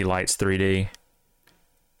City Lights 3D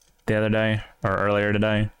the other day or earlier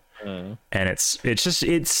today, and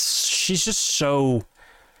she's just so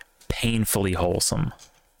painfully wholesome.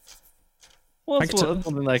 Well, that's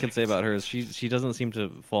something that I can say about her is she doesn't seem to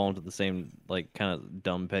fall into the same like kind of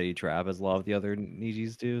dumb petty trap as a lot of the other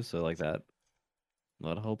Nijis do. So like that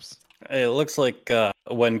helps. It looks like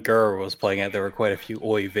when Gur was playing it, there were quite a few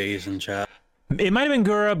oy veys in chat. It might have been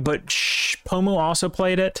Gura, but Pomu also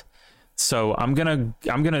played it. So I'm gonna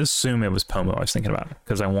assume it was Pomu I was thinking about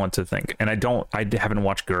because I want to think, and I haven't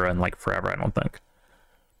watched Gura in like forever. I don't think,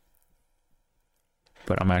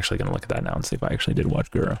 but I'm actually gonna look at that now and see if I actually did watch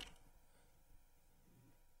Gura.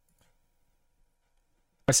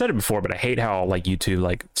 I said it before, but I hate how like YouTube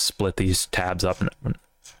like split these tabs up, and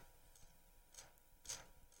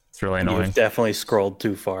it's really annoying. You've definitely scrolled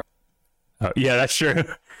too far. Oh, yeah, that's true.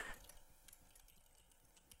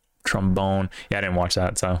 Trombone. Yeah, I didn't watch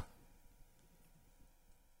that, so.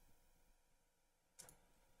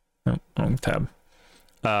 Oh, wrong tab.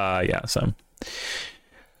 Yeah, so.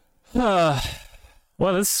 Well,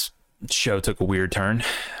 this show took a weird turn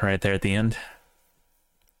right there at the end.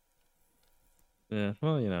 Yeah,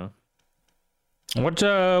 well, you know. What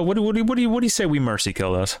do you say we mercy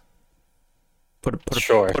kill us? Put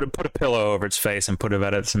a pillow over its face and put it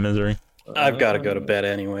out of its misery. I've got to go to bed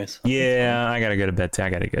anyways. Yeah, I gotta go to bed too. I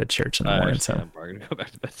gotta go to church in the morning. So I'm probably gonna go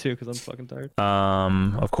back to bed too because I'm fucking tired.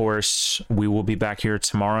 Of course, we will be back here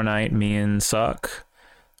tomorrow night. Me and Suck.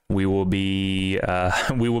 We will be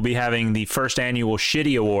having the first annual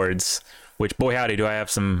Shitty Awards. Which, boy howdy, do I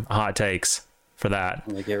have some hot takes for that.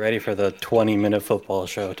 Get ready for the 20-minute football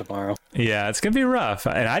show tomorrow. Yeah, it's gonna be rough.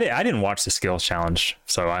 And I didn't watch the skills challenge,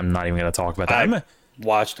 so I'm not even gonna talk about that. I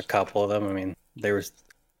watched a couple of them. I mean,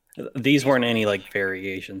 these weren't any like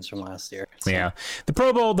variations from last year. So. Yeah, the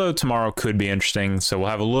Pro Bowl though tomorrow could be interesting, so we'll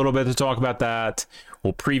have a little bit to talk about that.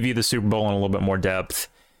 We'll preview the Super Bowl in a little bit more depth,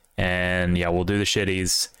 and yeah, we'll do the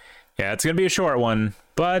shitties. Yeah, it's gonna be a short one,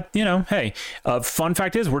 but you know, hey, fun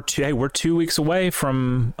fact is we're 2 weeks away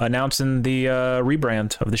from announcing the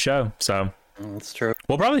rebrand of the show, so that's true.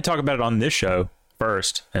 We'll probably talk about it on this show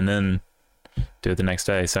first, and then do it the next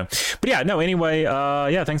day. So, but yeah, no. Anyway,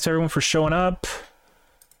 yeah, thanks everyone for showing up.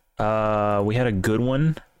 We had a good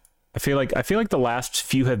one. I feel like the last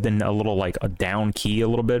few have been a little like a down key a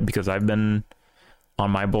little bit because I've been on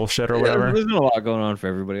my bullshit or whatever. There's been a lot going on for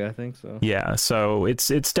everybody, I think so. Yeah, so it's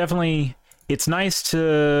definitely nice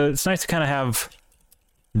to kind of have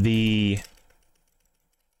the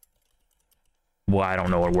I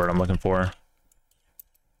don't know what word I'm looking for.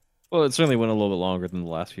 Well, it certainly went a little bit longer than the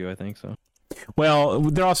last few, I think so. Well,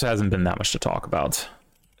 there also hasn't been that much to talk about.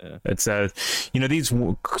 Yeah. It's these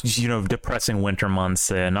depressing winter months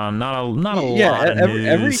and not a lot of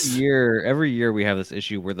news. Every year we have this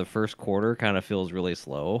issue where the first quarter kind of feels really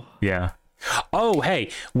slow. Yeah. Oh, hey,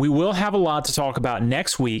 we will have a lot to talk about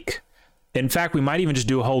next week. In fact, we might even just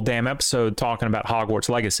do a whole damn episode talking about Hogwarts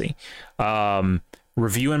Legacy.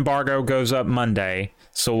 Review embargo goes up Monday,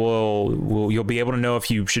 so you'll be able to know if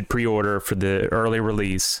you should pre-order for the early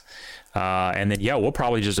release. And then we'll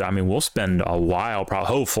probably we'll spend a while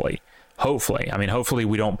hopefully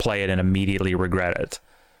we don't play it and immediately regret it.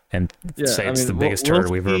 and say it's the biggest turd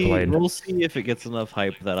we've ever played. We'll see if it gets enough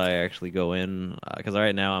hype that I actually go in, because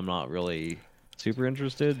right now I'm not really super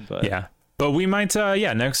interested. But yeah, but we might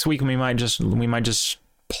next week we might just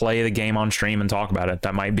play the game on stream and talk about it.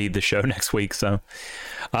 That might be the show next week. So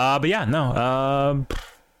but yeah, no,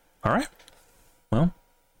 all right, well,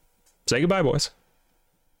 say goodbye, boys.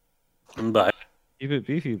 Bye. Keep it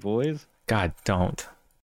beefy, boys. God, don't.